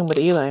 I'm sticking with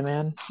Eli,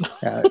 man.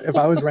 Yeah, if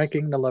I was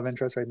ranking the love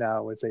interest right now, I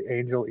would say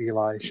Angel,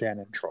 Eli,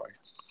 Shannon, Troy.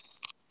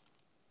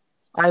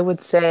 I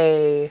would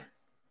say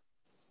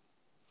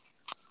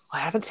I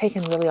haven't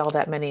taken really all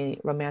that many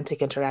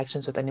romantic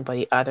interactions with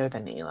anybody other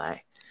than Eli.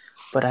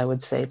 But I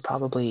would say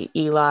probably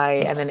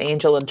Eli, and then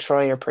Angel and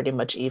Troy are pretty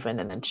much even,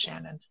 and then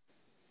Shannon.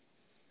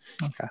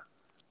 Okay.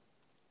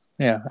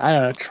 Yeah, I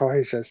don't know.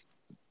 Troy's just,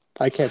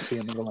 I can't see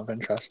him as a love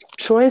interest.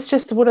 Troy's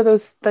just one of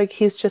those, like,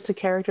 he's just a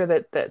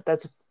character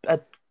that's a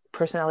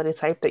personality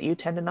type that you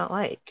tend to not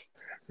like.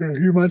 He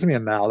reminds me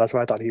of Mal. That's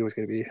why I thought he was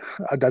going to be.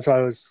 That's why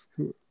I was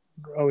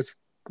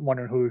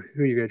wondering who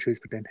you're going to choose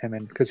between him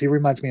and, because he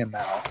reminds me of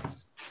Mal.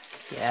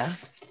 Yeah,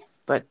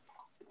 but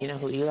you know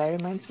who Eli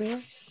reminds me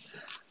of?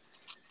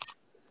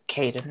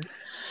 Caden.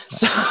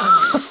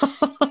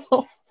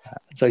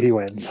 So he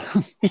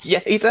wins. Yeah,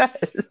 he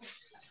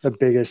does. The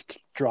biggest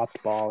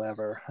dropped ball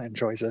ever in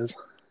choices.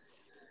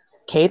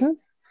 Caden?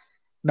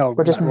 No,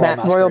 or just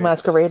Royal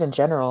Masquerade in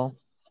general.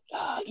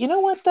 You know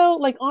what though?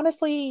 Like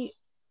honestly,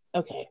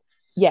 okay.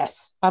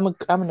 Yes, I'm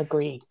gonna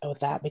agree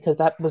with that because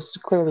that was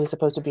clearly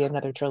supposed to be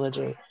another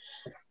trilogy,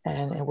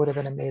 and it would have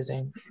been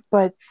amazing.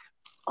 But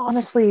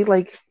honestly,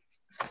 like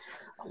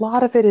a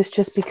lot of it is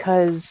just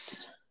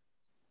because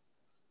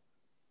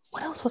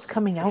what else was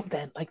coming out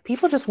then? Like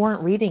people just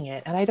weren't reading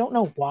it, and I don't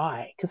know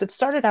why. Because it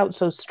started out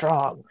so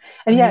strong,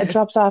 and it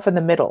drops off in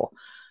the middle.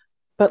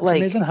 But it's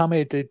amazing how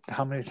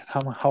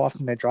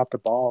often they dropped the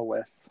ball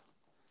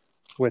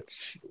with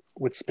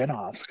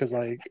spin-offs. Because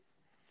like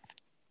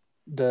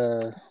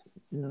the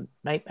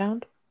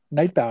Nightbound,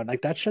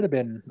 like that should have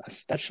been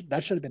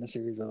a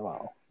series as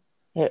well.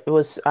 It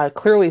was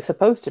clearly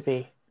supposed to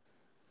be,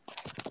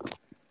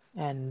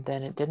 and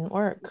then it didn't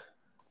work.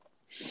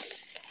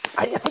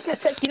 I think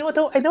that's it. You know what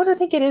though? I don't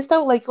think it is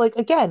though. Like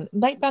again,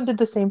 Nightbound did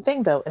the same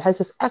thing though. It has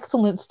this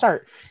excellent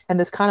start and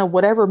this kind of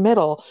whatever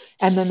middle,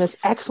 and then this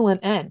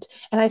excellent end.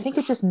 And I think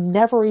it just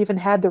never even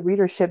had the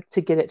readership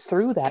to get it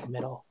through that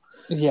middle.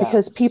 Yeah.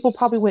 Because people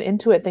probably went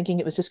into it thinking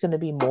it was just going to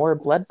be more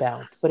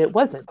Bloodbound, but it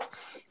wasn't.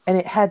 And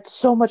it had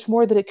so much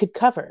more that it could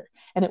cover.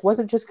 And it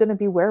wasn't just going to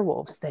be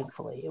werewolves,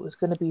 thankfully. It was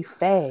going to be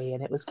fae,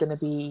 and it was going to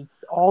be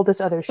all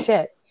this other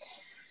shit.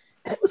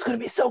 And it was going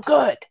to be so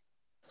good.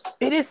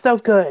 It is so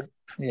good.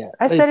 Yeah,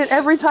 I said it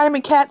every time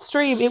in Cat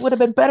Stream. It would have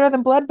been better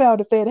than Bloodbound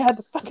if they had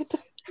the fucking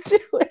time to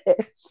do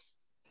it.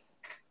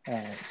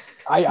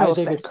 I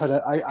think it could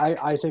have.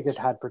 I think it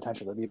had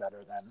potential to be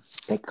better than.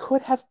 It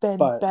could have been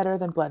better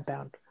than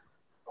Bloodbound.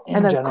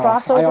 In general,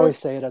 I always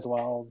say it as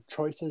well.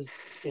 Choices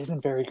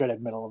isn't very good at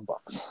middle of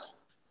books.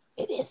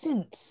 It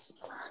isn't,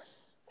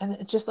 and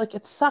it just like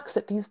it sucks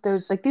that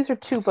these are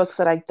two books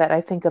that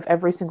I think of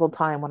every single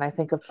time when I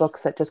think of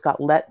books that just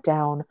got let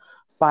down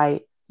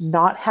by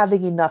not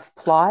having enough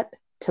plot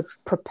to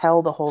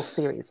propel the whole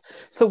series.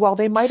 So while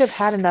they might have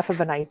had enough of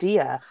an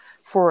idea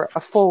for a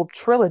full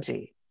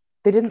trilogy,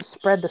 they didn't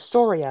spread the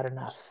story out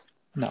enough.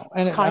 No,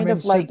 and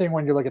same thing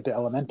when you look at the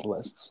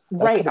Elementalists.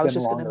 Right, I was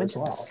just going to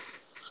mention that.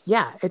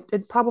 Yeah,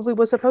 it probably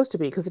was supposed to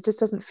be because it just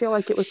doesn't feel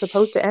like it was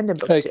supposed to end in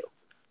book 2.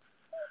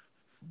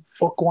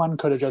 Book 1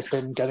 could have just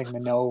been getting to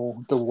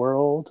know the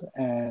world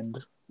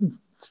and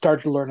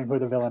start learning who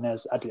the villain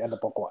is at the end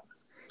of book 1.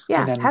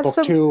 Yeah, and then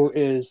book 2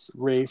 is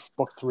Rafe,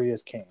 book 3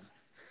 is Cain.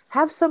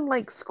 Have some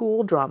like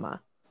school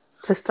drama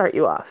to start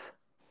you off.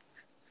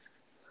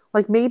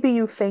 Like maybe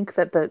you think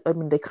that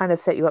they kind of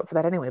set you up for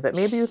that anyway, but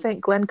maybe you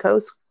think Glenn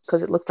Close,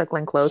 because it looks like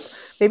Glenn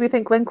Close, maybe you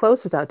think Glenn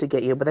Close is out to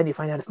get you, but then you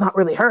find out it's not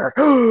really her.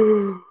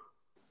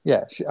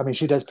 Yeah,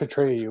 she does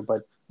portray you,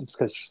 but it's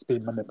because she's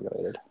being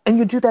manipulated. And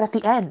you do that at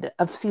the end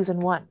of season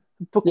 1,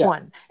 book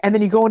 1. And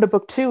then you go into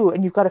book 2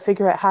 and you've got to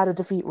figure out how to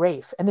defeat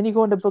Rafe. And then you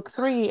go into book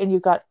 3 and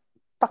you've got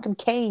fucking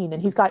Cain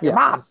and he's got your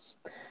mom.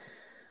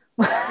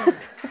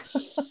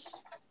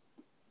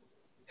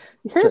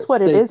 Here's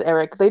what it is,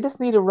 Eric. They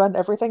just need to run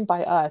everything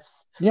by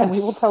us. Yes. And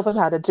we will tell them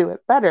how to do it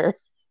better.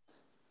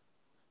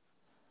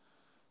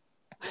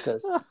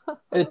 Because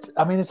it's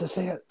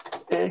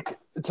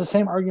the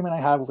same argument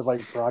I have with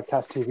like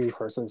broadcast TV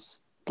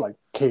versus like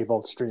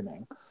cable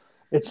streaming.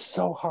 It's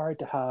so hard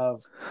to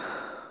have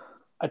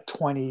a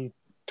 20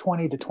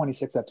 to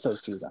 26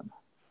 episode season.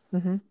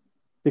 Mm-hmm.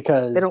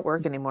 Because they don't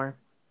work anymore.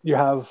 You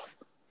have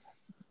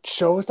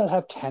shows that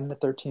have 10 to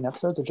 13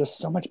 episodes are just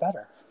so much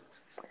better.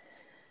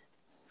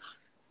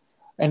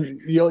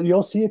 And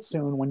you'll see it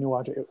soon when you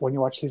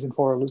watch season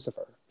 4 of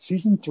Lucifer.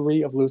 Season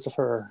 3 of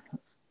Lucifer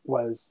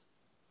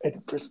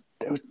it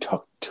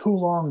took too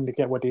long to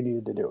get what they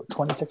needed to do.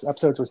 26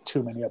 episodes was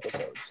too many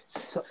episodes.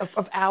 So,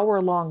 of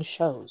hour-long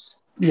shows.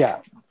 Yeah.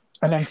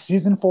 And then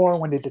season 4,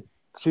 when they did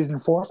season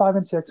 4, 5,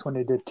 and 6, when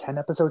they did 10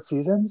 episode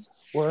seasons,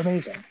 were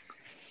amazing.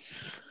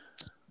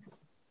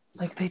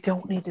 Like, they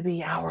don't need to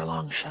be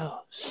hour-long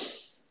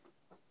shows.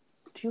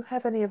 Do you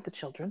have any of the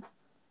children?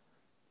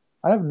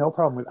 I have no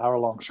problem with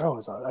hour-long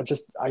shows.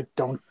 I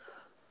don't.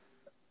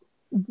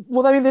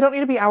 Well, I mean, they don't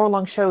need to be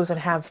hour-long shows and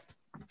have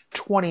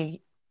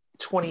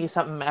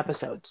 20-something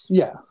episodes.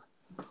 Yeah.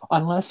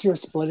 Unless you're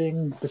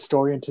splitting the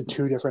story into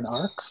two different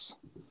arcs.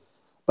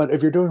 But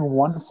if you're doing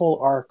one full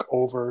arc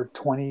over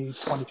 20,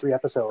 23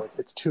 episodes,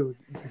 you're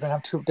gonna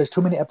have there's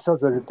too many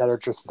episodes that are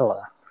just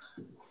filler.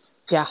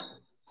 Yeah.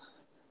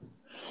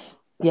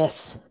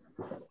 Yes.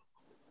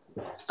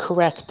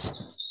 Correct.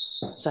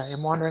 Sorry,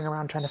 I'm wandering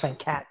around trying to find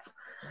cats.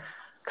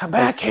 Come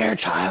back here,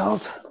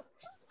 child.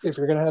 If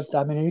you're gonna have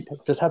that many,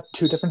 just have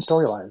two different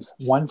storylines.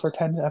 One for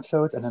 10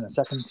 episodes and then a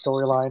second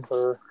storyline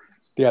for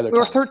the other 10.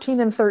 Or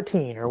 13 and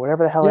 13, or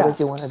whatever the hell it is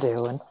you want to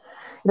do. And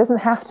it doesn't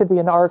have to be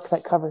an arc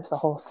that covers the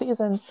whole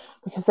season,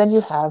 because then you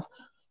have,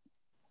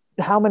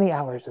 how many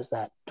hours is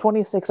that?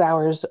 26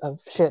 hours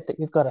of shit that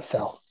you've got to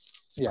fill.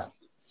 Yeah.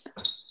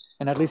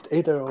 And at least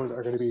 8 of those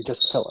are going to be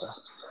just filler.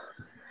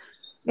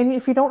 And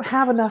if you don't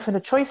have enough in a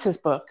choices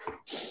book,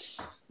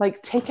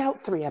 like, take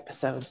out 3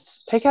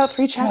 episodes. Take out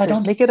 3 chapters.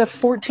 Make it a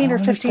 14 or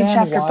 15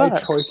 chapter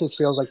book. Choices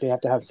feels like they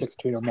have to have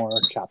 16 or more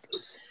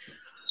chapters.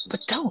 But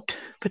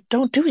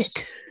don't do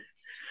it.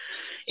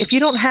 If you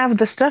don't have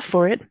the stuff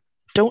for it,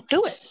 don't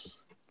do it.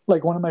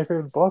 Like, one of my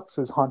favorite books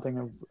is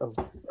Haunting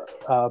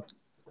of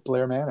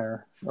Blair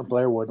Manor or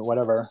Blairwood,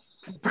 whatever.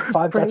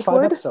 That's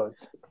 5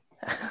 episodes.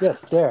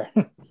 Yes, there.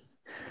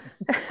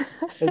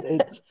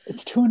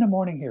 It's 2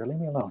 a.m. here. Leave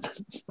me alone.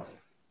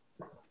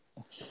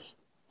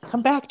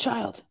 Come back,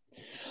 child.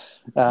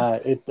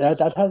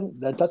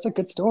 That's a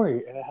good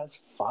story, and it has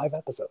 5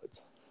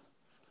 episodes.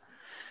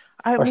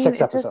 Or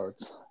 6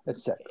 episodes.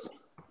 It's 6.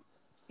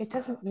 It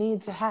doesn't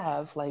need to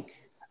have, like...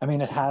 I mean,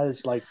 it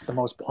has, like, the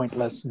most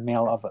pointless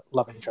male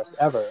love interest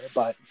ever,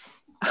 but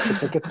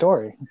it's a good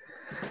story.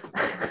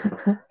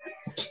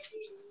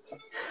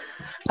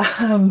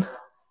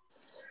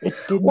 It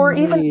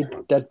didn't need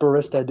that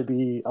barista to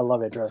be a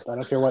love interest. I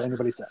don't care what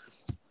anybody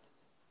says.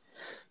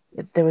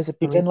 There was a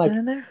barista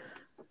in there?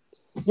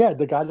 Yeah,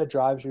 the guy that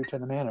drives you to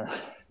the manor.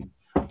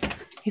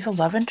 He's a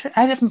love interest?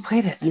 I haven't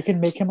played it. You can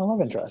make him a love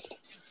interest.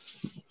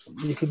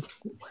 You can...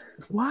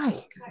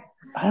 Why?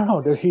 I don't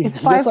know. It's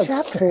 5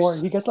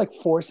 chapters. He gets like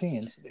 4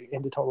 scenes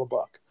in the total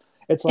book.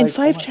 It's like in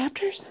 5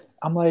 chapters?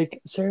 I'm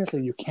like,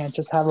 seriously, you can't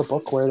just have a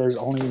book where there's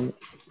only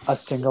a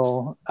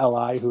single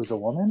LI who's a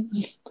woman?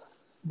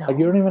 No. Like,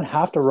 you don't even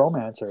have to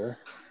romance her.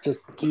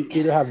 Just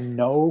either have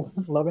no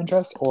love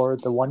interest or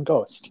the one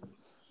ghost.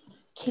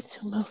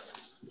 Kitsumo.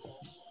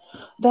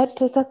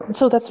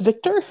 So that's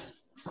Victor?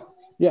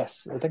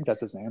 Yes, I think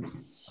that's his name.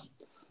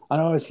 I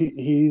know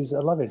he's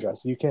a love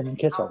interest. You can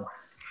kiss him.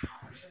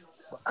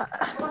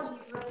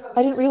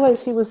 I didn't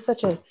realize he was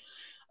such a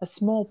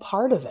small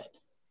part of it.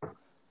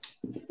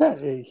 Yeah,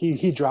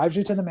 he drives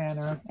you to the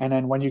manor, and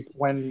then when you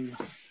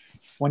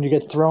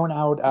get thrown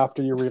out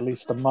after you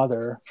release the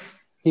mother,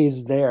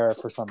 he's there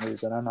for some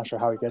reason. I'm not sure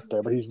how he gets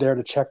there, but he's there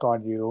to check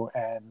on you,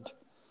 and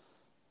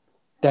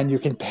then you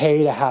can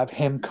pay to have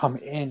him come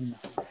in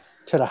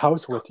to the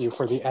house with you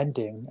for the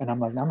ending. And I'm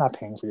like, I'm not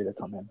paying for you to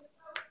come in.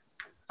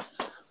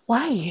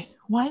 Why?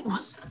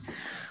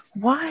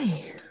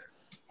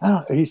 I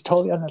don't know. He's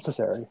totally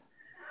unnecessary.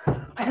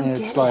 I don't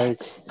It's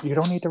like, you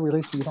don't need to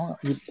release.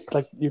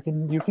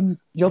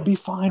 You'll be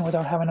fine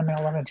without having a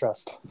male love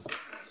interest.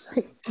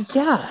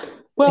 Yeah.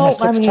 Well, in a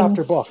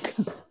 6-chapter book.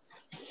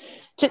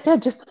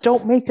 Just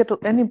don't make it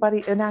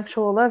anybody an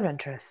actual love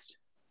interest.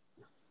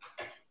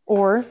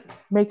 Or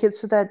make it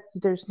so that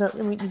there's no...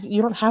 I mean,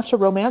 you don't have to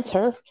romance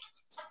her.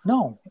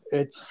 No,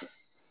 it's...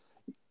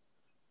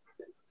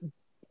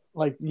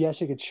 Like, yes,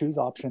 you could choose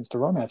options to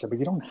romance her, but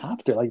you don't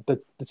have to. Like,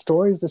 the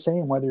story is the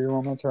same whether you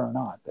romance her or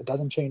not. It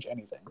doesn't change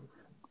anything.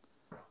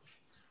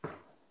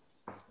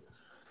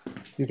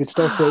 You could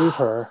still save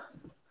her.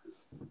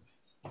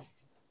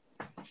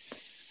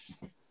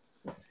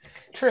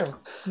 True.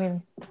 I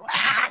mean,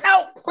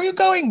 no! Where are you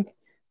going?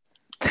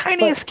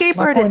 Tiny escape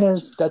artist. My point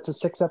is, that's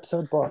a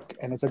 6-episode book,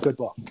 and it's a good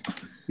book.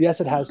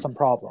 Yes, it has some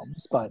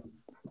problems, but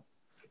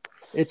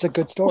it's a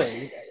good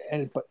story,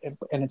 and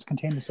it's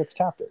contained in 6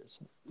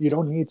 chapters. You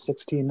don't need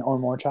 16 or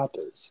more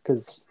chapters,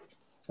 because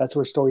that's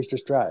where stories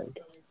just drag.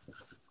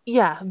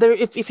 Yeah,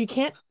 if you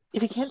can't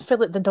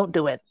fill it, then don't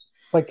do it.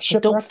 Like,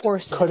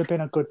 Shipwrecked could have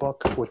been a good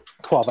book with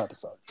 12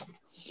 episodes.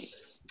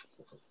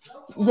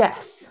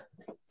 Yes.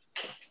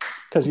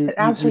 Because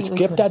you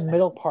skip that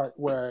middle part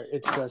where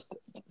it's just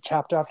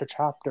chapter after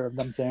chapter of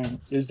them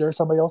saying, is there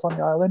somebody else on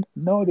the island?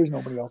 No, there's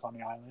nobody else on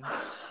the island.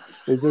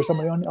 Is there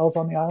somebody else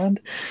on the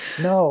island?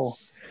 No.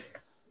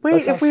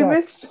 Wait,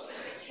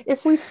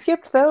 if we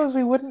skipped those,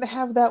 we wouldn't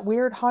have that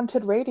weird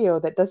haunted radio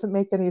that doesn't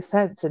make any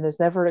sense and is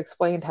never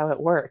explained how it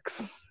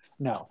works.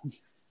 No.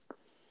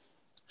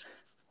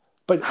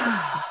 But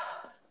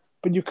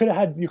you could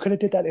have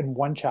did that in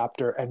 1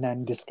 chapter and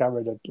then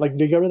discovered it. Like,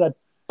 you go to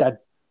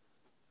that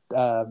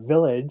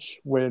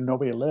village where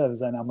nobody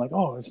lives, and I'm like,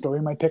 oh, the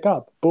story might pick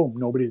up. Boom,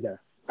 nobody's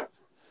there.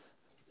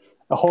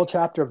 A whole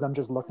chapter of them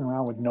just looking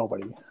around with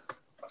nobody.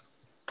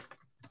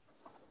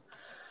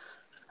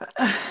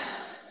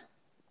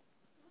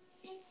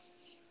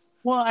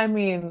 Well, I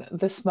mean,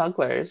 The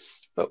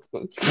Smugglers, but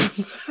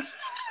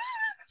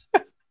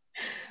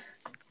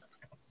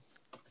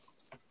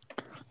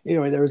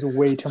Either way, there was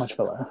way too much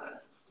filler.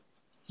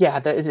 yeah,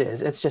 it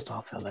is. It's just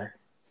all filler.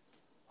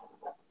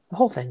 The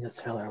whole thing is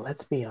filler,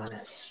 let's be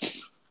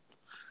honest.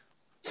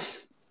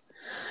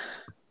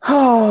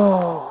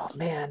 Oh,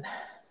 man.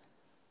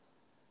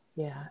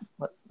 Yeah.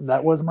 But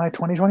that was my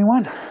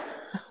 2021.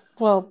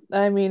 Well,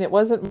 I mean, it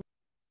wasn't.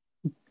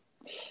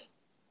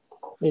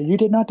 Yeah, you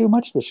did not do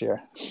much this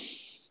year.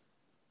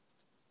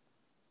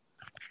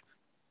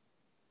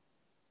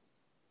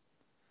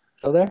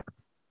 Still there?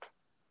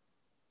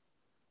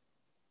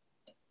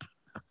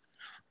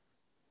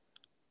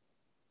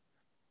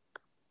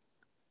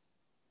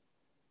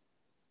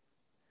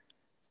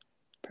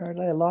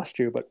 Apparently I lost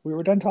you, but we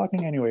were done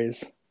talking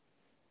anyways.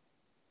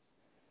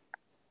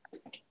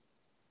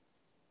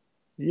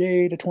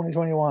 Yay to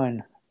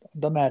 2021.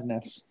 The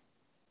madness.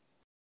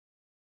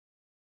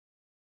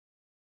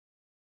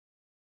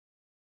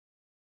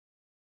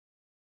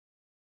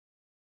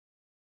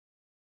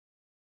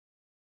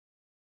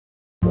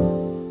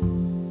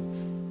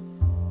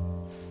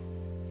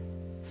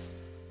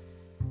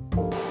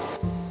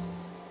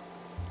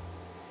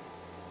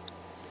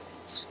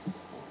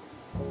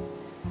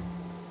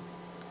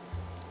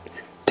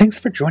 Thanks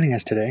for joining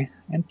us today,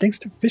 and thanks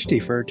to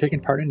Fishty for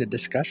taking part in the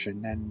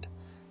discussion and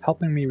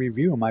helping me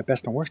review my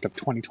best and worst of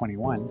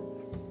 2021.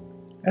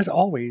 As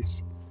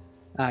always,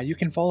 you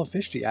can follow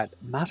Fishty at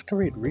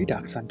Masquerade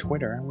Redux on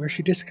Twitter, where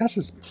she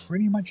discusses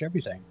pretty much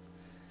everything.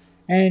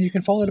 And you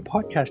can follow the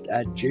podcast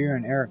at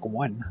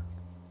JRandEric1.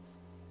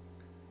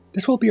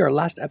 This will be our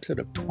last episode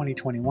of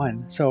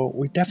 2021, so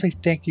we definitely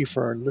thank you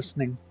for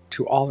listening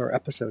to all our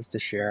episodes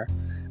this year.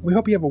 We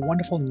hope you have a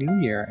wonderful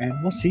new year,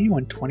 and we'll see you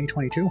in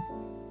 2022.